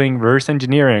 doing reverse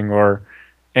engineering or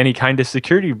any kind of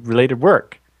security related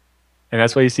work. And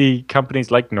that's why you see companies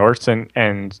like Norse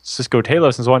and Cisco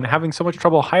Talos and so on having so much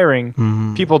trouble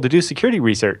hiring people to do security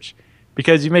research.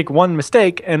 Because you make one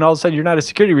mistake and all of a sudden you're not a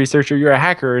security researcher, you're a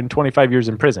hacker and 25 years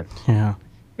in prison. Yeah.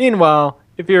 Meanwhile,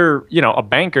 if you're, a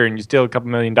banker and you steal a couple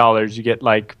 $1 million, you get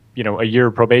like, a year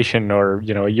of probation or,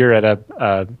 a year at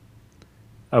a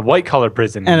white collar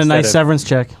prison. And a nice severance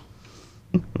check.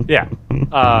 Yeah.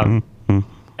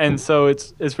 And so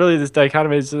it's really this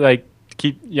dichotomy is like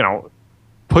keep,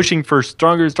 pushing for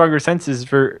stronger and stronger senses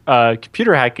for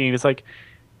computer hacking. It's like,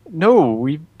 no,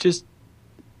 we just,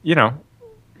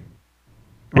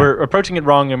 we're approaching it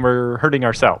wrong and we're hurting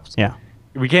ourselves. Yeah.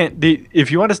 We can't. If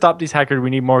you want to stop these hackers, we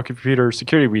need more computer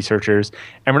security researchers,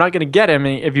 and we're not going to get them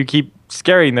if you keep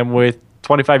scaring them with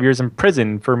 25 years in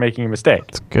prison for making a mistake.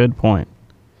 That's a good point.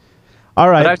 All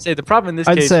right. But I'd say the problem in this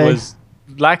case was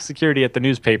lax security at the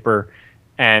newspaper,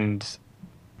 and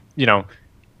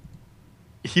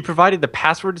he provided the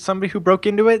password to somebody who broke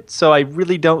into it. So I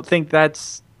really don't think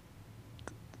that's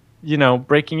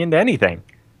breaking into anything.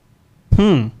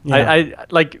 Yeah.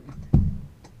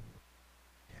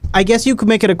 I guess you could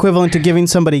make it equivalent to giving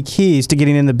somebody keys to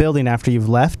getting in the building after you've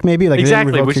left, maybe. Like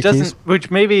exactly,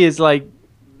 which maybe is like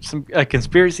a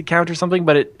conspiracy count or something,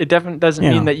 but it definitely doesn't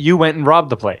mean that you went and robbed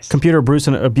the place. Computer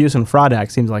abuse and fraud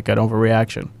act seems like an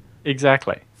overreaction.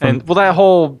 Exactly, and that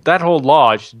whole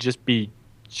law should just be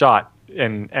shot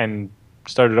and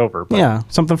started over. But yeah,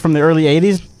 something from the early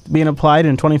 '80s being applied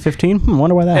in 2015.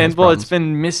 Wonder why that. And it's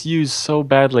been misused so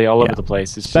badly all over the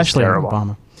place. It's especially just terrible.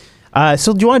 Obama.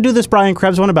 So do you want to do this Brian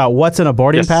Krebs one about what's in a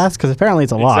boarding pass? Because apparently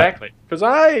it's a lot. Exactly. Because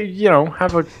I,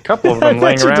 have a couple of them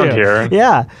laying around here.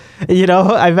 Yeah.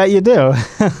 I bet you do.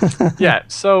 Yeah.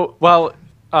 So,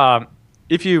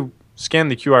 if you scan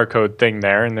the QR code thing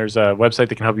there, and there's a website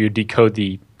that can help you decode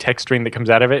the text string that comes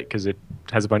out of it, because it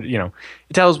has a bunch, it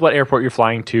tells what airport you're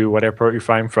flying to, what airport you're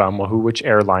flying from, which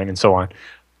airline, and so on.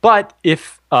 But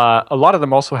if a lot of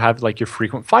them also have like your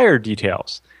frequent flyer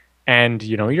details and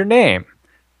your name.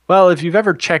 Well, if you've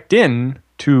ever checked in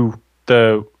to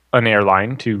an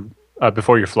airline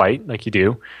before your flight, like you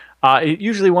do, it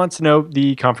usually wants to know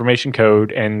the confirmation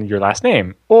code and your last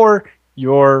name or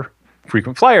your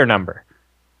frequent flyer number.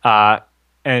 And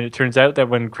it turns out that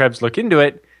when Krebs look into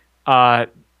it, the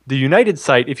United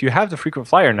site, if you have the frequent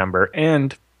flyer number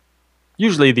and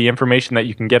usually the information that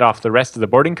you can get off the rest of the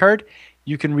boarding card,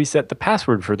 you can reset the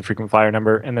password for the frequent flyer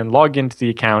number and then log into the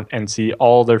account and see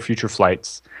all their future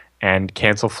flights and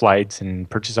cancel flights and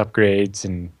purchase upgrades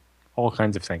and all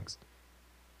kinds of things.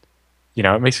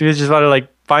 It makes me just want to like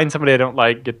find somebody I don't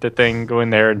like, get the thing, go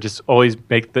in there and just always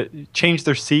change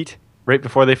their seat right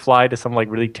before they fly to some like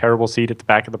really terrible seat at the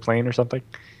back of the plane or something.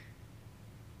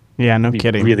 Yeah, no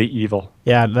kidding. Really evil.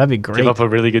 Yeah, that'd be great. Give up a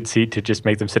really good seat to just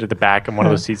make them sit at the back in one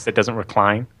of those seats that doesn't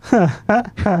recline. For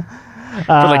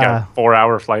like a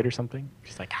 4-hour flight or something.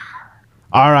 Just like.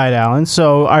 All right, Alan.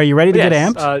 So, are you ready to get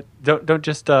amped? Don't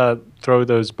just throw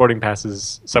those boarding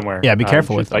passes somewhere. Yeah, be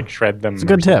careful with them. Like shred them. It's a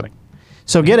good tip.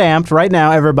 So get amped right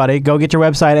now, everybody. Go get your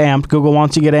website amped. Google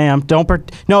wants you to get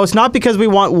amped. No, it's not because we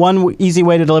want one easy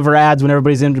way to deliver ads when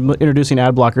everybody's introducing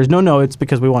ad blockers. No, it's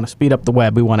because we want to speed up the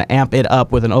web. We want to amp it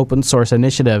up with an open source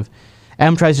initiative.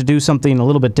 AMP tries to do something a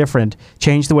little bit different,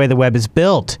 change the way the web is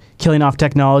built, killing off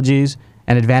technologies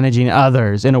and advantaging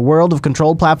others. In a world of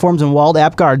controlled platforms and walled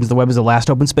app gardens, the web is the last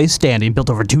open space standing, built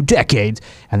over 2 decades,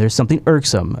 and there's something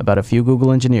irksome about a few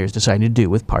Google engineers deciding to do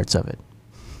with parts of it.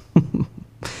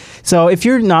 So if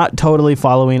you're not totally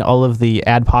following all of the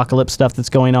adpocalypse stuff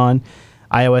that's going on,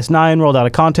 iOS 9 rolled out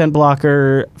a content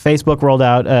blocker. Facebook rolled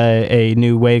out a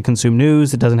new way to consume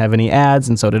news that doesn't have any ads,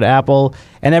 and so did Apple.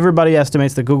 And everybody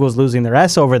estimates that Google's losing their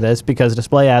S over this because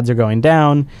display ads are going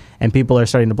down and people are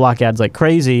starting to block ads like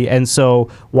crazy. And so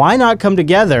why not come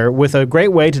together with a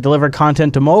great way to deliver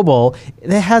content to mobile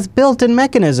that has built-in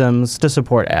mechanisms to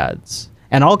support ads?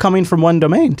 And all coming from one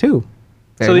domain, too.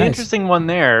 So the interesting one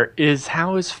there is,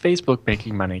 how is Facebook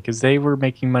making money? Because they were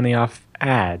making money off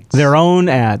ads. Their own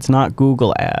ads, not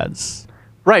Google ads.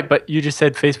 Right, but you just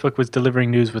said Facebook was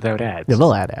delivering news without ads. Yeah,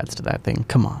 they'll add ads to that thing.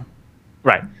 Come on.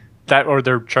 Right. That, or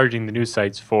they're charging the news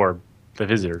sites for the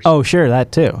visitors. Oh, sure,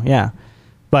 that too, yeah.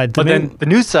 But then the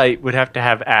news site would have to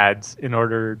have ads in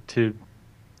order to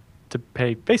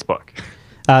pay Facebook.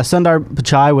 Sundar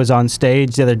Pichai was on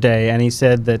stage the other day, and he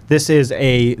said that this is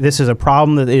a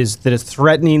problem that is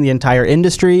threatening the entire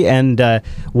industry, and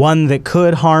one that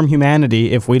could harm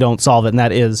humanity if we don't solve it, and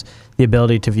that is the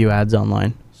ability to view ads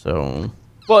online. So,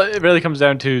 well, it really comes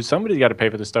down to somebody's got to pay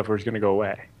for this stuff, or it's going to go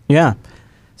away. Yeah,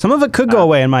 some of it could go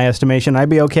away in my estimation. I'd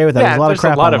be okay with that. Yeah, there's a lot of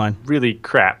crap online. Of really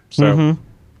crap. So,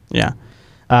 yeah.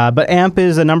 But AMP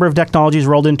is a number of technologies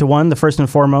rolled into one. The first and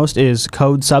foremost is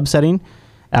code subsetting.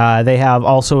 They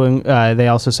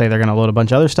also say they're going to load a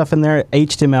bunch of other stuff in there.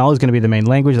 HTML is going to be the main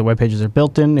language that web pages are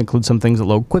built in. Includes some things that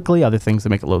load quickly, other things that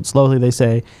make it load slowly, they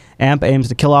say. AMP aims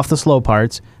to kill off the slow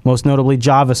parts, most notably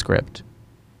JavaScript.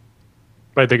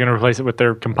 Right, they're going to replace it with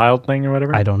their compiled thing or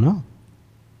whatever? I don't know.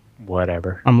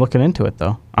 Whatever. I'm looking into it,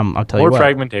 though. I'll tell you what. Or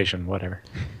fragmentation, whatever.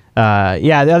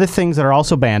 Yeah, the other things that are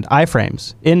also banned,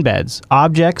 iframes, embeds,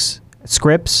 objects,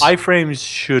 scripts. Iframes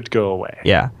should go away.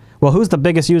 Yeah. Well, who's the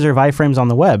biggest user of iframes on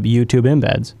the web? YouTube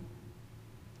embeds.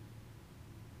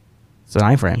 It's an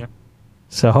iframe. Yeah.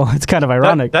 So it's kind of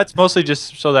ironic. That's mostly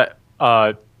just so that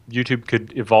YouTube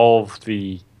could evolve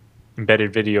the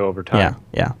embedded video over time.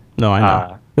 Yeah. No, I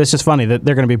know. It's just funny that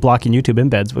they're going to be blocking YouTube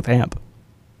embeds with AMP.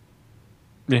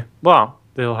 Yeah. Well,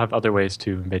 they'll have other ways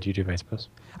to embed YouTube, I suppose.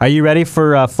 Are you ready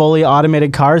for fully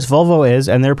automated cars? Volvo is,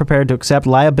 and they're prepared to accept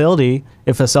liability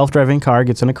if a self-driving car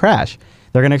gets in a crash.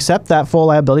 They're going to accept that full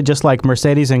liability just like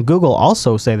Mercedes and Google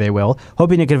also say they will,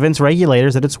 hoping to convince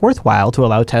regulators that it's worthwhile to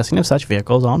allow testing of such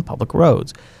vehicles on public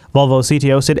roads. Volvo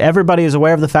CTO said everybody is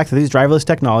aware of the fact that these driverless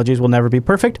technologies will never be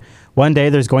perfect. One day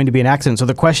there's going to be an accident, so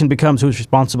the question becomes who's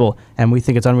responsible, and we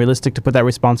think it's unrealistic to put that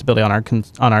responsibility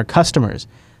on our customers.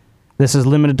 This is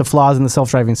limited to flaws in the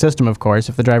self-driving system, of course.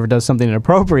 If the driver does something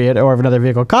inappropriate or if another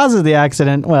vehicle causes the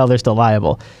accident, well, they're still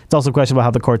liable. It's also questionable how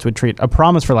the courts would treat a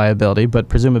promise for liability, but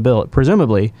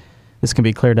presumably this can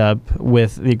be cleared up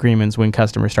with the agreements when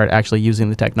customers start actually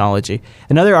using the technology.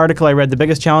 Another article I read, the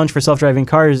biggest challenge for self-driving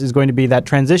cars is going to be that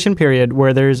transition period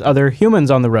where there's other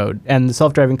humans on the road, and the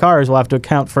self-driving cars will have to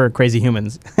account for crazy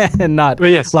humans and not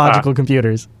logical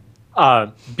computers.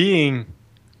 Being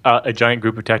a giant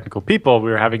group of technical people, we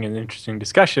were having an interesting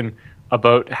discussion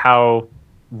about how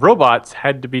robots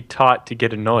had to be taught to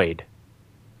get annoyed.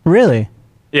 Really?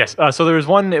 Yes. So there was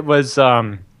one, it was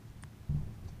the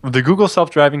Google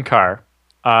self-driving car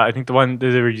I think the one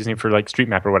that they were using for like street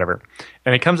map or whatever.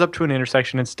 And it comes up to an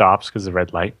intersection and stops because of the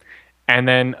red light. And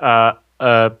then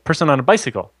a person on a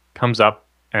bicycle comes up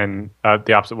and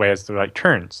the opposite way as the light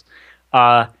turns.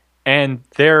 And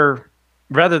they're,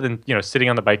 rather than sitting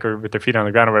on the bike or with their feet on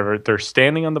the ground or whatever, they're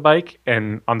standing on the bike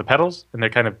and on the pedals, and they're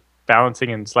kind of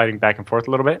balancing and sliding back and forth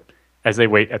a little bit as they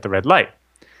wait at the red light.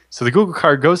 So the Google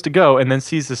car goes to go and then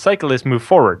sees the cyclist move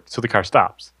forward, so the car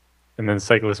stops. And then the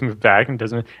cyclist moves back and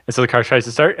doesn't, and so the car tries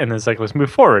to start, and then the cyclist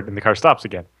moves forward, and the car stops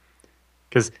again.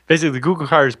 Because basically the Google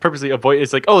car is purposely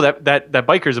it's like, oh, that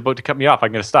biker is about to cut me off,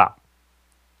 I'm going to stop.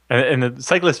 And the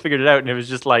cyclist figured it out, and it was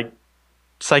just like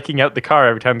psyching out the car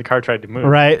every time the car tried to move.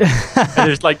 Right. And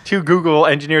there's like two Google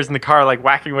engineers in the car like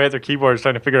whacking away at their keyboards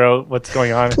trying to figure out what's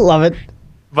going on. Love it.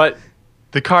 But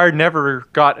the car never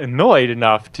got annoyed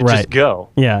enough to just go.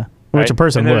 Yeah, which a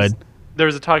person would. There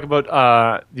was a talk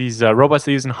about these robots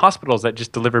they use in hospitals that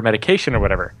just deliver medication or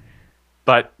whatever.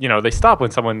 But, they stop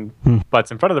when someone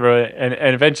butts in front of the robot,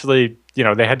 and eventually,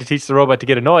 they had to teach the robot to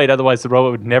get annoyed, otherwise the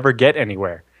robot would never get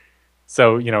anywhere.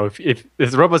 So, if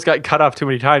the robot's got cut off too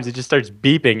many times, it just starts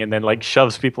beeping and then, like,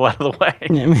 shoves people out of the way.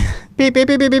 Beep, beep,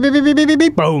 beep, beep, beep, beep, beep, beep,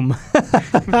 beep, boom.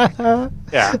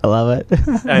 Yeah. I love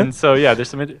it. And so, yeah, there's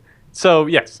some... So,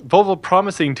 yes, Volvo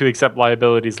promising to accept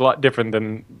liability is a lot different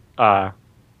than,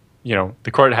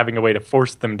 the court having a way to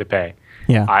force them to pay.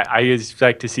 Yeah. I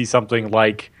expect to see something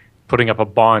like putting up a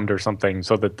bond or something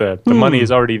so that the money is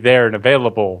already there and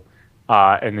available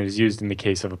and is used in the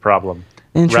case of a problem.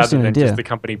 Interesting rather than idea. just the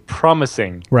company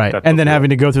promising. Right. And then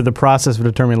having to go through the process of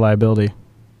determining liability.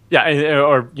 Yeah,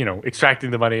 or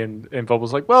extracting the money, and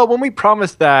Volvo's like, well, when we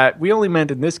promised that, we only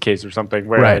meant in this case or something.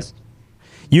 Whereas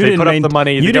you they didn't put up the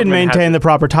money. You didn't maintain the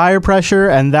proper tire pressure,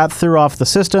 and that threw off the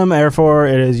system. Therefore,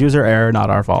 it is user error, not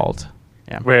our fault.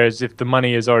 Yeah. Whereas if the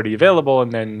money is already available,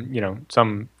 and then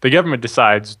the government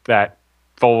decides that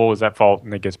Volvo was at fault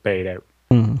and it gets paid out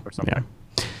or something. Yeah.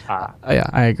 Yeah,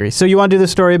 I agree. So you want to do the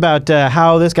story about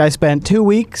how this guy spent 2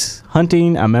 weeks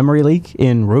hunting a memory leak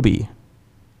in Ruby?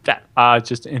 Yeah, it's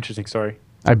just an interesting story.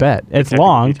 I bet it's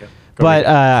long,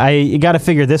 but you got to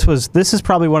figure this is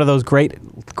probably one of those great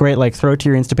like throw it to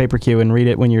your Instapaper queue and read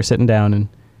it when you're sitting down and.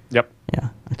 Yep. Yeah.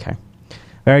 Okay.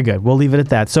 Very good. We'll leave it at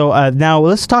that. So now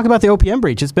let's talk about the OPM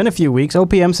breach. It's been a few weeks.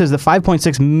 OPM says the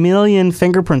 5.6 million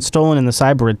fingerprints stolen in the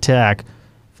cyber attack.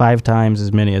 5 times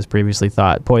as many as previously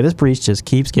thought. Boy, this breach just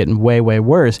keeps getting way, way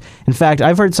worse. In fact,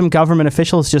 I've heard some government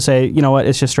officials just say, you know what,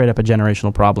 it's just straight up a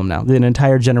generational problem now. An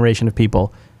entire generation of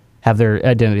people have their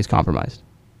identities compromised.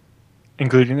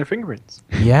 Including their fingerprints.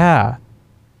 Yeah.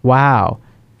 Wow.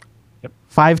 Yep.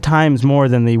 5 times more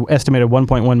than the estimated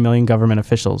 1.1 million government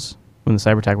officials when the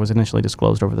cyber attack was initially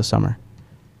disclosed over the summer.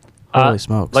 Holy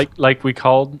smokes. Like we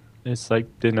called... It's like,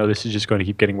 no, this is just going to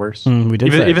keep getting worse. We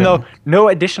did even though no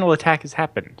additional attack has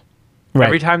happened. Right.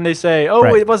 Every time they say,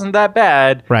 it wasn't that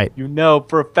bad, right.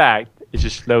 For a fact, it's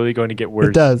just slowly going to get worse.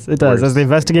 It does. As the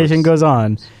investigation goes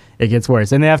on, it gets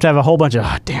worse. And they have to have a whole bunch of,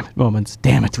 damn it moments.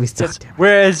 Damn it, we still.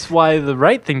 Whereas why the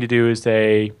right thing to do is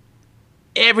say,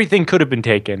 everything could have been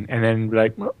taken. And then be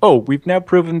like, we've now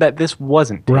proven that this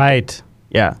wasn't taken. Right.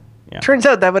 Yeah. Turns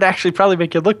out that would actually probably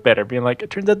make you look better, being like,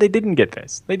 it turns out they didn't get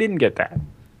this. They didn't get that.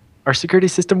 Our security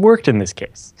system worked in this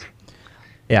case.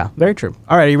 Yeah, very true.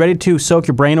 All right, are you ready to soak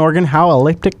your brain organ? How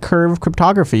elliptic curve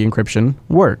cryptography encryption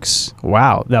works.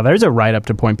 Wow. Now, there's a write-up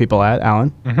to point people at,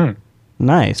 Alan. Mm-hmm.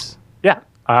 Nice. Yeah.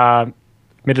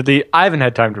 Admittedly, I haven't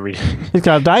had time to read it. It's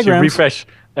got diagrams.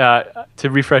 to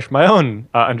refresh my own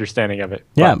understanding of it.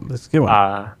 Yeah, that's a good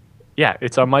one. Yeah,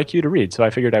 it's on my queue to read, so I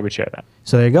figured I would share that.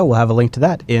 So there you go. We'll have a link to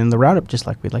that in the roundup, just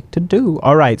like we'd like to do.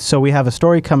 All right, so we have a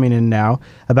story coming in now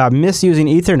about misusing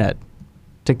Ethernet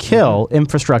to kill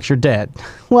infrastructure dead.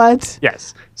 What?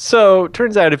 Yes. So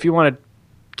turns out if you want to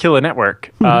kill a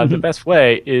network, the best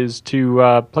way is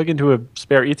to plug into a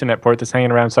spare Ethernet port that's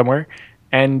hanging around somewhere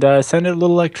and send it a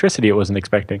little electricity it wasn't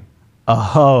expecting.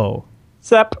 Oh.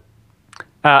 Zap.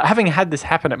 Having had this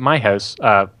happen at my house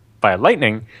via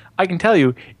lightning, I can tell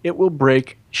you it will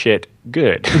break shit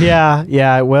good. Yeah,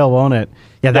 it will, won't it?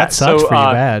 Yeah, that sucks for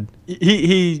you bad.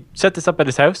 He set this up at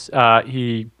his house.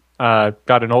 He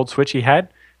got an old switch he had,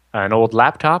 an old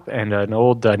laptop, and an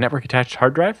old network-attached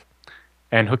hard drive,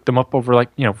 and hooked them up over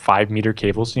 5-meter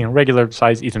cables, regular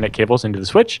size Ethernet cables into the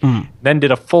switch. Then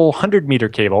did a full 100-meter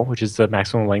cable, which is the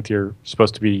maximum length you're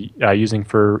supposed to be using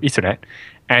for Ethernet,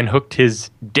 and hooked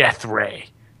his death ray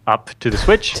up to the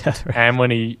switch. And when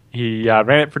he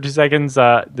ran it for 2 seconds,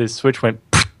 the switch went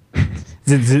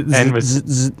and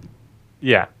was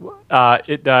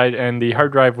it died, and the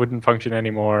hard drive wouldn't function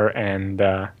anymore. And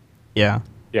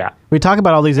we talk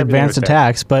about all these advanced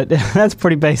attacks, but that's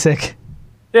pretty basic.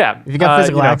 Yeah. If you got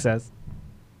physical access.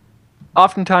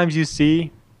 Oftentimes you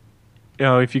see,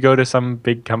 if you go to some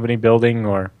big company building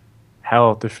or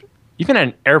hell, even at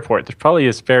an airport, there's probably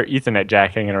a spare Ethernet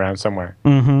jack hanging around somewhere.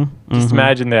 Just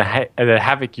imagine the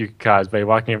havoc you could cause by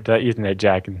walking up to that Ethernet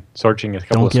jack and searching a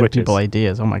couple of switches. Don't give people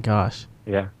ideas. Oh my gosh.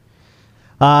 Yeah.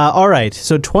 All right.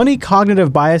 So 20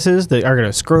 cognitive biases that are going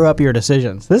to screw up your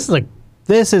decisions. This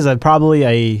is probably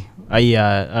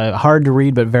a hard to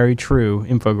read but very true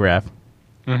infographic.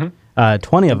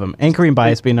 20 of them. Anchoring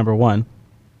bias being number 1.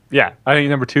 Yeah, I think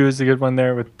number 2 is a good one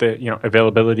there with the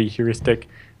availability heuristic.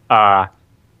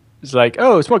 It's like,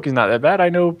 oh, smoking's not that bad. I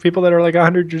know people that are like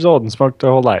 100 years old and smoked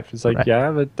their whole life. It's like, yeah,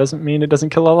 that doesn't mean it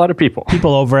doesn't kill a lot of people.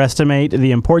 People overestimate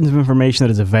the importance of information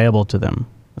that is available to them.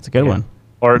 That's a good one.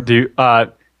 Or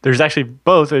there's actually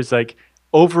both. There's like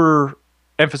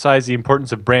overemphasize the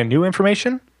importance of brand new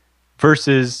information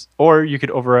versus, or you could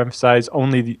overemphasize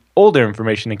only the older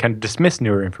information and kind of dismiss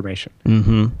newer information,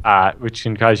 which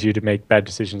can cause you to make bad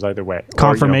decisions either way.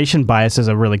 Confirmation bias is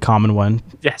a really common one.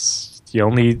 Yes. You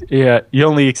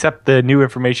only accept the new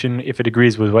information if it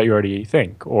agrees with what you already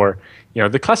think. Or,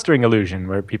 the clustering illusion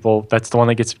where that's the one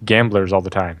that gets gamblers all the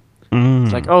time.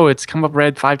 It's like, oh, it's come up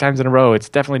red 5 times in a row. It's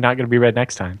definitely not going to be red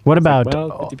next time. What about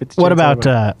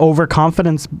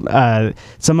overconfidence?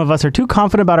 Some of us are too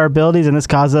confident about our abilities, and this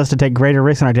causes us to take greater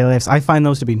risks in our daily lives. I find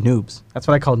those to be noobs. That's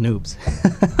what I call noobs.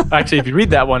 Actually, if you read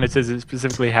that one, it says it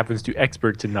specifically happens to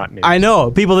experts and not noobs. I know.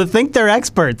 People that think they're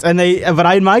experts, but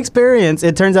in my experience,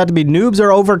 it turns out to be noobs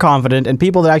or overconfident, and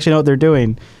people that actually know what they're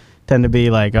doing tend to be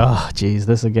like, oh, geez,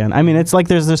 this again. I mean, it's like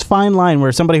there's this fine line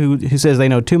where somebody who says they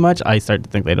know too much, I start to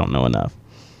think they don't know enough.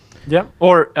 Yeah.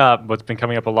 Or what's been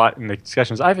coming up a lot in the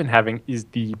discussions I've been having is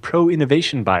the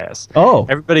pro-innovation bias. Oh.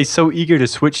 Everybody's so eager to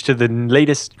switch to the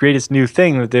latest, greatest new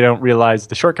thing that they don't realize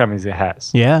the shortcomings it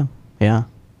has. Yeah.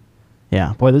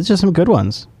 Boy, there's just some good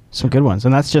ones.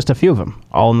 And that's just a few of them,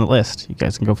 all on the list. You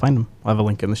guys can go find them. I'll have a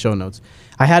link in the show notes.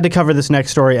 I had to cover this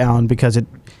next story, Alan, because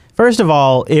first of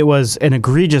all, it was an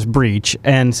egregious breach,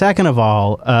 and second of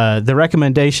all, the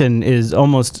recommendation is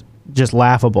almost just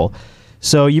laughable.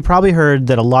 So you probably heard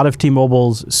that a lot of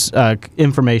T-Mobile's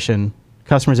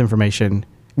customers' information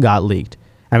got leaked.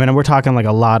 I mean, we're talking like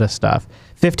a lot of stuff.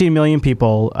 15 million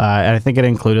people, and I think it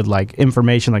included like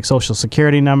information like social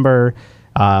security number,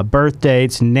 birth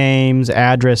dates, names,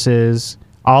 addresses,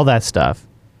 all that stuff,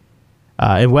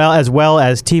 as well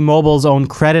as T-Mobile's own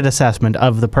credit assessment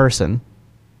of the person,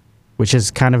 which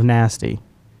is kind of nasty.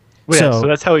 Well, so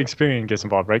that's how Experian gets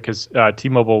involved, right? Because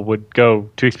T-Mobile would go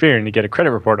to Experian to get a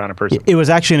credit report on a person. It was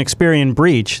actually an Experian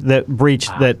breach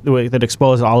that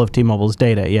exposed all of T-Mobile's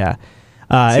data. Yeah.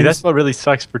 See, that's what really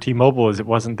sucks for T-Mobile is it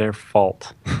wasn't their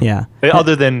fault. Yeah.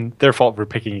 Other than their fault for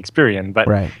picking Experian, but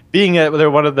being they're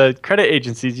one of the credit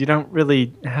agencies, you don't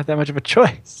really have that much of a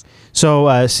choice. So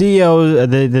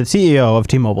the CEO of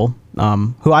T-Mobile,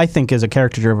 who I think is a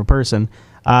caricature of a person,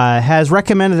 has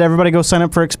recommended everybody go sign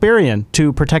up for Experian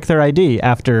to protect their ID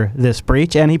after this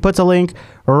breach, and he puts a link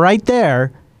right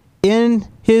there in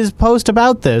his post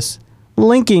about this,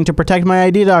 linking to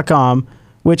protectmyid.com,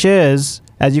 which is,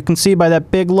 as you can see by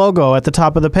that big logo at the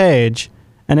top of the page,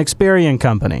 an Experian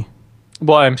company.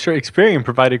 Well, I'm sure Experian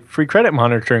provided free credit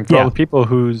monitoring for all the people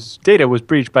whose data was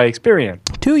breached by Experian.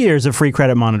 2 years of free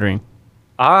credit monitoring.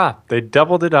 They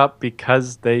doubled it up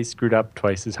because they screwed up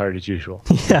twice as hard as usual.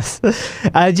 Yes.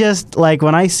 I just, like,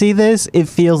 when I see this, it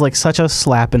feels like such a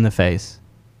slap in the face.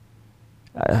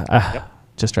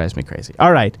 Just drives me crazy.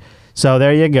 All right. So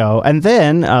there you go. And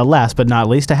then, last but not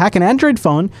least, to hack an Android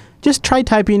phone, just try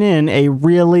typing in a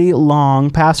really long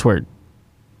password.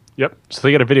 Yep. So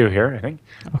they got a video here, I think.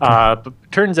 Okay. But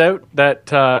it turns out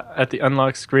that at the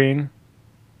unlock screen...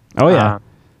 Oh, yeah.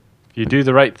 If you do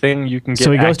the right thing, you can get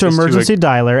So he goes to emergency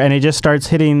dialer, and he just starts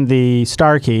hitting the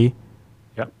star key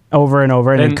over and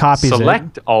over, and then copies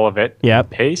select all of it,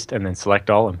 paste, and then select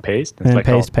all and paste, and select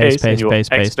all, paste, and you'll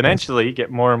exponentially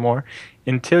get more and more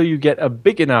until you get a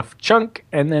big enough chunk,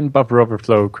 and then buffer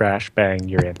overflow, crash, bang,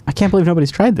 you're in. I can't believe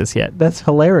nobody's tried this yet. That's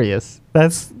hilarious.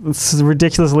 This is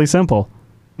ridiculously simple.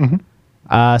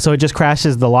 So it just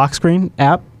crashes the lock screen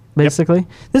app, basically. Yep.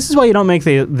 This is why you don't make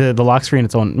the lock screen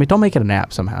its own. I mean, don't make it an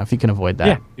app somehow if you can avoid that.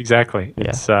 Yeah, exactly.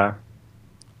 It's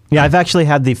I've actually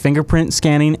had the fingerprint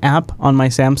scanning app on my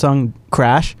Samsung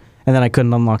crash, and then I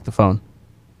couldn't unlock the phone.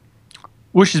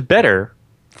 Which is better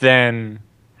than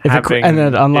having and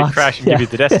then it unlocks, crash and give you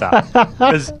the desktop.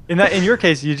 Because in your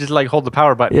case, you just like hold the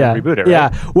power button and reboot it, right?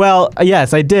 Yeah. Well,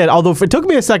 yes, I did. Although it took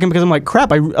me a second because I'm like,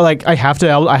 crap. I have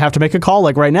to make a call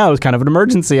like right now. It's kind of an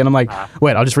emergency, and I'm like,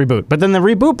 wait, I'll just reboot. But then the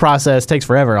reboot process takes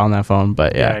forever on that phone.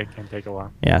 But yeah, it can take a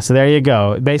while. Yeah. So there you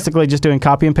go. Basically, just doing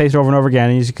copy and paste over and over again.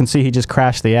 And as you can see, he just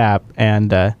crashed the app, and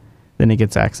then he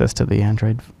gets access to the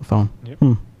Android phone.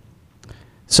 Yep.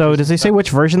 So does he say which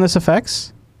version this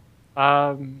affects?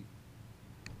 It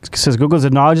says Google's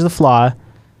acknowledged the flaw.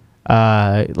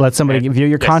 Let somebody view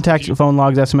your contact, phone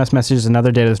logs, SMS messages, and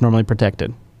other data that's normally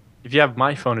protected. If you have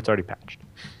my phone, it's already patched.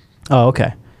 Oh,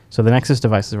 okay. So the Nexus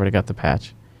device has already got the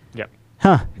patch. Yep.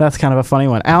 Huh. That's kind of a funny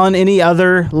one. Alan, any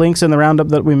other links in the roundup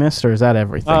that we missed, or is that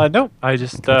everything? No. I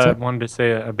just wanted to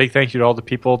say a big thank you to all the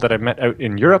people that I met out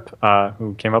in Europe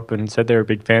who came up and said they were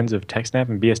big fans of TechSNAP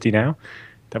and BSD Now.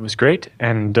 That was great.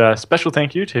 And special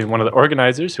thank you to one of the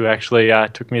organizers who actually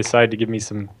took me aside to give me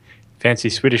some fancy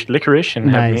Swedish licorice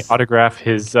and have me autograph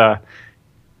his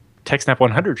TechSNAP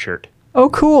 100 shirt. Oh,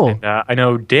 cool. And, I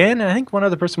know Dan, I think one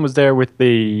other person was there with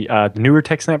the newer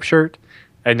TechSNAP shirt.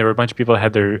 And there were a bunch of people that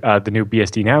had their the new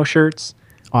BSD Now shirts.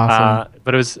 Awesome.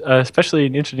 But it was especially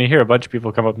interesting to hear a bunch of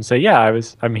people come up and say, yeah,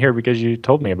 I'm here because you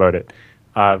told me about it.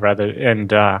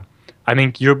 I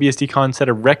think EuroBSDCon set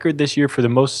a record this year for the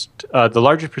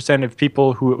largest percent of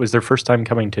people who it was their first time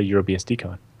coming to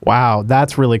EuroBSDCon. Wow,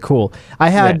 that's really cool. I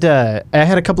had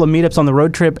a couple of meetups on the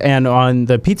road trip, and on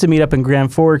the pizza meetup in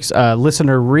Grand Forks,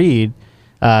 listener Reed,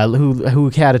 who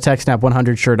had a TechSNAP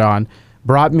 100 shirt on,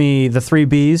 brought me the 3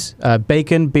 Bs,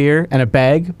 bacon, beer, and a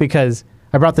bag, because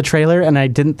I brought the trailer and I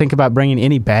didn't think about bringing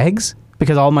any bags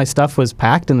because all my stuff was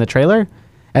packed in the trailer.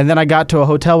 And then I got to a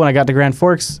hotel when I got to Grand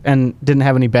Forks and didn't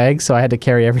have any bags, so I had to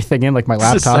carry everything in, like my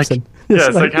laptops.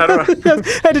 It's like how do I... I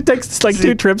had to take like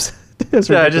 2 trips.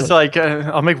 Just like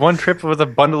I'll make one trip with a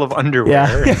bundle of underwear.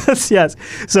 Yeah, yes.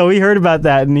 So he heard about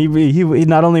that, and he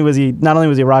not only was he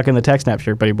rocking the TechSNAP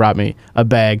shirt, but he brought me a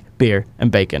bag, beer,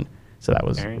 and bacon. So that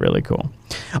was really cool.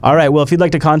 All right. Well, if you'd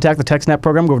like to contact the TechSNAP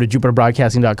program, go over to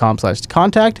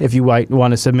jupiterbroadcasting.com/contact. If you want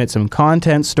to submit some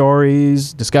content,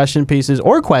 stories, discussion pieces,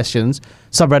 or questions,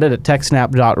 subreddit at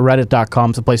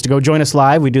techsnap.reddit.com is the place to go. Join us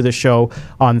live. We do this show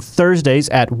on Thursdays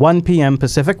at 1 p.m.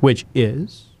 Pacific, which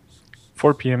is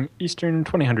 4 p.m. Eastern,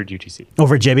 2000 UTC.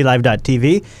 Over at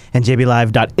jblive.tv and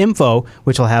jblive.info,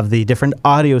 which will have the different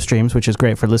audio streams, which is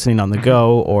great for listening on the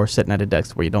go or sitting at a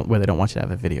desk where they don't want you to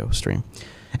have a video stream.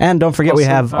 And don't forget, we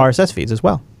have RSS feeds as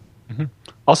well. Mm-hmm.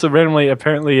 Also, randomly,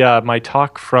 apparently, my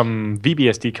talk from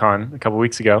VBSDCon a couple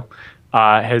weeks ago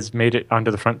has made it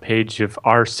onto the front page of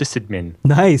our sysadmin.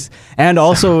 Nice. And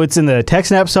also, it's in the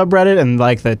TechSNAP subreddit and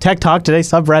like the Tech Talk Today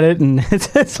subreddit, and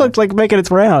it's like making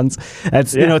its rounds.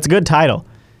 It's it's a good title.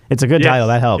 It's a good title.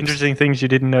 That helps. Interesting things you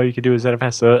didn't know you could do as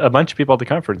ZFS. So a bunch of people at the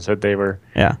conference said they were.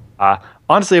 Yeah.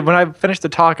 Honestly, when I finished the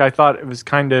talk, I thought it was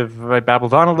I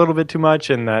babbled on a little bit too much,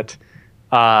 and that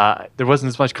there wasn't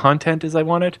as much content as I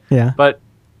wanted. Yeah. But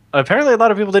apparently a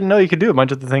lot of people didn't know you could do a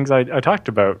bunch of the things I talked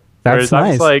about. That's Whereas I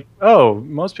nice. was like, oh,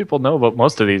 most people know about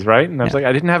most of these, right? And I was like,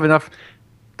 I didn't have enough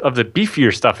of the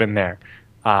beefier stuff in there.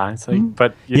 It's like,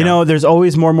 but you know, there's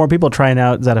always more and more people trying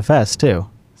out ZFS too.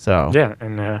 So yeah,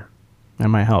 and that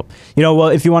might help. Well,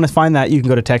 if you want to find that, you can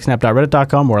go to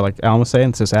techsnap.reddit.com, or like Alan was saying,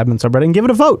 it's this admin subreddit, and give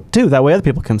it a vote too. That way other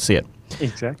people can see it.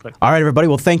 Exactly. All right, everybody.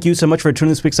 Well, thank you so much for tuning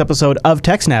in this week's episode of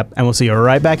TechSNAP, and we'll see you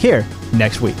right back here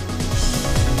next week.